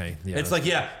 Oh, okay. Yeah. It's like,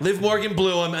 yeah, Liv Morgan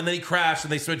blew him, and then he crashed,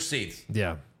 and they switched seats.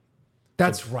 Yeah.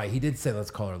 That's right. He did say,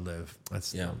 let's call her Liv.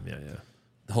 That's, Yeah. yeah.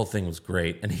 The whole thing was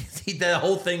great, and the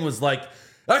whole thing was like,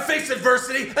 I faced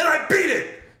adversity and I beat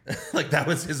it. Like that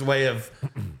was his way of.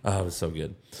 Oh, it was so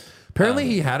good. Apparently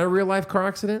he had a real life car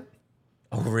accident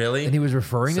Oh, really? and he was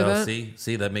referring to So that.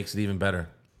 see, that makes it even better.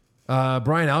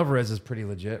 Brian Alvarez is pretty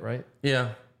legit, right? Yeah,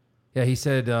 Yeah, he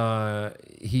said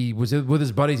he was with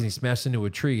his buddies and he smashed into a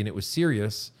tree and it was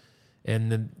serious.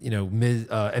 And then,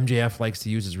 MJF likes to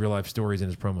use his real life stories in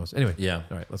his promos. Anyway. Yeah.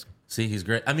 All right, let's go. See, he's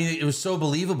great. I mean, it was so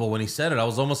believable when he said it. I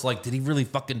was almost like, did he really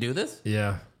fucking do this?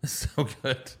 Yeah. So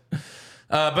good.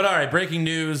 But all right, breaking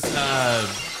news.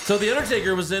 So The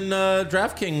Undertaker was in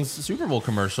DraftKings Super Bowl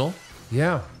commercial.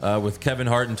 Yeah. With Kevin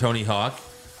Hart and Tony Hawk.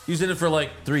 He was in it for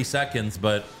like 3 seconds,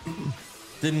 but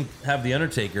didn't have The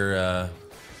Undertaker,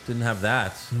 didn't have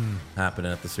that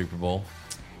happening at the Super Bowl.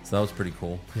 So that was pretty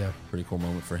cool. Yeah. Pretty cool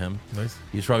moment for him. Nice.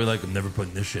 He was probably like, I'm never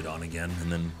putting this shit on again. And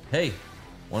then, hey,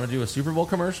 want to do a Super Bowl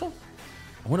commercial?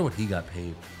 I wonder what he got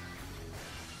paid.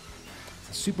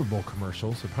 It's a Super Bowl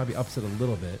commercial, so probably ups it a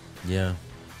little bit. Yeah.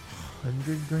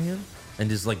 $100,000? And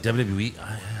just like WWE,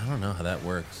 I don't know how that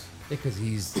works. Because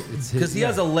he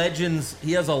has a Legends,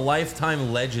 he has a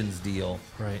lifetime Legends deal.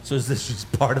 Right. So is this just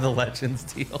part of the Legends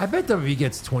deal? I bet WWE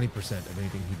gets 20% of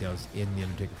anything he does in the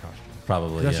Undertaker costume.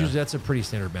 Probably, That's a pretty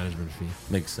standard management fee.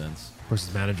 Makes sense. Of course,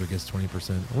 his manager gets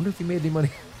 20%. I wonder if he made any money.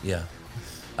 Yeah.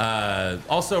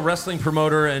 Also, wrestling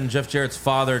promoter and Jeff Jarrett's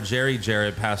father, Jerry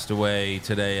Jarrett, passed away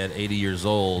today at 80 years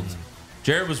old.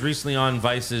 Jarrett was recently on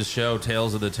Vice's show,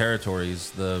 Tales of the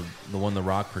Territories, the one The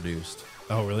Rock produced.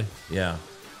 Oh, really? Yeah.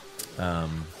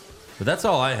 But that's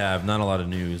all I have. Not a lot of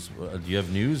news. Do you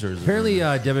have news? Or is Apparently,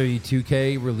 WWE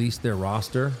 2K released their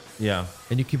roster. Yeah.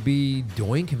 And you could be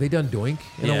Doink. Have they done Doink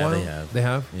in a while? They have. They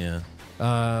have?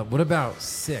 Yeah. What about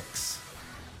 6?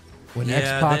 When Yeah,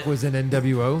 X-Pac was in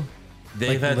NWO?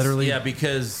 They've had, literally. yeah,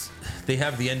 because they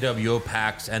have the NWO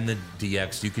packs and the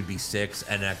DX. You could be 6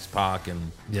 and X-Pac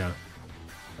and Yeah.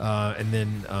 And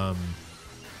then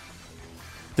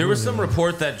there was some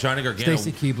report that Johnny Gargano.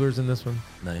 Stacy Keibler's in this one.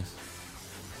 Nice.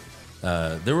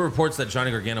 There were reports that Johnny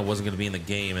Gargano wasn't going to be in the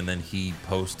game, and then he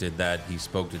posted that he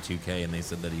spoke to 2K, and they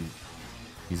said that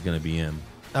he's going to be in.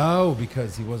 Oh,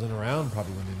 because he wasn't around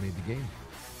probably when they made the game.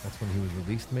 That's when he was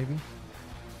released, maybe?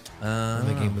 When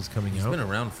the game was coming He's out. been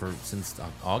around since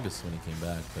August when he came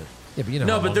back, but Yeah, but you know.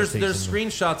 no, how but long there's it takes them to-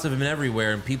 screenshots of him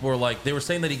everywhere, and people were like, they were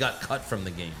saying that he got cut from the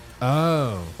game.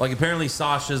 Oh. Like apparently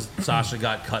Sasha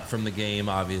got cut from the game,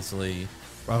 obviously.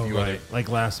 Oh, few right. Like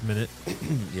last minute.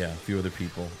 Yeah, a few other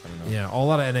people. I don't know. Yeah, a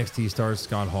lot of NXT stars.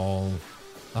 Scott Hall.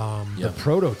 The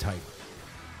Prototype.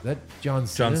 That John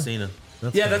Cena? John Cena.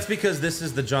 That's Yeah, nice. that's because this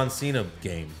is the John Cena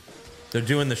game. They're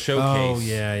doing the showcase. Oh,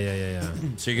 yeah.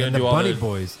 So you're And gonna the do all Bunny the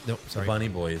Boys. No, sorry. Bunny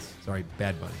Boys. Sorry,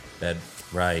 Bad Bunny.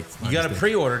 Right. My You got to mistake.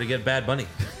 pre-order to get Bad Bunny.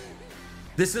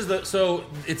 So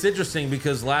it's interesting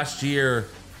because last year,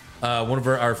 one of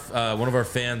our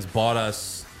fans bought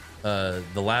us the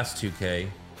last 2K.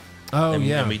 Oh, and,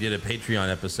 yeah. and we did a Patreon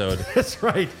episode. That's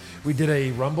right. We did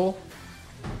a Rumble.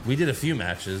 We did a few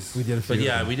matches. We did a few But of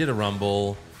yeah, them. we did a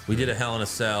Rumble. We did a Hell in a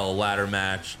Cell ladder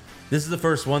match. This is the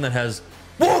first one that has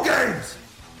War Games.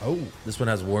 Oh, This one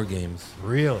has War Games.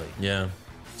 really? Yeah.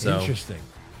 So Interesting.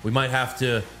 we might have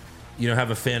to,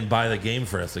 have a fan buy the game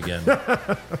for us again.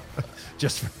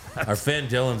 Just for that. Our fan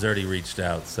Dylan's already reached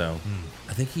out, so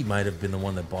I think he might have been the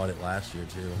one that bought it last year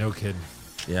too. No kidding.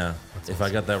 Yeah. If I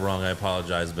got that wrong, I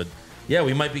apologize. But yeah,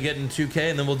 we might be getting 2K,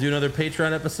 and then we'll do another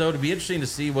Patreon episode. It'd be interesting to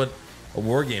see what a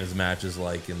War Games match is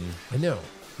like. And I know.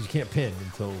 You can't pin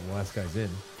until the last guy's in.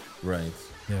 right.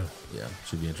 Yeah. Yeah,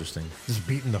 should be interesting. Just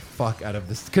beating the fuck out of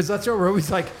this. Because that's what we're always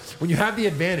like, when you have the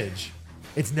advantage,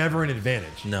 it's never an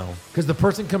advantage. No. Because the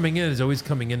person coming in is always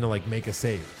coming in to like make a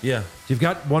save. Yeah. You've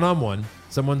got one-on-one,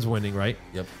 someone's winning, right?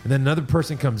 Yep. And then another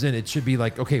person comes in, it should be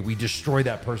like, okay, we destroy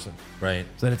that person. Right.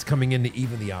 So then it's coming in to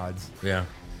even the odds. Yeah.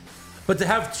 But to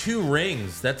have 2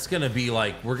 rings, that's gonna be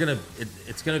like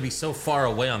it's gonna be so far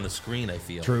away on the screen. I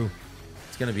feel True.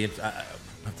 It's gonna be. I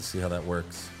have to see how that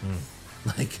works.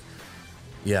 Like,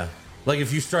 yeah. Like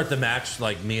if you start the match,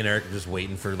 like me and Eric are just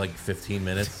waiting for like 15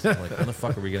 minutes. Like, when the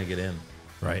fuck are we gonna get in?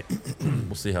 Right.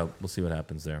 We'll see what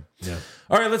happens there. Yeah.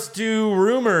 All right, let's do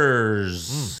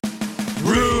rumors.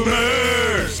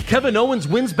 Rumors! Kevin Owens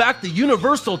wins back the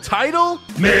Universal title?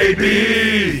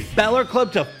 Maybe! Balor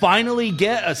Club to finally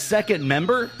get a second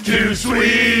member? Too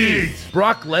sweet!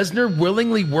 Brock Lesnar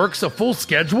willingly works a full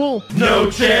schedule?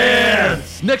 No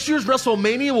chance! Next year's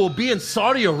WrestleMania will be in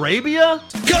Saudi Arabia?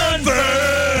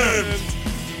 Confirmed!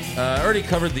 Already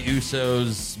covered the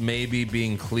Usos maybe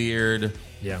being cleared.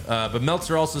 Yeah. But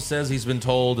Meltzer also says he's been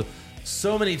told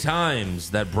so many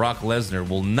times that Brock Lesnar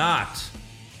will not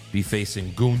be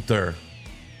facing Gunther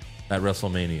at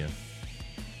WrestleMania.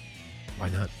 Why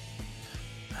not?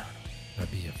 That'd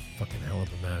be a fucking hell of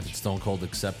a match. Stone Cold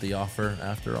accept the offer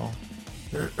after all?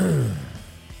 I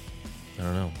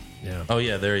don't know. Yeah. Oh,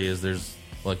 yeah, there he is. There's,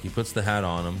 like, he puts the hat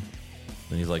on him.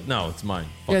 And he's like, no, it's mine.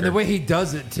 Yeah, the fucker." way he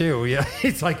does it too. Yeah,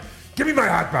 it's like Give me my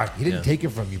hot rod. He didn't take it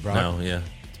from you, Brock. No, yeah.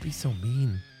 To be so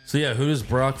mean. So yeah, who does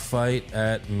Brock fight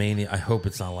at Mania? I hope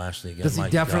it's not Lashley again. Does he My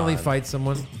definitely God. fight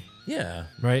someone? Yeah,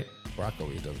 Right? Brock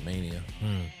always does Mania.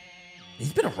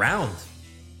 He's been around.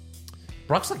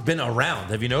 Brock's like been around.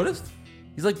 Have you noticed?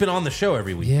 He's like been on the show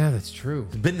every week. Yeah, that's true.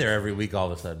 Been there every week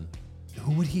all of a sudden.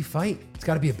 Who would he fight? It's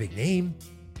got to be a big name.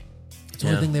 It's the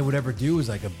only Yeah. thing they would ever do is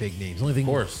like a big name. It's the only thing. Of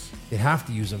course. They'd have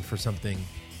to use him for something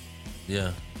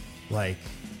Yeah. like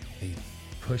they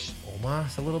push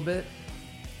Omos a little bit.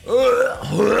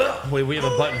 Wait, we have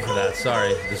a button for that.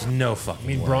 Sorry. There's no fucking I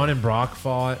mean, way. Braun and Brock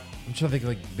fought. I'm trying to think of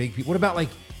like big people. What about like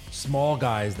small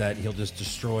guys that he'll just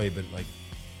destroy, but like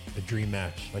a dream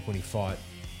match, like when he fought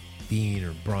Dean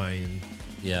or Brian,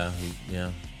 Yeah,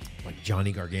 yeah. like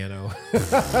Johnny Gargano.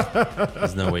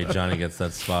 There's no way Johnny gets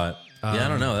that spot. Yeah, I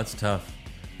don't know. That's tough.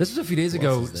 This was a few days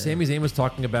ago. else is there? Sami Zayn was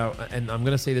talking about, and I'm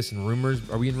going to say this in rumors.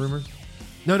 Are we in rumors?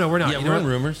 No, we're not. Yeah, You know we're in what?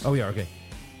 rumors. Oh, yeah, okay.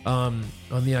 On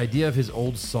the idea of his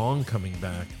old song coming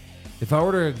back. If I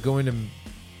were to go into,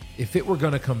 if it were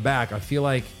going to come back, I feel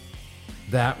like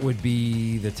that would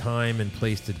be the time and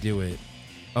place to do it.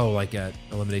 Oh, like at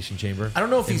Elimination Chamber. I don't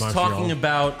know if in he's Montreal. talking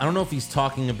about. I don't know if he's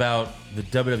talking about the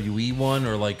WWE one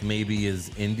or like maybe his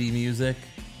indie music.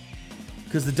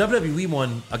 Because the WWE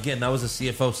one, again, that was a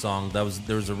CFO song. There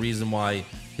was a reason why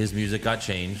his music got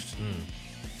changed.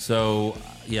 So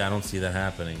yeah, I don't see that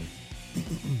happening.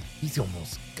 He's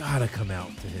almost got to come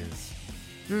out to his.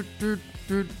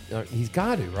 He's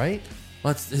got to, right?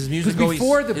 Well, his music 'Cause always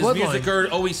before the his Bloodline-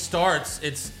 music always starts.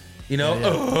 It's and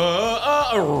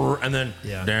then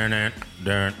Yeah.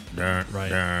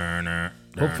 right.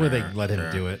 Hopefully they let him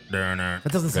do it. That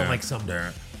doesn't sound like some,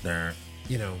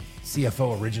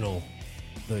 CFO original.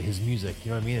 His music,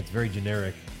 you know what I mean? It's very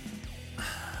generic.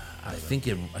 I think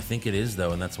it is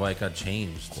though, and that's why it got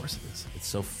changed. Of course it is. It's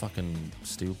so fucking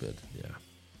stupid. Yeah.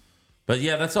 But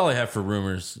yeah, that's all I have for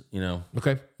rumors.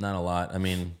 Okay. Not a lot. I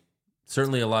mean,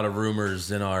 certainly a lot of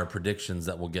rumors in our predictions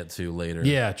that we'll get to later.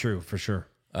 Yeah, true, for sure.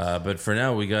 But for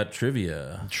now, we got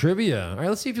trivia. Trivia. All right,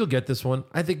 let's see if you'll get this one.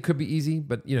 I think it could be easy,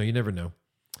 but you never know.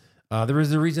 There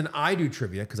is a reason I do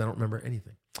trivia because I don't remember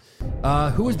anything.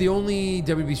 Who is the only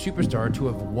WWE superstar to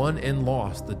have won and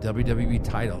lost the WWE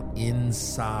title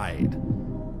inside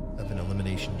of an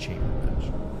Elimination Chamber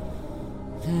match?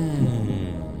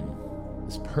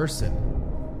 This person,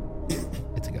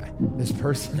 it's a guy. This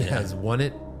person has won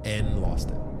it and lost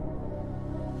it.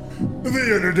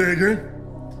 The Undertaker.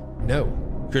 No.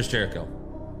 Chris Jericho.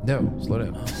 No. Slow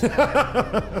down.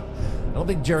 I don't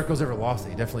think Jericho's ever lost it.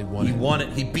 He definitely won He it. won it.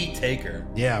 He beat Taker.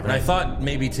 Yeah, And I right. thought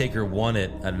maybe Taker won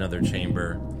it at another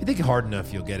chamber. If you think hard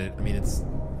enough, you'll get it. I mean, it's...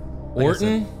 like I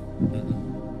Orton?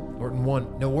 said, Orton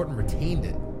won. No, Orton retained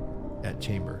it at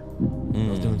Chamber. I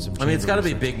was doing some I mean, it's got to be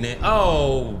a Chamber big name.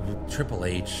 Oh, Triple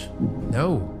H. research.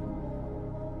 No.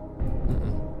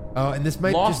 Oh, and this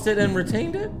might Lost just... it and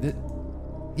retained it?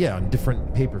 Yeah, on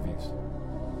different pay-per-views.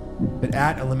 But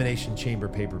at Elimination Chamber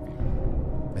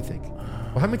pay-per-view, I think.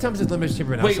 Well, how many times has Elimination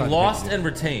Chamber been Wait, outside the lost pay-per-view? and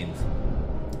retained.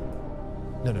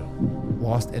 No.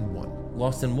 Lost and won.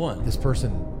 Lost and won. This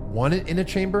person won it in a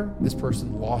chamber. This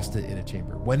person lost it in a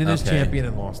chamber. Went in as Okay. champion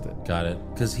and lost it. Got it.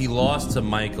 Because he lost to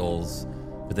Michaels,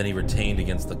 but then he retained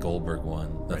against the Goldberg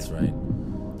one. That's right.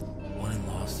 Won and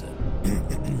lost it.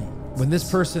 When this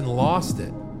person lost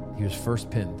it, he was first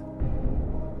pinned.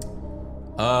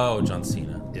 Oh, John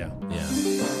Cena. Yeah. Yeah.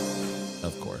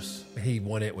 Of course. He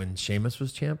won it when Sheamus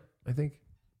was champ, I think.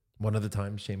 One of the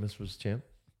times Sheamus was champ.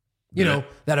 You know,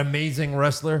 that amazing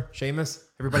wrestler, Sheamus.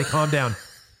 Everybody calm down.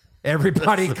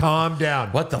 Everybody calm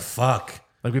down. What the fuck?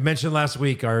 Like we mentioned last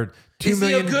week, our 2 Is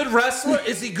million... he a good wrestler?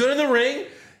 Is he good in the ring?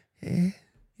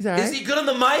 He's all right. Is he good on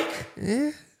the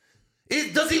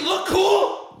mic? Does he look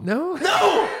cool? No.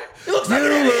 No! He looks like an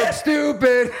You look idiot!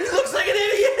 stupid. He looks like an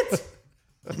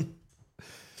idiot!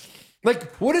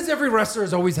 Like, what has every wrestler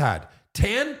has always had?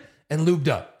 Tan and lubed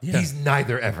up. He's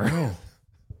neither ever.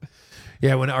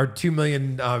 Yeah, when our 2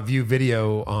 million view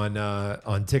video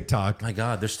on TikTok, My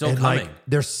God, they're still and coming. like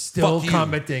they're still Fuck you.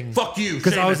 commenting. Fuck you,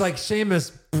 because I was Sheamus. like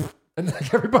Sheamus, and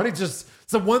like everybody just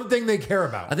it's the one thing they care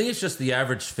about. I think it's just the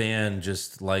average fan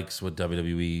just likes what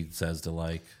WWE says to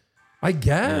like. I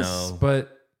guess, You know.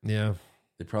 but yeah,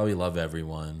 They probably love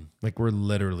everyone. like we're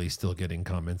literally still getting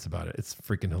comments about it. It's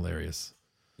freaking hilarious.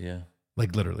 Yeah.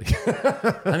 Like literally,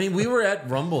 I mean, we were at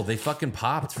Rumble. They fucking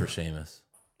popped for Sheamus.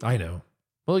 I know.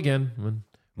 Well, again, when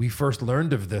we first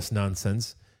learned of this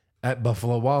nonsense at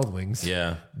Buffalo Wild Wings,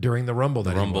 Yeah. during the Rumble,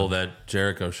 that he Rumble won, that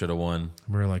Jericho should have won.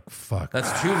 we were like, "Fuck."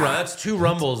 That's two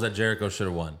Rumbles that Jericho should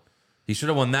have won. He should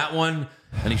have won that one,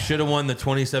 and he should have won the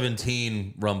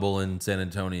 2017 Rumble in San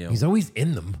Antonio. He's always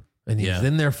in them. and he's Yeah.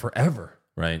 in there forever.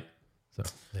 Right. So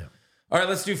yeah. All right,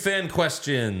 let's do fan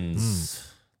questions.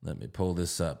 Let me pull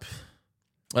this up.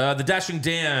 The Dashing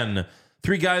Dan.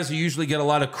 3 guys who usually get a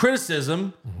lot of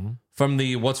criticism from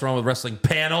the What's Wrong with Wrestling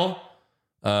panel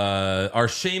are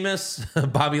Sheamus,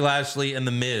 Bobby Lashley, and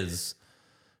The Miz.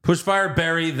 Pushfire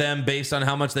bury them based on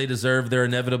how much they deserve their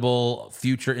inevitable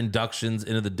future inductions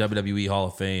into the WWE Hall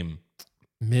of Fame.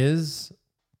 Miz,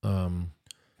 who'd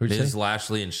you Miz, say?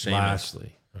 Lashley, and Sheamus.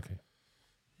 Lashley. Okay.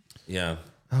 Yeah.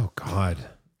 Oh God.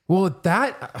 Well,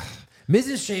 that Miz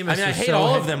and Sheamus. I mean, I are hate so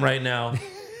all head- of them right now.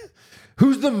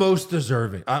 Who's the most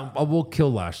deserving? We'll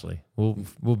kill Lashley.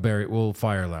 We'll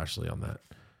fire Lashley on that.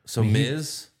 So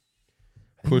Miz,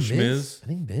 push Miz. I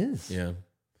think Miz. Yeah.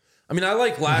 I mean, I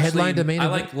like Lashley. headlined a main I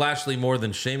event. like Lashley more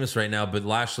than Sheamus right now, but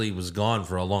Lashley was gone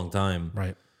for a long time.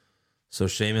 Right. So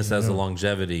Sheamus has the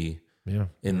longevity Yeah.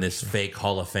 in this fake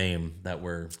Hall of Fame that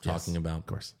we're talking about. Of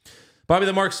course. Bobby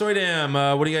the Mark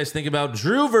Soydam, what do you guys think about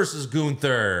Drew versus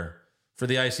Gunther for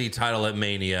the IC title at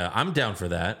Mania? I'm down for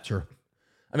that. Sure.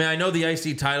 I mean, I know the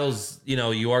IC titles,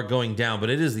 you are going down, but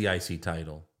it is the IC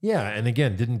title. Yeah, and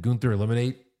again, didn't Gunther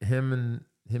eliminate him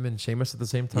and Sheamus at the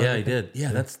same time? Yeah, he did.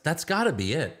 Yeah, that's got to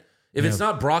be it. If it's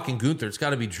not Brock and Gunther, it's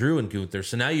got to be Drew and Gunther.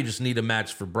 So now you just need a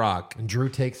match for Brock. And Drew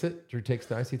takes it. Drew takes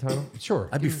the IC title. Sure.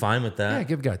 I'd be fine with Yeah, that.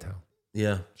 give Guy a title.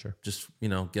 Yeah, Sure. Just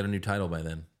get a new title by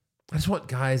then. I just want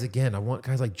guys again. I want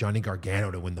guys like Johnny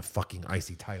Gargano to win the fucking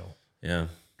IC title Yeah,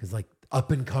 because like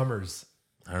up and comers.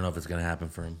 I don't know if it's gonna happen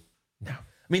for him. No. I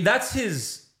mean, that's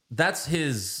his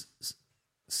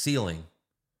ceiling,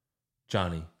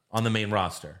 Johnny, on the main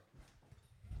roster.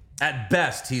 At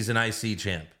best, he's an IC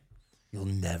champ. He'll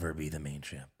never be the main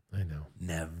champ. I know.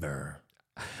 Never.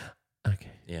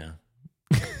 Okay. Yeah.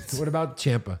 So what about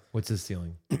Ciampa? What's his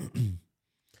ceiling?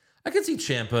 I could see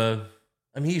Ciampa.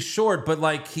 I mean, he's short, but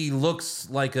like he looks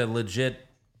like a legit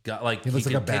guy. Like he looks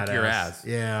can like a kick badass. your ass.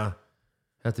 Yeah.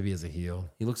 Have to be as a heel.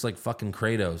 He looks like fucking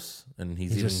Kratos, and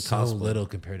he's He's even just so cosplay. little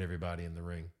compared to everybody in the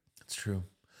ring. It's true.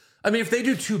 I mean, if they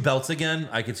do 2 belts again,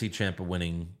 I could see Ciampa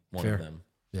winning one Fair. of them.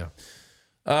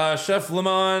 Yeah. Chef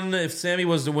Lemon, if Sammy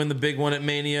was to win the big one at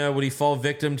Mania, would he fall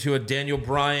victim to a Daniel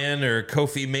Bryan or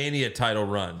Kofi Mania title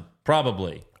run?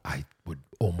 Probably. I would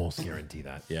almost guarantee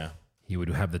that. Yeah. He would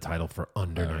have the title for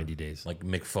under 90 days. Like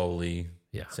Mick Foley.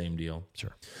 Yeah. Same deal.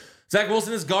 Sure. Zach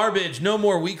Wilson is garbage. No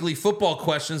more weekly football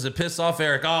questions that piss off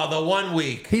Eric. Oh, the 1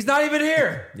 week. He's not even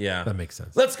here. Yeah. That makes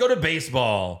sense. Let's go to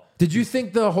baseball. Did you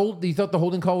think you thought the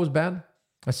holding call was bad?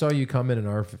 I saw you comment in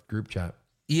our group chat.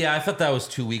 Yeah, I thought that was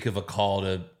too weak of a call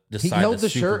to decide. held the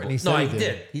Super shirt Bowl. and he said no, he he did.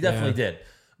 did. He definitely did.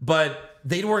 But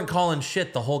they weren't calling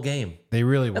shit the whole game. They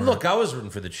really were. And look, I was rooting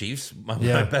for the Chiefs. My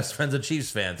best friend's a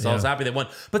Chiefs fan, so I was Yeah. happy they won.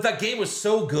 But that game was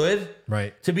so good,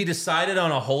 Right. to be decided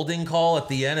on a holding call at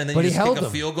the end, and then But you he just kick held a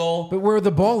them. field goal. But where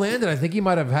the ball landed, I think he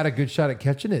might have had a good shot at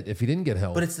catching it if he didn't get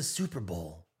held. But it's the Super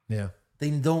Bowl. yeah. They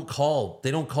don't call.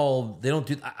 They don't call. They don't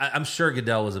do. I'm sure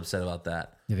Goodell was upset about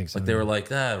that. You think so? Like they were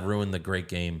like, ruined the great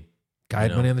game. Guy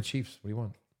had know. money on the Chiefs. What do you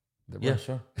want? Yeah,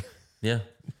 sure. Yeah.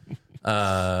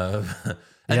 And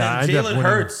Yeah, I then ended up Jalen winning.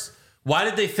 Hurts. Why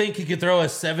did they think he could throw a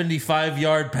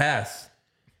 75-yard pass?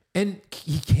 And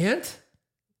he can't?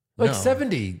 Like No.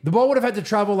 70. The ball would have had to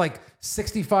travel like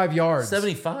 65 yards.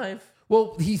 75?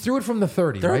 Well, he threw it from the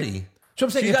 30. 30. Right? So I'm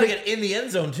saying, you if got to it- get in the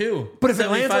end zone, too. but if it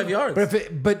lands 75 on- yards.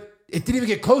 but it didn't even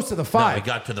get close to the No, 5. it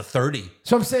got to the 30.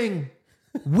 So I'm saying,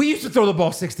 we used to throw the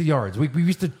ball 60 yards. We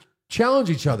used to challenge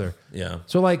each other. Yeah.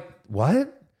 So like,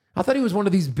 what? I thought he was one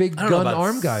of these big I don't know gun about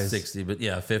arm guys. 60, but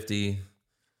yeah, 50.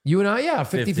 You and I, yeah,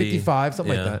 50, 50, 55,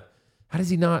 something yeah. like that. How does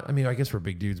he not? I mean, I guess we're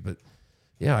big dudes, but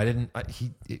yeah, I didn't.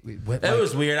 It went. That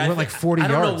was weird. It went like 40 I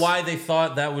don't yards. know why they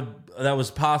thought that was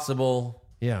possible.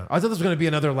 Yeah, I thought this was going to be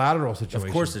another lateral situation.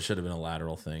 Of course, it should have been a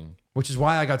lateral thing. Which is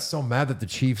why I got so mad that the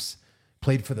Chiefs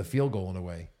played for the field goal in a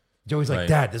way. Joey's like, Right.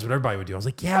 Dad, this is what everybody would do. I was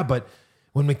like, yeah, but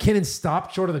when McKinnon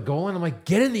stopped short of the goal line, I'm like,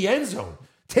 get in the end zone.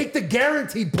 Take the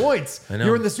guaranteed points. I know.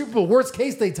 You're in the Super Bowl. Worst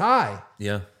case, they tie.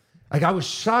 Yeah. Like, I was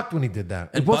shocked when he did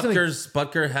that. And It wasn't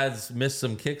Butker has missed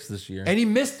some kicks this year. and he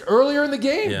missed earlier in the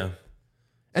game. Yeah.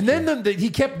 And then he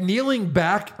kept kneeling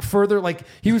back further. Like,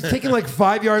 he was taking like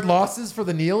 5-yard losses for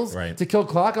the kneels Right. to kill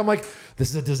clock. I'm like, this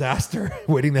is a disaster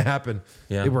waiting to happen.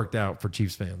 Yeah. It worked out for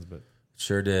Chiefs fans, but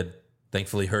Sure did.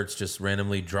 Thankfully, Hurts just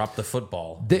randomly dropped the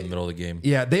football in the middle of the game.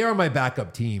 yeah, they are my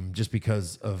backup team just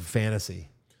because of fantasy.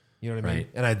 You know what I mean? Right.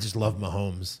 And I just love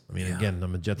Mahomes. I mean, again,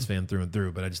 I'm a Jets fan through and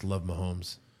through, but I just love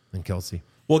Mahomes and Kelsey.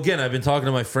 Well, again, I've been talking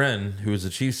to my friend who is a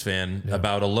Chiefs fan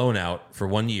about a loan out for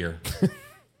 1 year.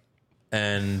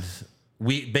 And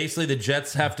the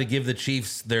Jets have to give the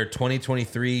Chiefs their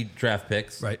 2023 draft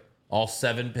picks. Right. All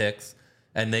 7 picks.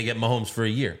 And they get Mahomes for a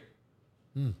year.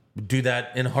 Do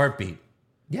that in a heartbeat.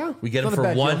 Yeah. We get him Not a for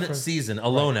bad deal one season, a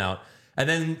loan out. And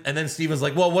then Steven's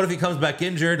like, well, what if he comes back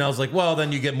injured? And I was like, well,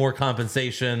 then you get more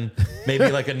compensation, maybe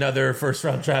like another first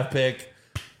round draft pick.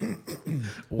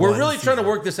 We're really trying to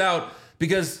work this out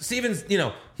because Steven's,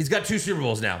 he's got 2 Super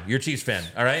Bowls now. You're a Chiefs fan,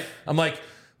 all right? I'm like,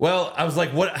 well, I was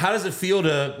like, how does it feel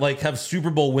to like have Super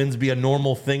Bowl wins be a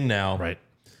normal thing now? Right.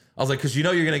 I was like, because you're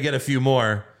going to get a few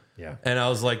more. Yeah. And I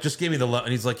was like, just give me the loan.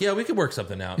 And he's like, yeah, we could work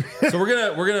something out. So we're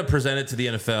gonna present it to the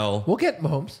NFL. We'll get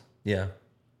Mahomes Yeah.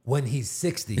 when he's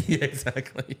 60. Yeah,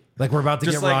 exactly. Like we're about to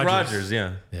Just get like Rodgers. Rodgers,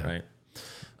 yeah. Yeah.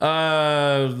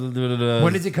 Right.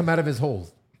 When does he come out of his hole?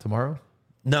 Tomorrow?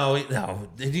 No.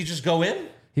 Did he just go in?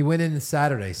 He went in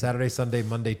Saturday, Sunday,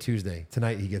 Monday, Tuesday.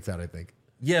 Tonight he gets out, I think.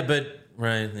 Yeah, but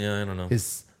right. Yeah, I don't know.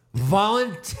 His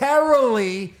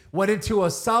voluntarily went into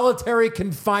a solitary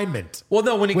confinement. Well,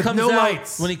 no. When he with comes no out,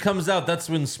 lights. when he comes out, that's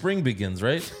when spring begins,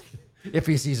 right? If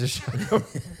he sees a shadow.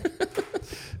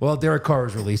 Well, Derek Carr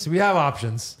was released. So we have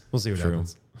options. We'll see what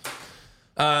happens.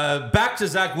 Back to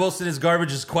Zach Wilson, his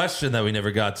garbage's question that we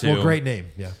never got to. Well, great name.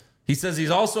 Yeah. He says he's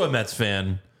also a Mets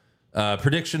fan.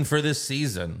 Prediction for this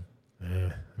season.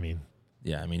 I mean,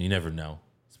 You never know,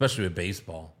 especially with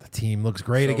baseball. the team looks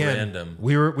great So again. random.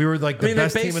 We were like the they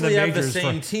best team in the basically have the majors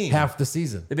same for team. half the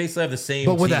season. They basically have the same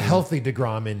But with a team. healthy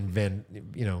DeGrom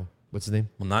and what's his name?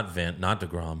 Well, not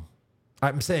DeGrom.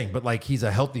 I'm saying, but like he's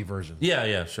a healthy version.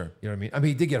 Yeah, sure. You know what I mean? I mean,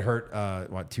 he did get hurt,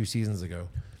 2 seasons ago.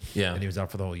 Yeah. And he was out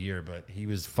for the whole year, but he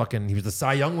was the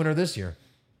Cy Young winner this year.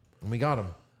 And we got him.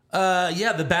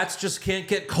 Yeah, the bats just can't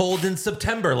get cold in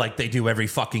September like they do every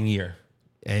fucking year.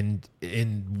 And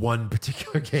in one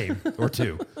particular game or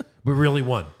two, we really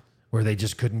won, where they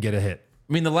just couldn't get a hit.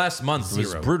 I mean, the last month was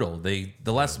Zero. brutal. The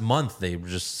last month they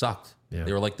just sucked. Yeah.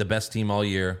 They were like the best team all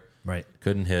year. Right.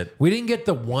 Couldn't hit. We didn't get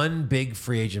the one big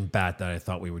free agent bat that I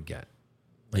thought we would get.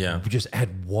 Yeah. We just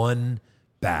had one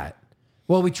bat.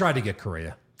 Well, we tried to get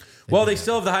Correa. Well, they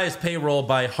still have the highest payroll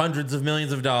by hundreds of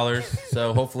millions of dollars.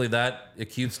 So hopefully that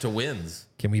acutes to wins.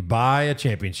 Can we buy a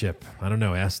championship? I don't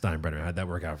know. Ask Steinbrenner. How'd that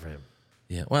work out for him?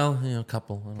 Yeah. Well, a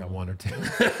couple. I don't Got know. one or two.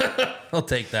 I'll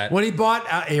take that. When he bought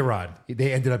A-Rod,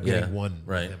 they ended up getting Yeah, one.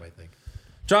 right. With him, I think.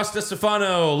 Josh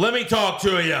DeStefano, let me talk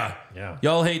to you. Yeah.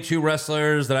 Y'all hate 2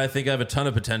 wrestlers that I think have a ton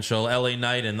of potential. LA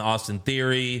Knight and Austin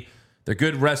Theory. They're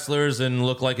good wrestlers and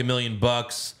look like $1 million.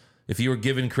 If you were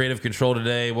given creative control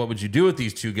today, what would you do with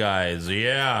these 2 guys?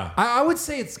 Yeah. I would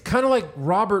say it's kind of like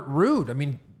Robert Roode. I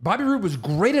mean, Bobby Roode was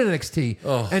great at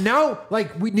NXT, and now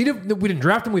like we didn't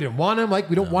draft him, we didn't want him, like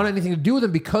we don't want anything to do with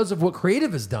him because of what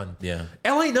creative has done. Yeah.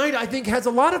 LA Knight, I think, has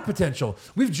a lot of potential.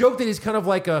 We've joked that he's kind of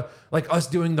like us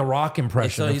doing the Rock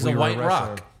impression. He's if a we were white wrestler.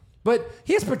 Rock. But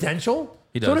he has potential.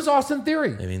 He So does. does Austin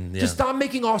Theory. I mean, yeah. Just stop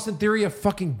making Austin Theory a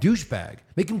fucking douchebag.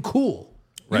 Make him cool.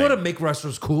 You Right. want to make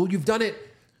wrestlers cool. You've done it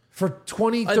for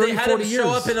 20, 30, They had 40 him years.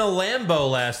 show up in a Lambo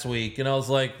last week, and I was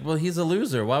like, well, he's a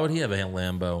loser. Why would he have a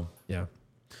Lambo? Yeah.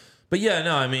 But yeah,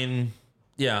 no, I mean,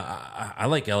 I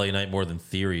like LA Knight more than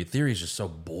Theory. Theory's just so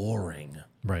boring.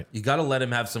 Right. You got to let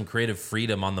him have some creative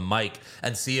freedom on the mic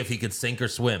and see if he could sink or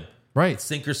swim. Right.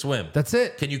 Sink or swim. That's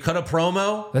it. Can you cut a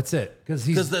promo? That's it.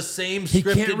 Because the same he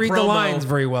scripted can't read promo. the lines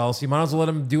very well, so you might as well let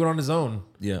him do it on his own.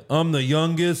 Yeah, I'm the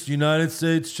youngest United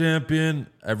States champion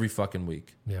every fucking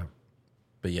week. Yeah.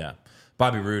 But yeah,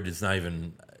 Bobby Roode is not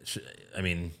even. I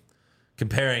mean,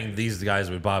 comparing these guys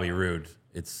with Bobby Roode,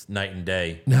 it's night and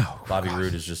day. No, Bobby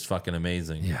Roode is just fucking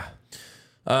amazing. Yeah.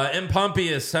 M.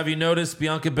 Pompeius, have you noticed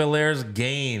Bianca Belair's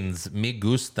gains? Me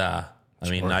gusta. I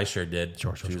mean, I sure did.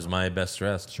 Sure, she was my best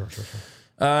dressed. Sure.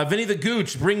 Vinny the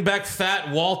Gooch, bring back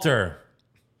Fat Walter.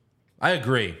 I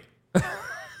agree.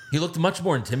 He looked much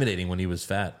more intimidating when he was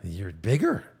fat. You're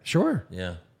bigger. Sure.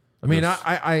 Yeah. I mean, Those-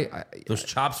 I Those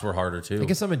chops were harder too.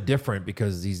 guess I'm indifferent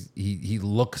because he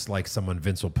looks like someone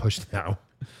Vince will push now.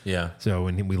 Yeah. So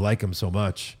and we like him so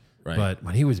much. Right. But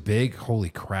when he was big, holy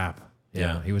crap.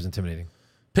 Yeah. He was intimidating.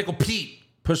 Pickle Pete,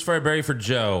 push Fireberry for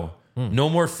Joe. No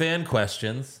more fan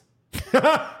questions.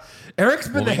 Eric's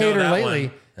been Well, the we know hater that lately.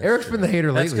 one. Eric's been the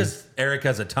hater That's lately. because Eric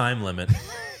has a time limit.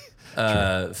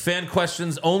 Fan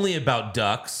questions only about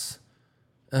ducks.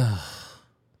 Oh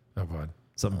god.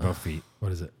 Something about feet.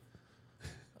 What is it?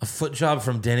 A foot job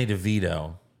from Danny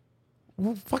DeVito.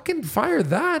 Well, fucking fire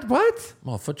that. What?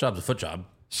 Well, a foot job's a foot job.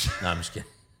 No, I'm just kidding.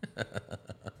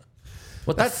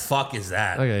 What the fuck is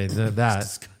that? Okay, that.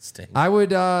 That's disgusting. I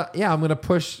would, I'm going to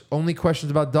push only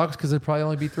questions about ducks because it'd probably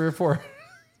only be 3 or 4.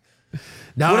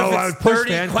 No, What I if would it's push 30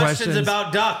 fan questions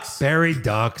about ducks? buried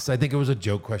ducks. I think it was a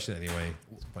joke question anyway.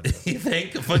 It's funny. You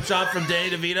think a foot job from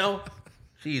Danny DeVito?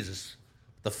 Jesus,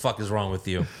 the fuck is wrong with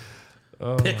you?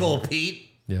 Pickle Pete.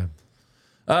 Yeah.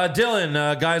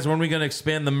 Dylan, guys, when are we going to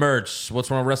expand the merch?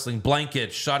 What's Wrong with Wrestling?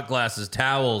 Blankets, shot glasses,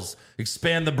 towels.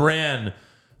 Expand the brand.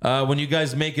 When you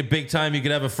guys make it big time, you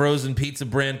could have a frozen pizza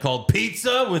brand called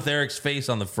Pizza with Eric's face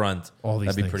on the front. All these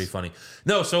That'd be things. pretty funny.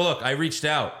 No, so look, I reached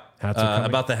out Hats are coming.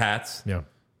 about the hats. Yeah.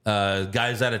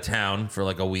 Guy's out of town for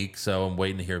like a week, so I'm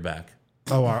waiting to hear back.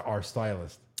 Oh, our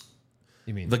stylist.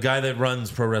 You mean? The guy that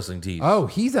runs Pro Wrestling Tees. Oh,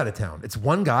 he's out of town. It's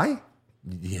one guy?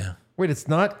 Yeah. Wait, it's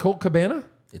not Colt Cabana?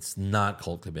 It's not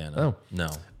Colt Cabana. Oh.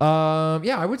 No.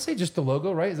 Yeah, I would say just the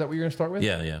logo, right? Is that what you're going to start with?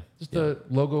 Yeah. Just the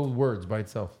logo words by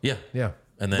itself. Yeah. Yeah.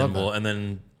 And then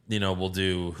we'll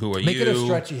do Who Are Make You? it a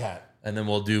stretchy hat. And then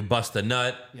we'll do Bust a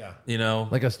Nut. Yeah.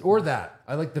 Or that.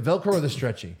 I like the Velcro or the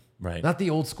stretchy. Right. Not the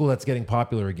old school that's getting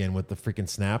popular again with the freaking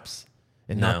snaps.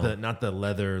 And No. not the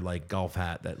leather like golf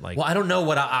hat that like. Well, I don't know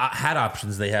what hat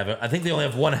options they have. I think they only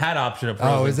have one hat option at Pro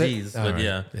Oh, is Wrestling it? Tees. All But right.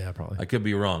 yeah. Yeah, probably. I could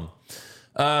be wrong.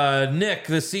 Nick,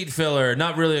 the seat filler.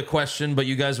 Not really a question, but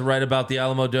you guys are right about the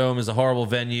Alamo Dome is a horrible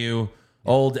venue.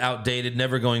 Old, outdated,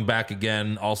 never going back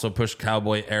again. Also push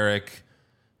Cowboy Eric.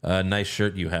 Nice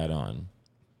shirt you had on.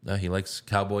 He likes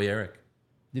Cowboy Eric.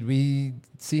 Did we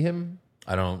see him,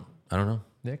 I don't know.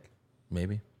 Nick?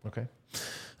 Maybe. Okay.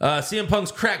 CM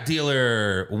Punk's crack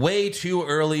dealer. Way too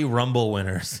early Rumble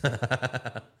winners.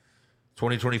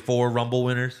 2024 Rumble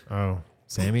winners. Oh,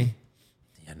 Sammy?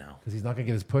 Yeah, no. Because he's not going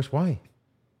to get his push. Why?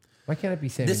 Why can't it be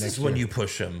Sammy This next is when year? you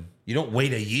push him. You don't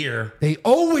wait a year. They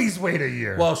always wait a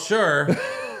year. Well, sure.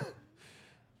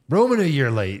 Roman a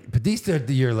year late. Batista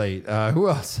a year late. Who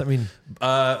else? I mean,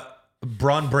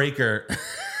 Braun Breaker.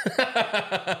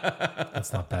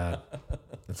 that's not bad.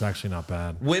 That's actually not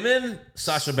bad. Women,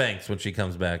 Sasha Banks when she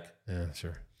comes back. Yeah,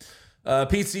 sure.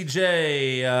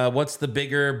 PCJ, what's the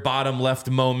bigger bottom left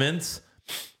moment?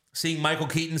 Seeing Michael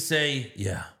Keaton say,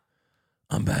 yeah,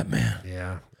 I'm Batman.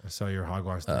 Yeah, I saw your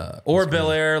hogwash thing. Or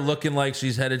Belair looking like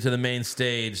she's headed to the main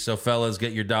stage. So fellas,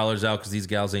 get your dollars out because these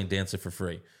gals ain't dancing for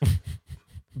free.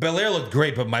 Belair looked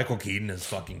great, but Michael Keaton is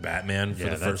fucking Batman for Yeah,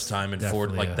 the that's first time in Ford.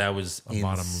 definitely Like that was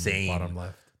insane. Bottom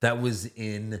left. That was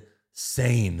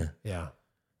insane. Yeah.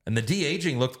 And the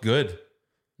de-aging looked good.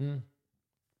 You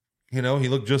know, he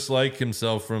looked just like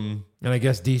himself from... And I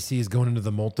guess DC is going into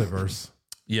the multiverse.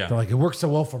 Yeah. They're like, it works so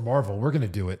well for Marvel. We're going to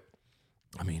do it.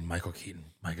 I mean, Michael Keaton,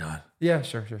 my God. Yeah,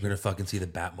 sure. We're going to fucking see the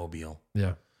Batmobile.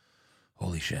 Yeah.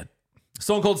 Holy shit.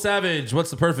 Stone Cold Savage, what's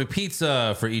the perfect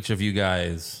pizza for each of you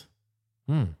guys?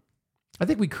 I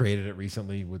think we created it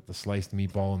recently with the sliced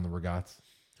meatball and the regattes.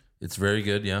 It's very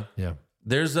good, yeah. Yeah.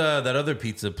 There's that other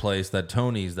pizza place, that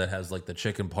Tony's, that has like the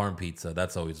chicken parm pizza.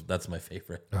 That's my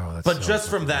favorite. Oh, that's but so just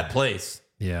from fucking that place.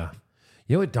 Yeah.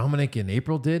 You know what Dominic in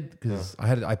April did? Because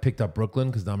I picked up Brooklyn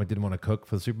because Dominic didn't want to cook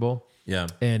for the Super Bowl. Yeah.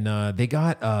 And they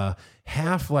got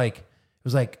half like, it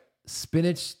was like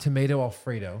spinach, tomato,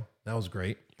 Alfredo. That was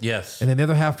great. Yes. And then the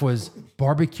other half was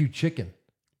barbecue chicken.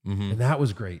 And that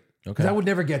was great. Because I would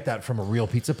never get that from a real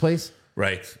pizza place.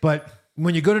 Right. But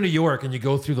when you go to New York and you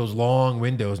go through those long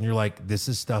windows and you're like, this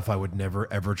is stuff I would never,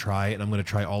 ever try. And I'm going to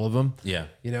try all of them. Yeah.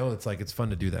 You know, it's like, it's fun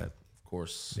to do that. Of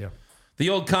course. Yeah. The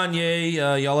old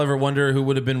Kanye, y'all ever wonder who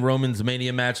would have been Roman's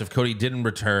Mania match if Cody didn't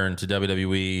return to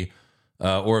WWE?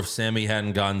 Or if Sammy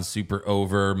hadn't gotten super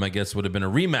over? My guess would have been a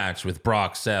rematch with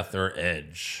Brock, Seth, or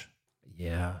Edge.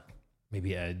 Yeah.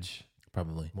 Maybe Edge.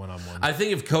 Probably. One-on-one. I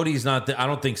think if Cody's not I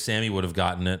don't think Sammy would have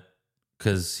gotten it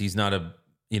because he's not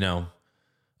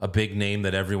a big name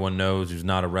that everyone knows who's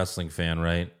not a wrestling fan,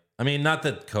 right? I mean, not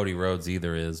that Cody Rhodes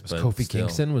either is, but Kofi still.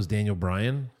 Kingston was Daniel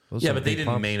Bryan. Those Yeah, are but they big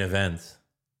didn't pops. main event.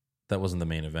 That wasn't the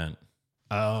main event,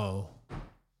 Oh,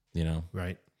 you know?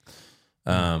 right.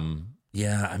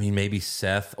 Yeah, I mean, maybe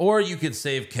Seth. Or you could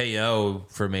save KO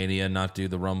for Mania and not do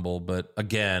the Rumble. But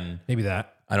again, Maybe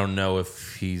that. I don't know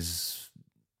if he's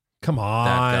Come on.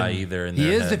 that guy either. In He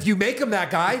their is head. if you make him that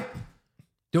guy.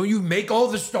 Don't you make all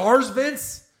the stars,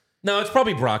 Vince? No, it's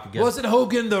probably Brock again. Wasn't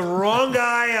Hogan the wrong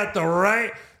guy at the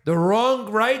right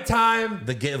time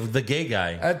The gay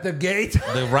guy. at the gate?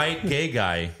 The right gay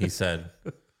guy, he said.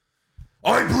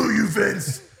 I blew you,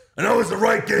 Vince, and I was the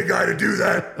right gay guy to do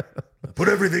that. Put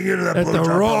everything into that At the blowjob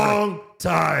already. wrong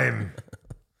time.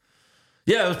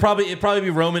 Yeah, it'd probably be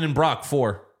Roman and Brock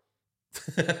 4.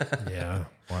 Yeah.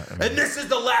 And this is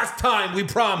the last time, we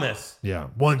promise. Yeah.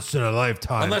 Once in a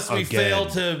lifetime. Unless we fail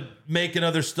to make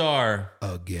another star.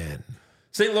 Again.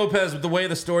 St. Lopez, with the way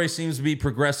the story seems to be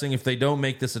progressing, if they don't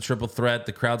make this a triple threat,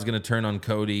 the crowd's going to turn on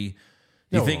Cody.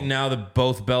 Do you think now that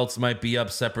both belts might be up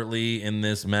separately in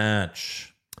this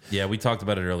match? Yeah, we talked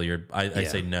about it earlier. I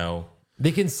say no.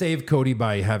 They can save Cody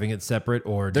by having it separate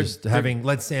or just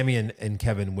let Sammy and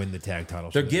Kevin win the tag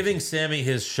titles. They're giving Sammy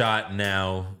his shot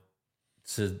now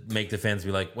to make the fans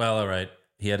be like, well, all right,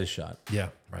 He had his shot. Yeah,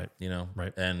 right. You know,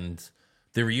 Right. And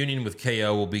the reunion with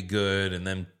KO will be good, and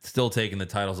then still taking the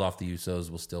titles off the Usos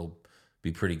will still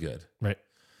be pretty good. Right.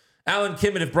 Alan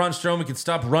Kimmon, if Braun Strowman could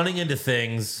stop running into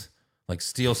things like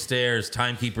steel stairs,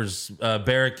 timekeepers,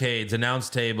 barricades, announce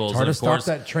tables, It's hard and to stop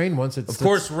that train once it's... of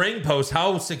course, ring posts.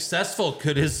 How successful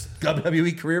could his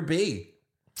WWE career be?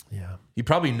 Yeah, He'd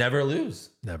probably never lose.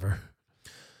 never.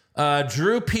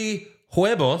 Drew P.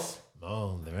 Huevos.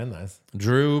 Oh, they're nice.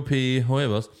 Drew P.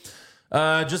 Huevos.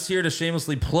 Just here to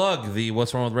shamelessly plug the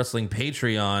What's Wrong with Wrestling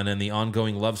Patreon and the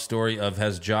ongoing love story of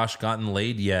Has Josh Gotten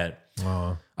Laid Yet?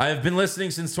 I have been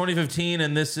listening since 2015,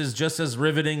 and this is just as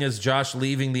riveting as Josh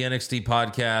leaving the NXT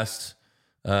podcast.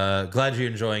 Glad you're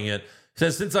enjoying it.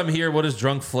 Says, since I'm here, what does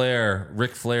Drunk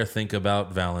Ric Flair, think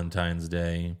about Valentine's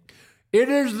Day? It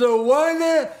is the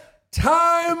one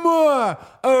time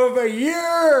of a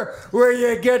year where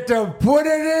you get to put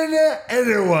it in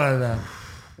anyone.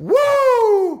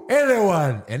 Woo!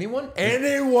 Anyone. Anyone?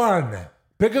 Anyone.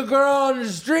 Pick a girl on the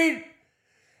street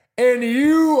and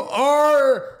you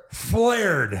are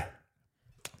flared.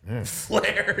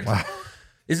 Flared. Wow.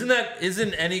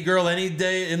 Isn't any girl any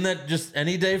day? Isn't that just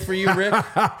any day for you, Rick?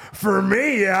 For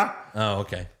me, yeah. Oh,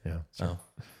 okay. Yeah. Oh.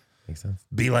 Makes sense.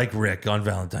 Be like Rick on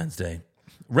Valentine's Day.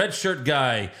 Red shirt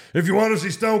guy. If you want to see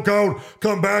Stone Cold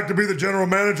come back to be the general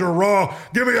manager of Raw,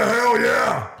 give me a hell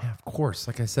yeah. Yeah, of course.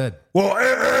 Like I said. Well,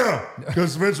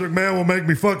 because Vince McMahon will make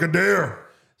me fucking dare.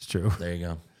 It's true. There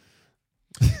you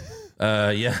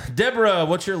go. Yeah. Deborah,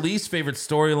 what's your least favorite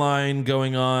storyline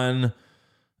going on?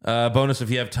 Bonus if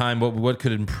you have time, what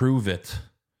could improve it?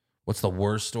 What's the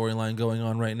worst storyline going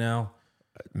on right now?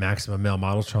 Maximum Male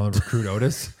Models trying to recruit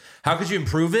Otis. How could you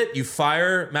improve it? You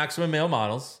fire Maximum Male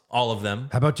Models, all of them.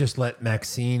 How about just let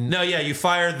Maxine... No, yeah, you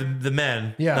fire the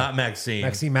men, not Maxine.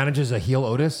 Maxine manages a heel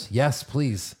Otis? Yes,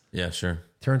 please. Yeah, sure.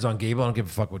 Turns on Gable. I don't give a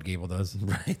fuck what Gable does.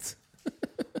 Right.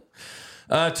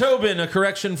 Tobin, a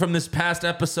correction from this past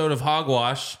episode of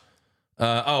Hogwash.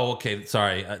 Okay,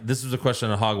 sorry. This was a question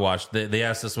on Hogwash. They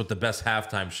asked us what the best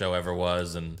halftime show ever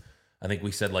was, and I think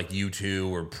we said like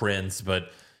U2 or Prince,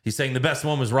 but he's saying the best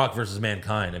one was Rock versus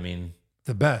Mankind. I mean...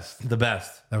 The best. The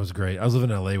best. That was great. I was living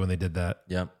in LA when they did that.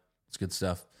 Yep. It's good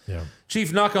stuff. Yeah.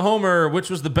 Chief Nakahomer, which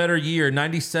was the better year,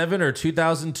 97 or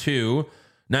 2002?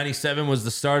 97 was the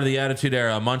start of the Attitude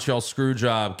Era. Montreal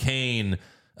Screwjob, Kane,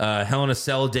 Hell in a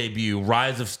Cell debut,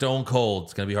 Rise of Stone Cold.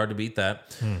 It's going to be hard to beat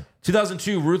that.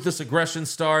 2002, Ruthless Aggression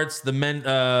starts. The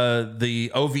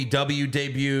OVW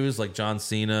debuts like John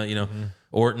Cena,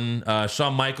 Orton.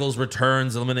 Shawn Michaels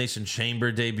returns, Elimination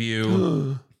Chamber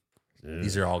debut.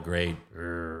 These are all great.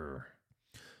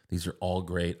 These are all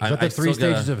great. Was that the three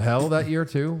stages of hell that year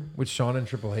too, with Shawn and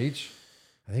Triple H?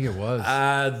 I think it was.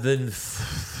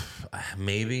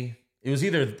 Maybe it was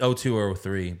either 02 or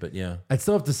 03, but yeah, I'd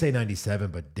still have to say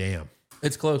 97, but damn,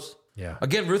 it's close. Yeah.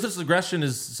 Again, Ruthless Aggression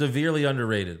is severely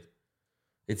underrated.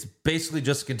 It's basically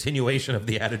just a continuation of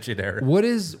the Attitude Era. What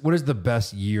is the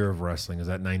best year of wrestling? Is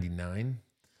that 99?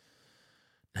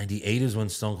 98 is when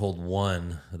Stone Cold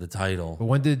won the title. But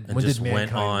when did Mankind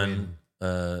went on?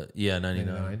 win?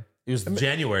 99. It was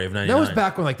January of 99. That was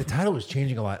back when like the title was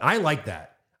changing a lot. I like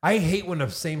that. I hate when the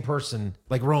same person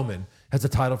like Roman has a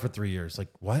title for 3 years. Like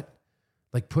what?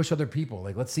 Like push other people.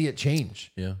 Like let's see it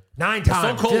change. Yeah. 9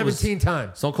 times, 17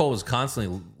 times. Stone Cold was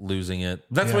constantly losing it.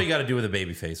 That's what you got to do with a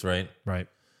babyface, right? Right.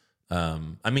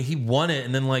 I mean, he won it,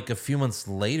 and then like a few months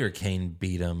later, Kane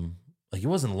beat him. Like it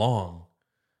wasn't long.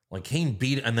 Like Kane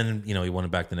beat it, and then he won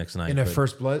it back the next night. In the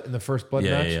first blood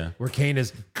match, yeah. where Kane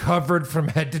is covered from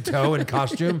head to toe in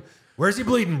costume. Where's he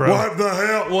bleeding, bro? What the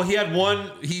hell? Well, he had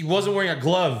one. He wasn't wearing a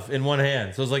glove in one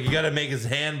hand, so it's like you got to make his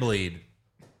hand bleed.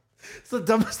 It's the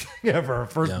dumbest thing ever.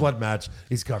 First blood match,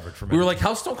 he's covered from. We were like,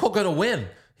 how's Stone Cold going to win?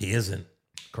 He isn't.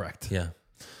 Correct. Yeah.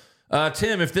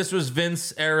 Tim, if this was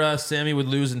Vince era, Sammy would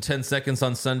lose in 10 seconds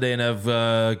on Sunday and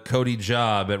have Cody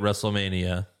job at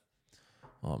WrestleMania.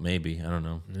 Well, maybe. I don't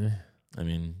know. I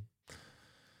mean,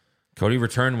 Cody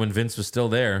returned when Vince was still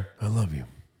there. I love you.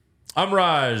 I'm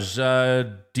Raj.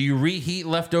 Do you reheat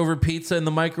leftover pizza in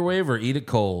the microwave or eat it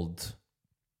cold?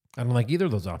 I don't like either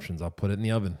of those options. I'll put it in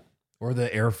the oven or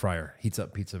the air fryer. Heats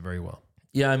up pizza very well.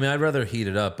 Yeah, I mean, I'd rather heat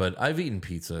it up, but I've eaten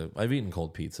pizza. I've eaten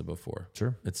cold pizza before.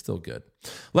 Sure. It's still good.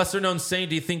 Lesser known saint,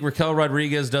 do you think Raquel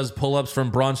Rodriguez does pull-ups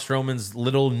from Braun Strowman's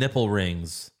little nipple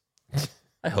rings?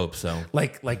 I hope so.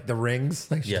 Like the rings?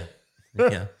 Like Yeah.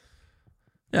 Yeah.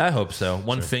 Yeah, I hope so.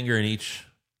 One finger in each.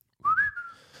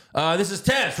 This is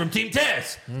Taz from Team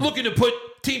Taz. Looking to put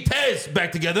Team Taz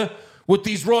back together with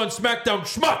these Raw and SmackDown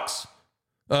schmucks.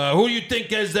 Who do you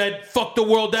think has that fuck the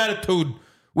world attitude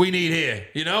we need here?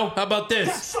 How about this?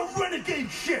 That's some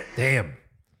renegade shit. Damn.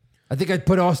 I think I'd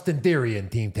put Austin Theory in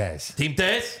Team Taz. Team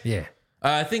Taz? Yeah.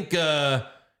 I think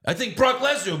Brock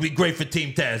Lesnar would be great for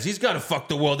Team Taz. He's got a fuck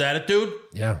the world attitude.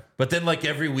 Yeah. But then, like,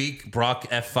 every week, Brock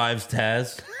F5's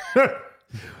Taz.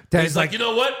 Taz He's like, you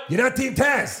know what? you're not Team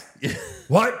Taz.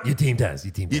 What? You Team Taz.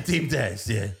 You Team Taz. You Team Taz,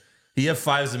 yeah. He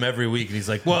F5s him every week, and he's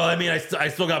like, well, I mean, I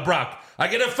still got Brock. I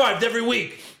get F5'd every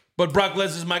week, but Brock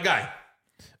Lesnar's my guy.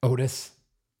 Otis.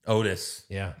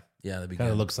 Yeah, that'd be Kind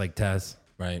of good. looks like Taz.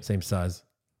 Right. Same size.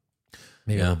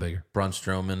 Maybe a little bigger. Braun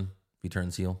Strowman, he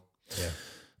turns heel.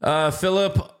 Yeah.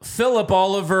 Philip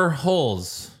Oliver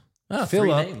Holes. Oh, three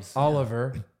Philip names.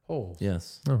 Oliver Holes.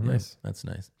 Yes. Oh, nice. That's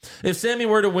nice. If Sammy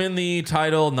were to win the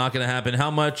title, not going to happen.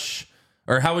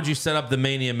 How would you set up the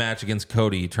Mania match against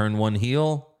Cody? Turn one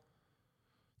heel?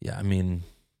 Yeah, I mean,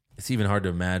 it's even hard to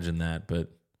imagine that,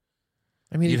 but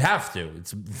I mean, you'd have to.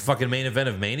 It's fucking main event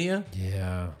of Mania.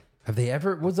 yeah. Have they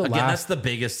ever? Was the Again, that's last the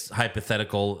biggest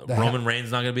hypothetical. Roman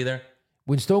Reigns not going to be there?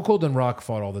 when Stone Cold and Rock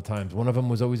fought all the times? One of them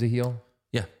was always a heel.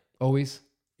 Yeah. Always,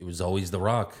 It was always The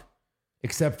Rock.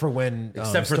 except for when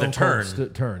Except for the Stone Cold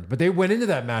turn. turned. But they went into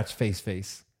that match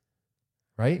face,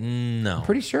 right? No. I'm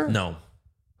pretty sure. No.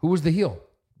 Who was the heel?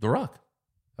 The Rock.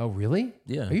 Oh, really?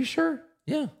 Yeah. Are you sure?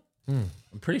 Yeah.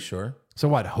 I'm pretty sure. So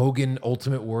what? Hogan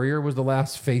Ultimate Warrior was the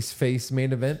last face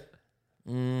main event.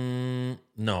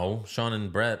 No. Shawn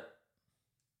and Brett.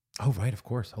 Oh, right. Of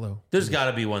course. Hello. There's got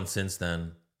to be one since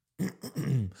then.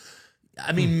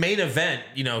 I mean, main event,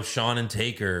 Shawn and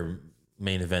Taker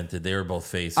main evented. They were both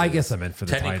faces. I guess I meant for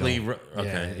the Technically, title.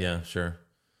 okay, yeah, sure.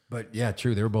 But yeah,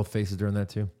 true. They were both faces during that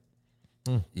too.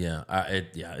 Yeah,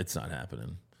 it's not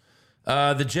happening.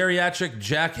 The geriatric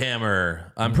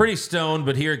jackhammer. I'm pretty stoned,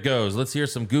 but here it goes. Let's hear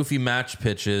some goofy match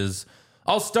pitches.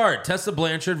 I'll start. Tessa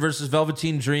Blanchard versus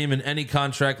Velveteen Dream in any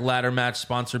contract ladder match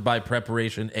sponsored by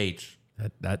Preparation H.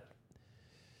 That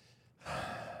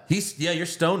You're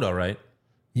stoned, all right.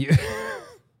 you,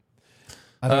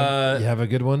 I don't, you have a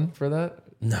good one for that?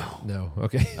 No. No.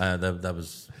 Okay. That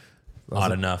was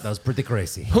odd enough. That was pretty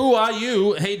crazy. Who are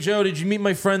you? Hey, Joe, did you meet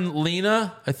my friend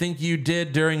Lena? I think you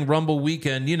did during Rumble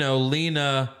weekend.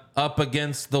 Lena up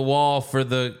against the wall for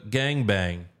the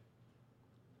gangbang.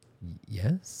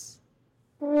 Yes.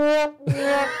 I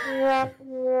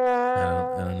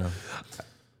don't know.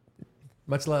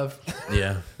 Much love.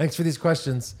 Yeah. Thanks for these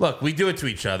questions. Look, we do it to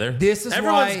each other. This is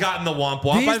Everyone's why- gotten the womp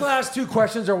womp. These last two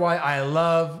questions are why I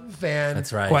love fan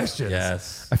That's right. questions.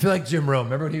 Yes. I feel like Jim Rome.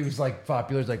 Remember when he was like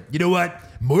popular? He's like, you know what?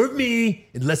 More of me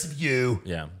and less of you.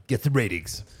 Yeah. Get the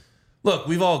ratings. Look,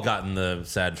 we've all gotten the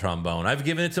sad trombone. I've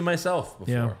given it to myself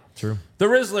before. True. The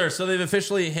Rizzler. So they've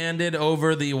officially handed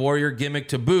over the Warrior gimmick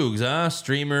to Boogs, huh?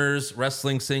 Streamers,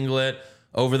 wrestling singlet,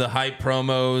 over the hype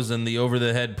promos, and the over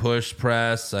the head push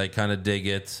press. I kind of dig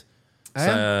it.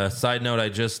 Side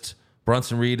note,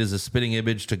 Bronson Reed is a spitting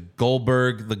image to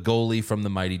Goldberg, the goalie from the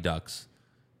Mighty Ducks.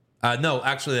 No,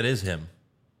 actually, that is him.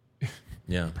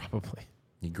 Yeah. Probably.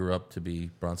 He grew up to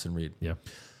be Bronson Reed. Yeah.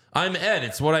 I'm Ed.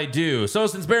 It's what I do. So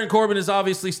since Baron Corbin is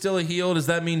obviously still a heel, does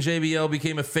that mean JBL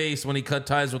became a face when he cut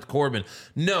ties with Corbin?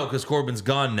 No, because Corbin's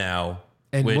gone now.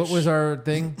 And what was our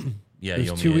thing? Yeah, It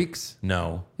you was owe 2 me weeks?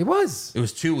 No. It was. It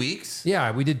was 2 weeks?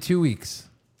 Yeah, we did 2 weeks.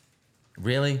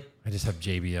 Really? I just have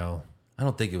JBL. I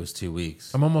don't think it was 2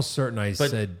 weeks. I'm almost certain I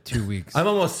said 2 weeks. I'm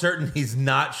almost certain he's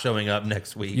not showing up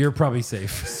next week. You're probably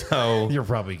safe. So You're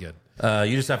probably good.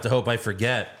 you just have to hope I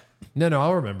forget. No,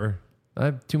 I'll remember. I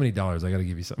have too many dollars. I got to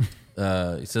give you something.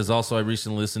 He says, also, I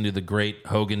recently listened to the great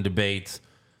Hogan debate.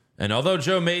 And although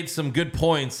Joe made some good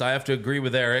points, I have to agree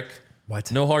with Eric.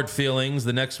 What? No hard feelings.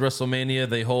 The next WrestleMania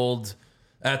they hold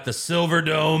at the Silver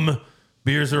Dome.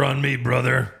 Beers are on me,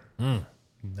 brother.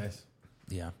 Nice.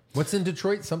 Yeah. What's in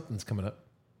Detroit? Something's coming up.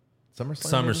 SummerSlam?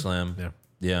 SummerSlam. maybe?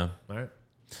 Yeah. All right.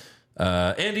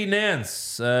 Andy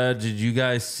Nance, did you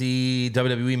guys see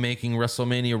WWE making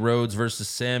WrestleMania Rhodes versus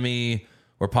Sammy,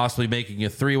 or possibly making a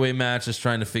three-way match? Just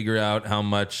trying to figure out how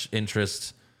much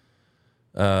interest.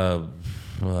 I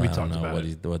don't talked know about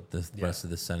what the rest of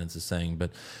the sentence is saying, but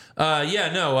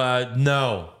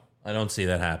no, I don't see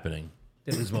that happening.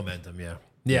 There's momentum, yeah.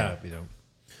 Yeah, you know.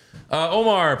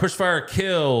 Omar, Pushfire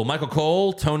Kill, Michael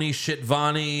Cole, Tony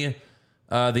Shitvani,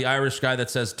 the Irish guy that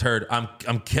says turd. I'm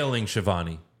killing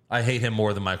Shivani. I hate him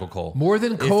more than Michael Cole. More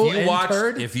than Cole and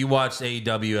turd? If you watch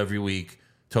AEW every week,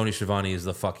 Tony Schiavone is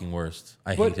the fucking worst.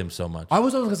 I hate him so much. I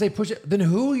was always going to say push it. Then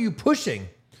who are you pushing?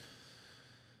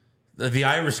 The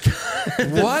Irish guy.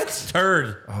 What?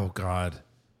 Turd. Oh, God.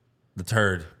 The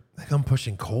turd. I think I'm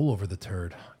pushing Cole over the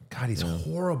turd. God, he's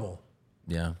horrible.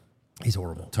 Yeah. He's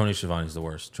horrible. Tony Schiavone's the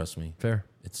worst. Trust me. Fair.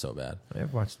 It's so bad.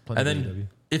 I've watched plenty And of then AEW.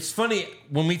 it's funny,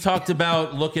 when we talked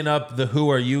about looking up the Who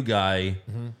Are You guy,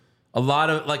 a lot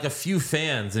of like a few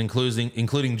fans,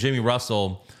 including Jimmy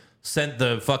Russell, sent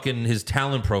his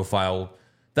talent profile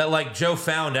that like Joe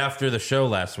found after the show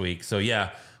last week. So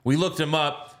yeah, we looked him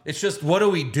up. It's just, what do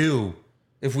we do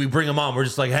if we bring him on? We're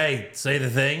just like, hey, say the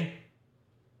thing.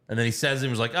 And then he says it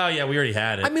and was like, oh yeah, we already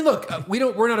had it. I mean, look,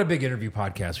 we're not a big interview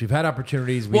podcast. We've had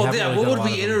opportunities. What would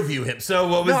we interview him? So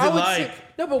what was it like?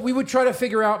 But we would try to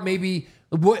figure out maybe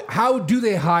how do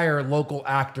they hire local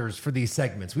actors for these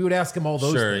segments? We would ask them all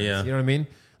those things. Yeah. You know what I mean?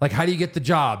 Like, how do you get the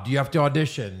job? Do you have to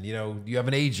audition? You know, do you have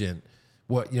an agent?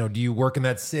 What, do you work in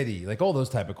that city? Like all those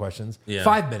type of questions. Yeah.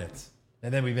 5 minutes.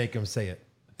 And then we make them say it.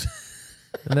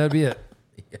 And that'd be it.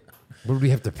 Yeah. Would we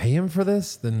have to pay him for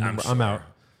this? Then I'm out.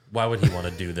 Why would he want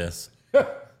to do this?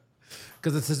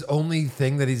 Because it's his only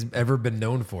thing that he's ever been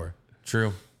known for.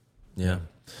 True. Yeah.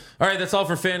 All right, that's all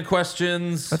for fan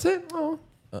questions. That's it? Oh.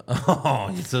 Oh,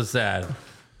 he's so sad.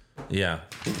 Yeah.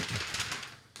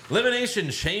 Elimination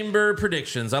Chamber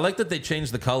predictions. I like that they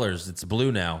changed the colors. It's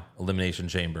blue now, Elimination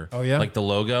Chamber. Oh, yeah? Like the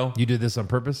logo. You did this on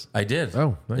purpose? I did.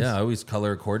 Oh, nice. Yeah, I always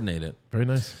color coordinate it. Very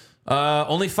nice.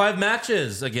 Only 5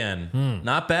 matches again.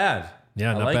 Not bad.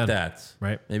 Yeah, I not like bad. that.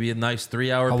 Right. Maybe a nice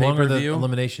 3-hour How long are the pay-per-view.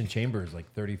 Elimination Chambers? Like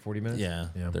 30, 40 minutes? Yeah,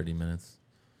 30 minutes.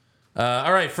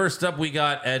 All right, first up, we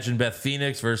got Edge and Beth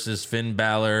Phoenix versus Finn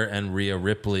Balor and Rhea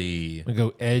Ripley. We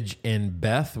go Edge and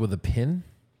Beth with a pin.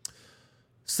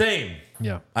 Same.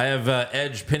 Yeah. I have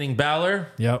Edge pinning Balor.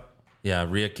 Yep. Yeah,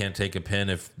 Rhea can't take a pin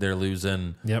if they're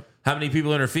losing. Yep. How many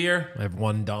people interfere? I have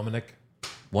one Dominic.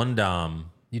 1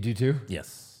 Dom. You do too?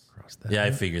 Yes. Cross that. Yeah,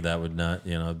 I figured that would not,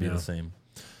 it'd be the same.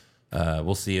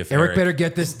 We'll see if Eric better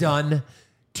get this done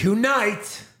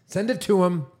tonight. Send it to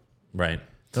him. Right.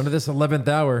 None of this 11th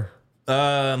hour.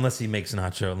 Unless he makes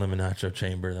Eliminacho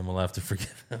Chamber, then we'll have to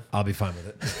forgive him. I'll be fine with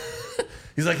it.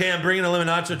 He's like, hey, I'm bringing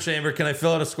Eliminacho Chamber. Can I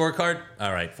fill out a scorecard?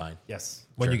 All right, fine. Yes.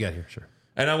 When you get here, sure.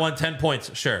 And I won 10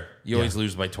 points. Sure. You always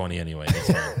lose by 20 anyway.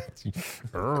 That's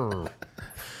fine.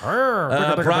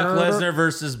 Brock Lesnar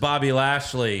versus Bobby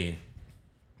Lashley.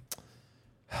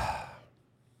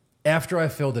 After I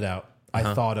filled it out,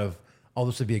 I thought of,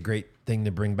 this would be a great thing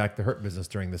to bring back the Hurt Business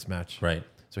during this match. Right.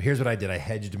 So here's what I did. I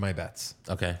hedged my bets.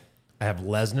 Okay. I have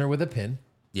Lesnar with a pin.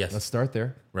 Yes. Let's start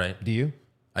there. Right. Do you?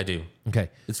 I do.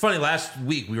 Okay. It's funny. Last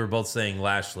week we were both saying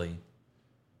Lashley.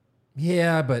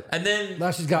 Yeah, but And then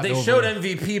Lashley's gotten they over showed it.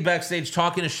 MVP backstage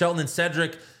talking to Shelton and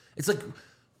Cedric. It's like,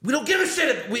 we don't give a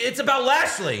shit. It's about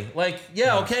Lashley. Like,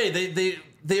 okay.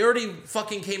 They already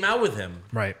fucking came out with him.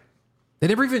 right. They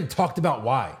never even talked about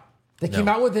why. They came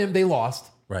out with him, they lost.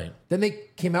 Right. Then they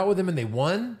came out with him and they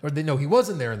won, or he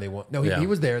wasn't there and they won. No, Yeah. he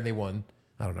was there and they won.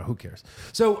 I don't know. Who cares?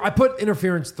 So I put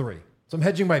interference 3. So I'm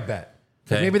hedging my bet.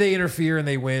 Okay. Maybe they interfere and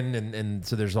they win, and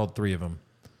so there's all 3 of them.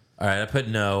 All right. I put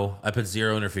no. I put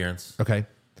 0 interference. Okay.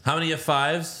 How many of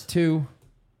 5s? 2.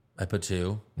 I put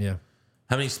 2. Yeah.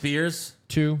 How many spears?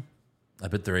 2. I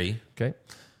put 3. Okay.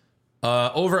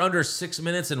 Over under 6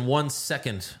 minutes and 1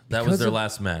 second. That was Because their of-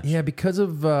 last match. Yeah, because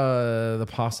of the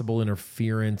possible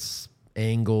interference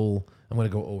angle, I'm going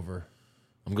to go over.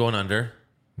 I'm going under.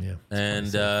 Yeah.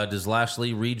 And does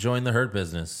Lashley rejoin the Hurt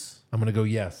Business? I'm going to go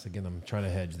yes. Again, I'm trying to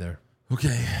hedge there.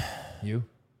 Okay. You?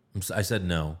 I said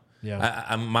no.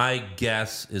 Yeah. My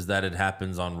guess is that it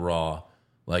happens on Raw.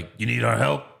 Like, you need our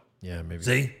help? Yeah, maybe.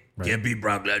 See? Can't beat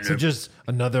Brock Lesnar. So just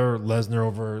another Lesnar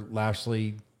over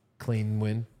Lashley clean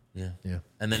win. Yeah. Yeah.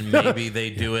 And then maybe they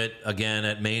do it again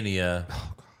at Mania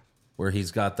where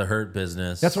he's got the Hurt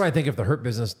Business. That's why I think if the Hurt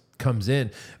Business comes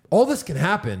in, all this can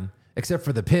happen except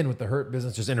for the pin with the Hurt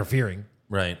Business just interfering.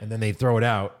 Right. And then they throw it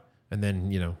out. And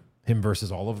then, him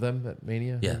versus all of them at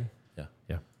Mania. Yeah. maybe? Yeah.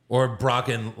 Yeah. Or Brock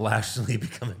and Lashley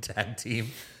become a tag team.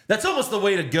 That's almost the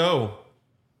way to go.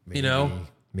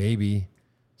 Maybe.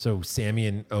 So Sammy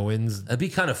and Owens That'd be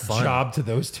kind of fun. job to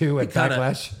those two at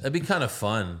Backlash. That'd be kind of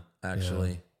fun,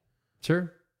 actually.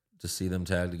 Sure. To see them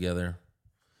tag together.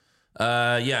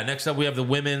 Next up we have the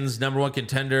women's #1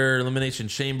 contender elimination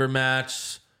chamber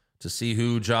match to see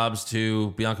who jobs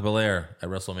to Bianca Belair at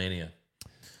WrestleMania.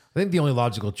 I think the only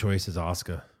logical choice is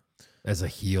Asuka as a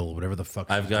heel, whatever the fuck.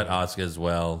 I've she's got doing. Asuka as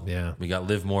well. Yeah. We got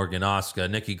Liv Morgan, Asuka,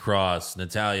 Nikki Cross,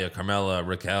 Natalia, Carmella,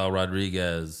 Raquel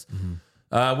Rodriguez.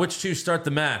 Which two start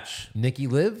the match? Nikki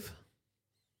Liv.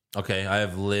 Okay, I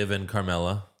have Liv and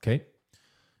Carmella. Okay.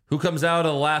 Who comes out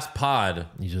of the last pod?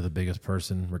 These are the biggest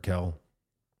person, Raquel.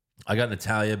 I got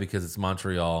Natalia because it's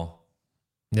Montreal.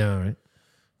 Yeah, all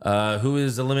right. Who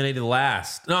is eliminated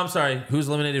last? No, I'm sorry. Who's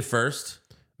eliminated first?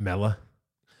 Mella.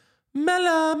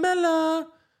 Mella.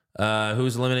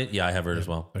 Who's eliminated? Yeah, I have her as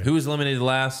well. Okay. Who is eliminated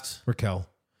last? Raquel.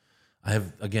 I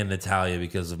have, again, Natalia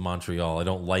because of Montreal. I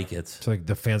don't like it. So like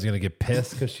the fans are gonna get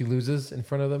pissed because she loses in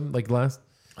front of them, like last.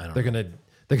 They're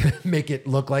gonna make it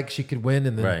look like she could win,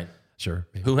 and then Right. sure.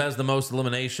 Maybe. Who has the most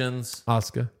eliminations?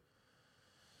 Asuka.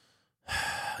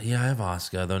 Yeah, I have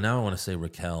Asuka, though now I want to say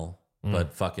Raquel,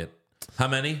 but fuck it. How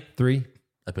many? 3.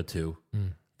 I put 2.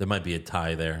 There might be a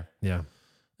tie there. Yeah.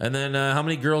 And then how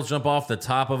many girls jump off the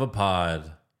top of a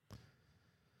pod?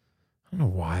 I don't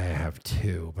know why I have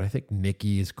 2, but I think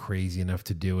Nikki is crazy enough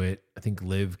to do it. I think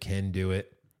Liv can do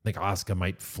it. I think Asuka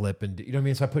might flip and do, you know what I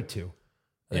mean? So I put 2.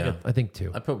 I think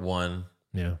 2. I put 1.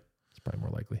 Yeah. It's probably more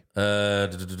likely.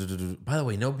 By the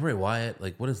way, no Bray Wyatt.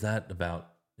 Like, what is that about?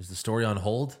 Is the story on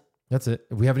hold? That's it.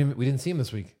 We didn't see him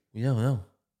this week. Yeah, no.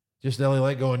 Just LA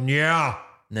Light going, yeah.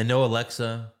 And then no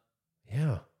Alexa.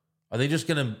 Yeah. Are they just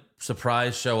going to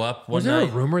surprise show up one Was there night?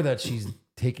 a rumor that she's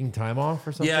taking time off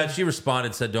or something? Yeah, she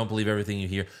responded, said, "Don't believe everything you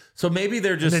hear." So maybe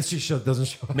they're And then just she doesn't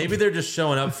show up. maybe they're just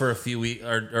showing up for a few weeks,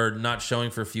 or not showing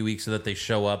for a few weeks, so that they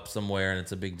show up somewhere and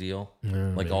it's a big deal,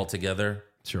 like all together.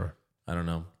 Sure. I don't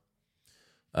know.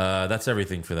 That's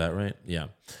everything for that, right? Yeah.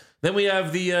 Then we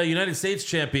have the United States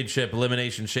Championship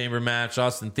Elimination Chamber match.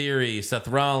 Austin Theory, Seth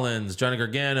Rollins, Johnny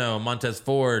Gargano, Montez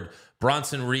Ford,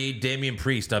 Bronson Reed, Damian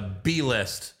Priest. A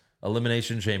B-list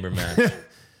Elimination Chamber match.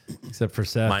 Except for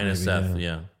Seth. Minus maybe, Seth,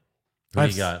 yeah. What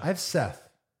do you got? I have Seth.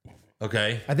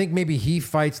 Okay. I think maybe he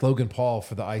fights Logan Paul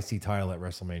for the IC title at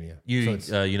WrestleMania.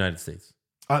 United States.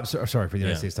 I'm sorry for the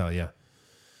United Yeah. States title, yeah.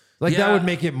 Like Yeah. that would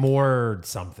make it more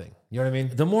something. You know what I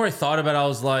mean? The more I thought about it, I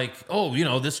was like,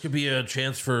 oh, this could be a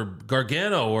chance for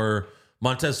Gargano or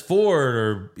Montez Ford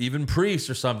or even Priest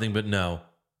or something. But no,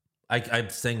 I'm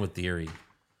staying with Theory.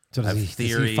 So does Does he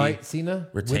he fight Cena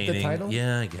Retaining. with the title?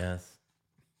 Yeah, I guess.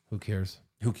 Who cares?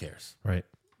 Who cares? Right.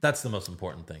 That's the most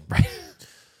important thing.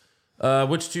 Right.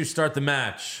 Which two start the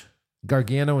match?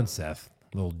 Gargano and Seth.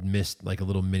 A little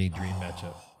mini dream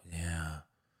matchup. Yeah.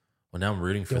 Well, now I'm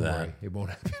rooting for Don't that. worry, it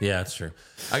won't happen. Yeah, that's true.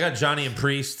 I got Johnny and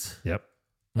Priest. Yep.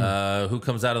 Who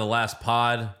comes out of the last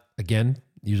pod? Again,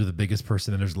 usually the biggest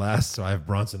person enters last, so I have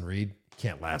Bronson Reed.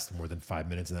 Can't last more than 5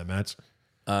 minutes in that match.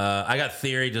 I got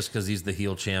Theory just because he's the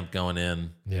heel champ going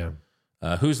in. Yeah.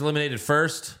 Who's eliminated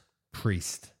first?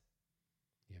 Priest.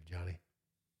 You have Johnny.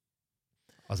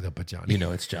 I was gonna put Johnny. You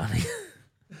know it's Johnny.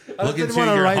 I Look didn't into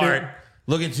wanna your write it. heart.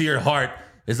 Look into your heart.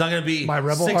 It's not going to be My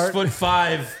rebel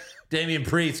 6'5" Damian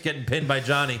Priest getting pinned by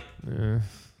Johnny.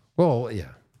 Well, yeah.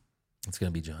 It's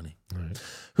going to be Johnny. All right.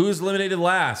 Who's eliminated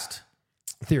last?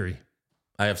 Theory.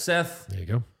 I have Seth. There you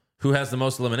go. Who has the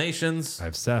most eliminations? I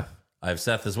have Seth. I have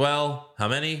Seth as well. How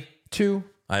many? 2.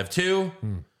 I have 2.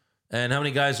 And how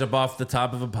many guys jump off the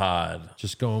top of a pod?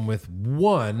 Just going with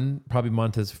 1, probably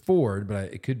Montez Ford,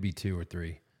 but it could be 2 or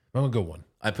 3. I'm gonna go 1.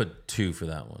 I put 2 for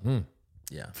that one.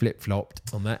 Yeah. Flip flopped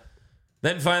on that.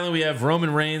 Then finally, we have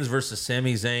Roman Reigns versus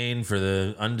Sami Zayn for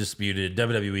the undisputed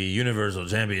WWE Universal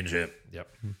Championship. Yep.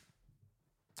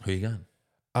 Who you got?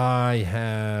 I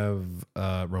have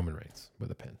Roman Reigns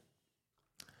with a pin.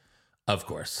 Of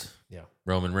course. Yeah.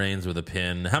 Roman Reigns with a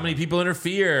pin. How many people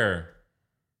interfere?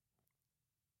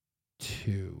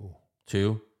 2,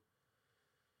 2.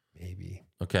 maybe.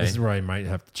 Okay. This is where I might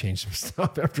have to change some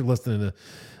stuff after listening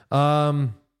to.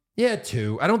 Yeah,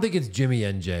 2. I don't think it's Jimmy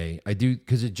and Jay. I do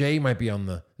because Jimmy might be on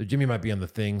the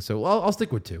thing. So I'll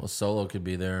stick with 2. Well, Solo could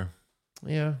be there.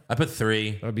 Yeah, I put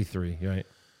 3. that would be 3. Right?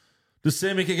 Does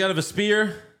Sammy kick out of a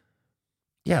spear?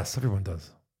 Yes, everyone does.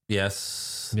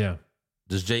 Yes. Yeah,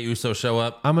 Does Jey Uso show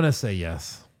up? I'm gonna say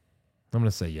yes.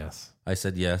 I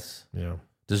said yes. Yeah.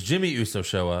 Does Jimmy Uso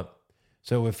show up?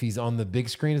 So if he's on the big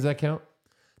screen, does that count?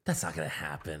 That's not going to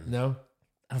happen. No.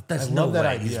 That's I no love that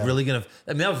way. He's idea. really going to.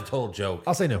 I mean, that was a total joke.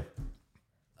 I'll say no.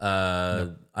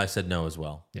 I said no as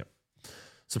well. Yep.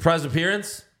 Surprise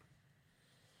appearance?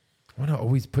 I want to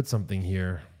always put something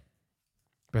here,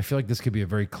 but I feel like this could be a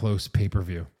very close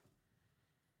pay-per-view.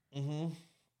 I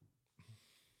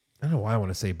don't know why I want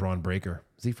to say Braun Breaker.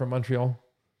 Is he from Montreal?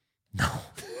 No.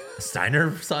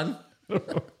 Steiner son?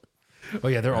 Oh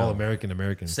yeah, they're all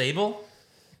Americans. Sable?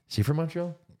 Is she from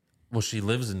Montreal? Well, she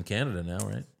lives in Canada now,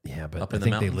 right? Yeah, but Up I in the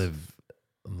think they mountains. live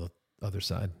on the other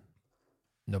side.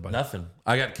 Nobody. Nothing.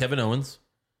 I got Kevin Owens.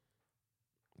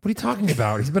 What are you talking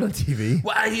about? He's been on TV.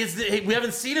 Well, we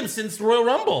haven't seen him since Royal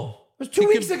Rumble. It was 2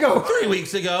 weeks ago. 3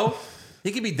 weeks ago.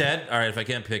 He could be dead. All right, if I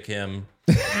can't pick him.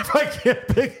 If I can't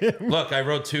pick him. Look, I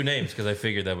wrote 2 names because I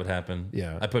figured that would happen.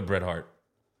 Yeah. I put Bret Hart.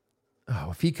 Oh,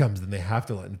 if he comes, then they have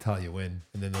to let Natalia win,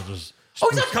 and then they'll just. Oh,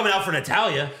 he's not coming out for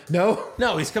Natalia. No,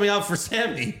 No, he's coming out for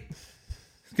Sammy.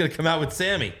 He's going to come out with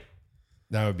Sammy.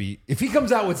 that would be if he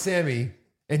comes out with Sammy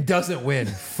and doesn't win.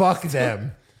 Fuck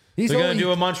them. He's They're going only- to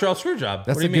do a Montreal screw job.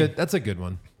 That's what do a you mean? good. That's a good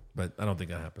one, but I don't think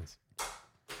that happens.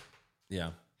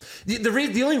 Yeah.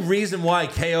 The only reason why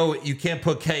you can't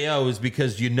put KO is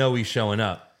because you know he's showing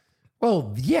up.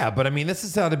 Well, yeah, but I mean, this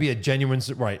is how to be a genuine,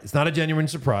 right? It's not a genuine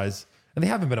surprise. And they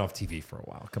haven't been off TV for a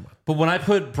while. Come on. But when I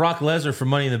put Brock Lesnar for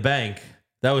Money in the Bank,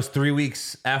 that was 3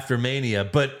 weeks after Mania.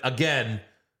 But again,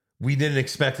 we didn't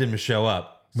expect him to show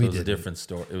up. So it was a different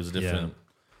story. It was a different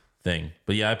thing.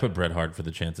 But yeah, I put Bret Hart for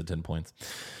the chance at 10 points.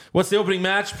 What's the opening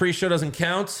match? Pre-show doesn't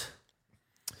count.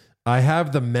 I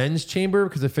have the men's chamber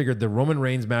because I figured the Roman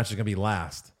Reigns match is going to be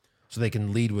last. So they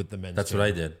can lead with the men's That's chamber. what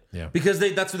I did. Yeah. Because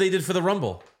that's what they did for the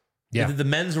Rumble. Yeah. They did the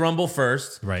men's Rumble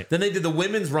first. Right. Then they did the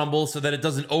women's Rumble so that it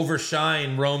doesn't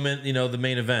overshine Roman, the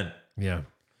main event. Yeah.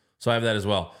 So I have that as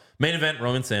well. Main event,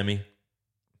 Roman Sammy.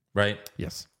 Right?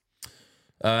 Yes.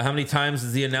 How many times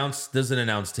does an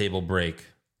announce table break?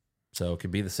 So it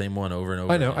could be the same one over and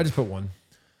over. I know. again. I just put one.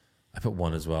 I put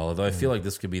one as well. Although I feel like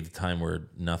this could be the time where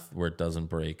it doesn't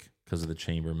break because of the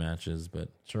chamber matches. But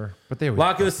Sure. But they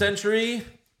lock of the century,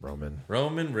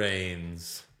 Roman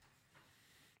Reigns.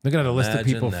 Looking at a list of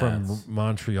people Imagine from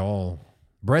Montreal.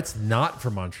 Brett's not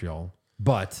from Montreal,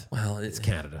 but it's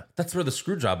Canada. That's where the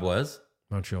screw job was.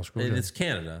 Montreal screw. It's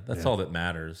Canada. That's all that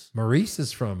matters. Maurice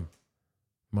is from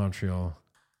Montreal.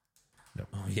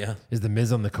 Oh yeah, Is the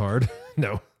Miz on the card?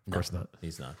 No, of course not.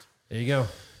 he's not. There you go.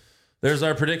 There's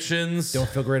our predictions. Don't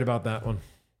feel great about that one.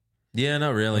 Yeah,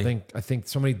 not really. I think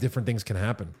so many different things can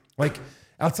happen. Like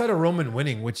outside of Roman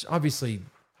winning, which obviously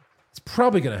it's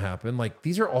probably going to happen. Like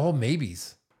these are all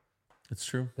maybes. It's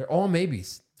true. They're all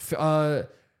maybes. The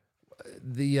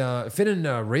Finn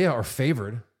and Rhea are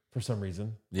favored for some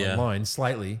reason online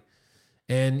slightly.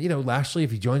 And, Lashley,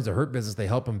 if he joins the Hurt Business, they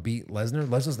help him beat Lesnar.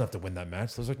 Lesnar doesn't have to win that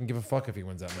match. Lesnar can give a fuck if he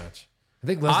wins that match. I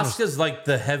think Lesnar's... Asuka's like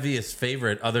the heaviest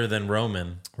favorite other than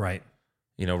Roman. Right.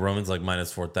 Roman's like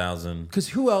minus 4,000. Because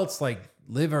who else, like,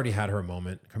 Liv already had her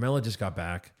moment. Carmella just got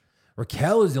back.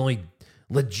 Raquel is the only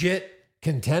legit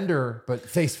contender, but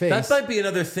face-face. That might be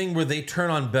another thing where they turn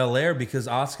on Belair because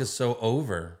Asuka's so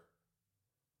over.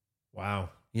 Wow.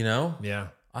 Yeah.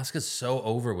 Asuka's so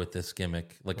over with this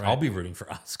gimmick. Like, I'll be rooting for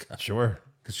Asuka. Sure.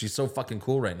 Because she's so fucking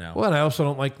cool right now. Well, and I also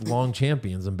don't like long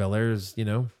champions, and Belair's,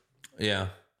 Yeah.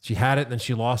 She had it, then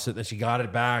she lost it, then she got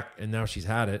it back, and now she's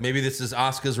had it. Maybe this is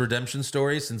Asuka's redemption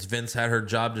story since Vince had her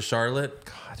job to Charlotte.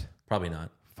 God. Probably not.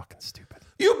 Fucking stupid.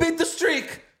 You beat the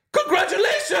streak.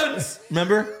 Congratulations.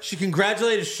 Remember? She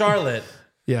congratulated Charlotte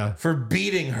Yeah. for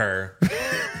beating her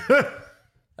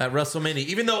at WrestleMania,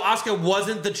 even though Asuka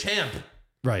wasn't the champ.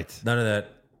 Right. None of that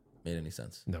made any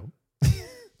sense. No.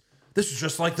 This is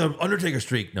just like the Undertaker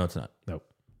streak. No, it's not. Nope.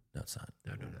 No, it's not.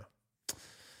 No.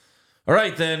 All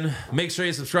right, then. Make sure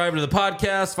you subscribe to the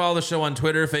podcast. Follow the show on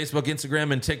Twitter, Facebook,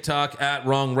 Instagram, and TikTok at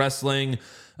Wrong Wrestling.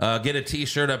 Get a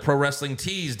t-shirt at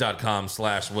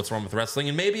prowrestlingtees.com/What's Wrong with Wrestling,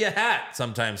 and maybe a hat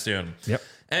sometime soon. Yep.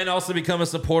 And also become a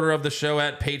supporter of the show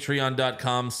at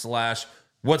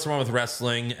patreon.com/What's Wrong with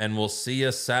Wrestling. And we'll see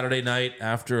you Saturday night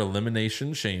after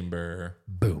Elimination Chamber.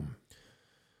 Boom.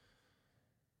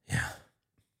 Yeah.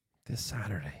 This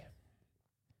Saturday.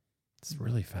 It's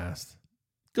really fast.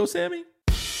 Go, Sammy.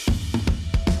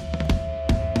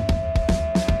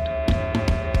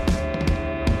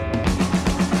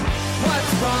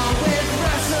 What's wrong with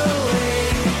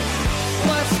wrestling?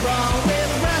 What's wrong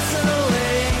with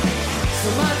wrestling? So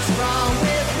much wrong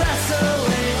with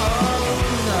wrestling. Oh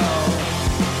no.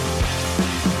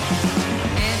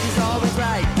 And he's always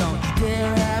right. Don't you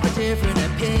dare have a different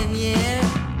opinion.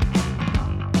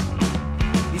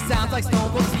 He sounds like Stone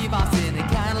Cold Steve Austin. It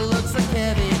kinda looks like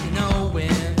Kevin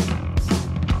Owens.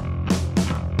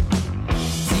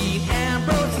 Dean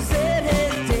Ambrose is in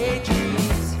his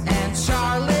daydreams, and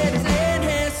Charlotte is in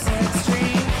his sex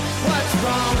dream. What's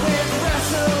wrong with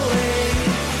wrestling?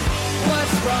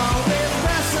 What's wrong with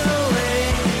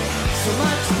wrestling? So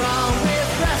much wrong with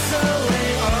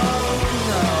wrestling. Oh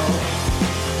no.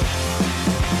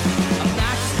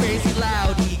 Obnoxious, crazy,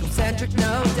 loud, egocentric,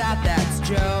 no doubt that's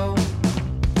Joe.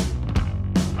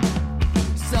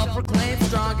 Self-proclaimed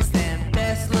strongest and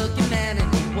best-looking man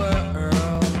in the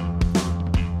world.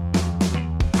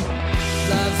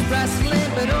 Loves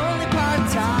wrestling, but only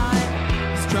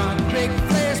part-time. Strong, big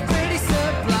players, pretty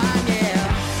sublime,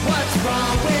 yeah. What's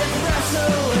wrong with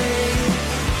wrestling?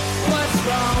 What's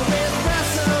wrong with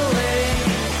wrestling?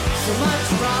 So much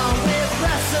wrong with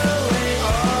wrestling,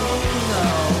 oh no.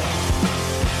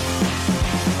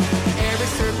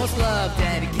 Eric's third most loved,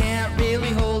 and he can't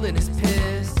really hold in his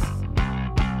piss.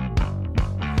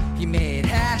 He made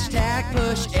hashtag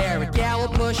push Eric Gallo,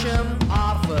 push him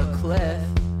off a cliff.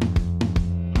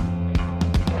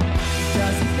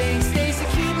 Doesn't think Stacy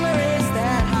Kubler is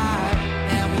that high,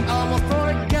 and we almost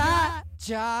forgot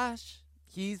Josh.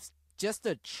 He's just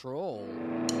a troll.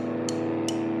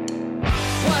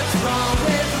 What's wrong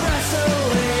with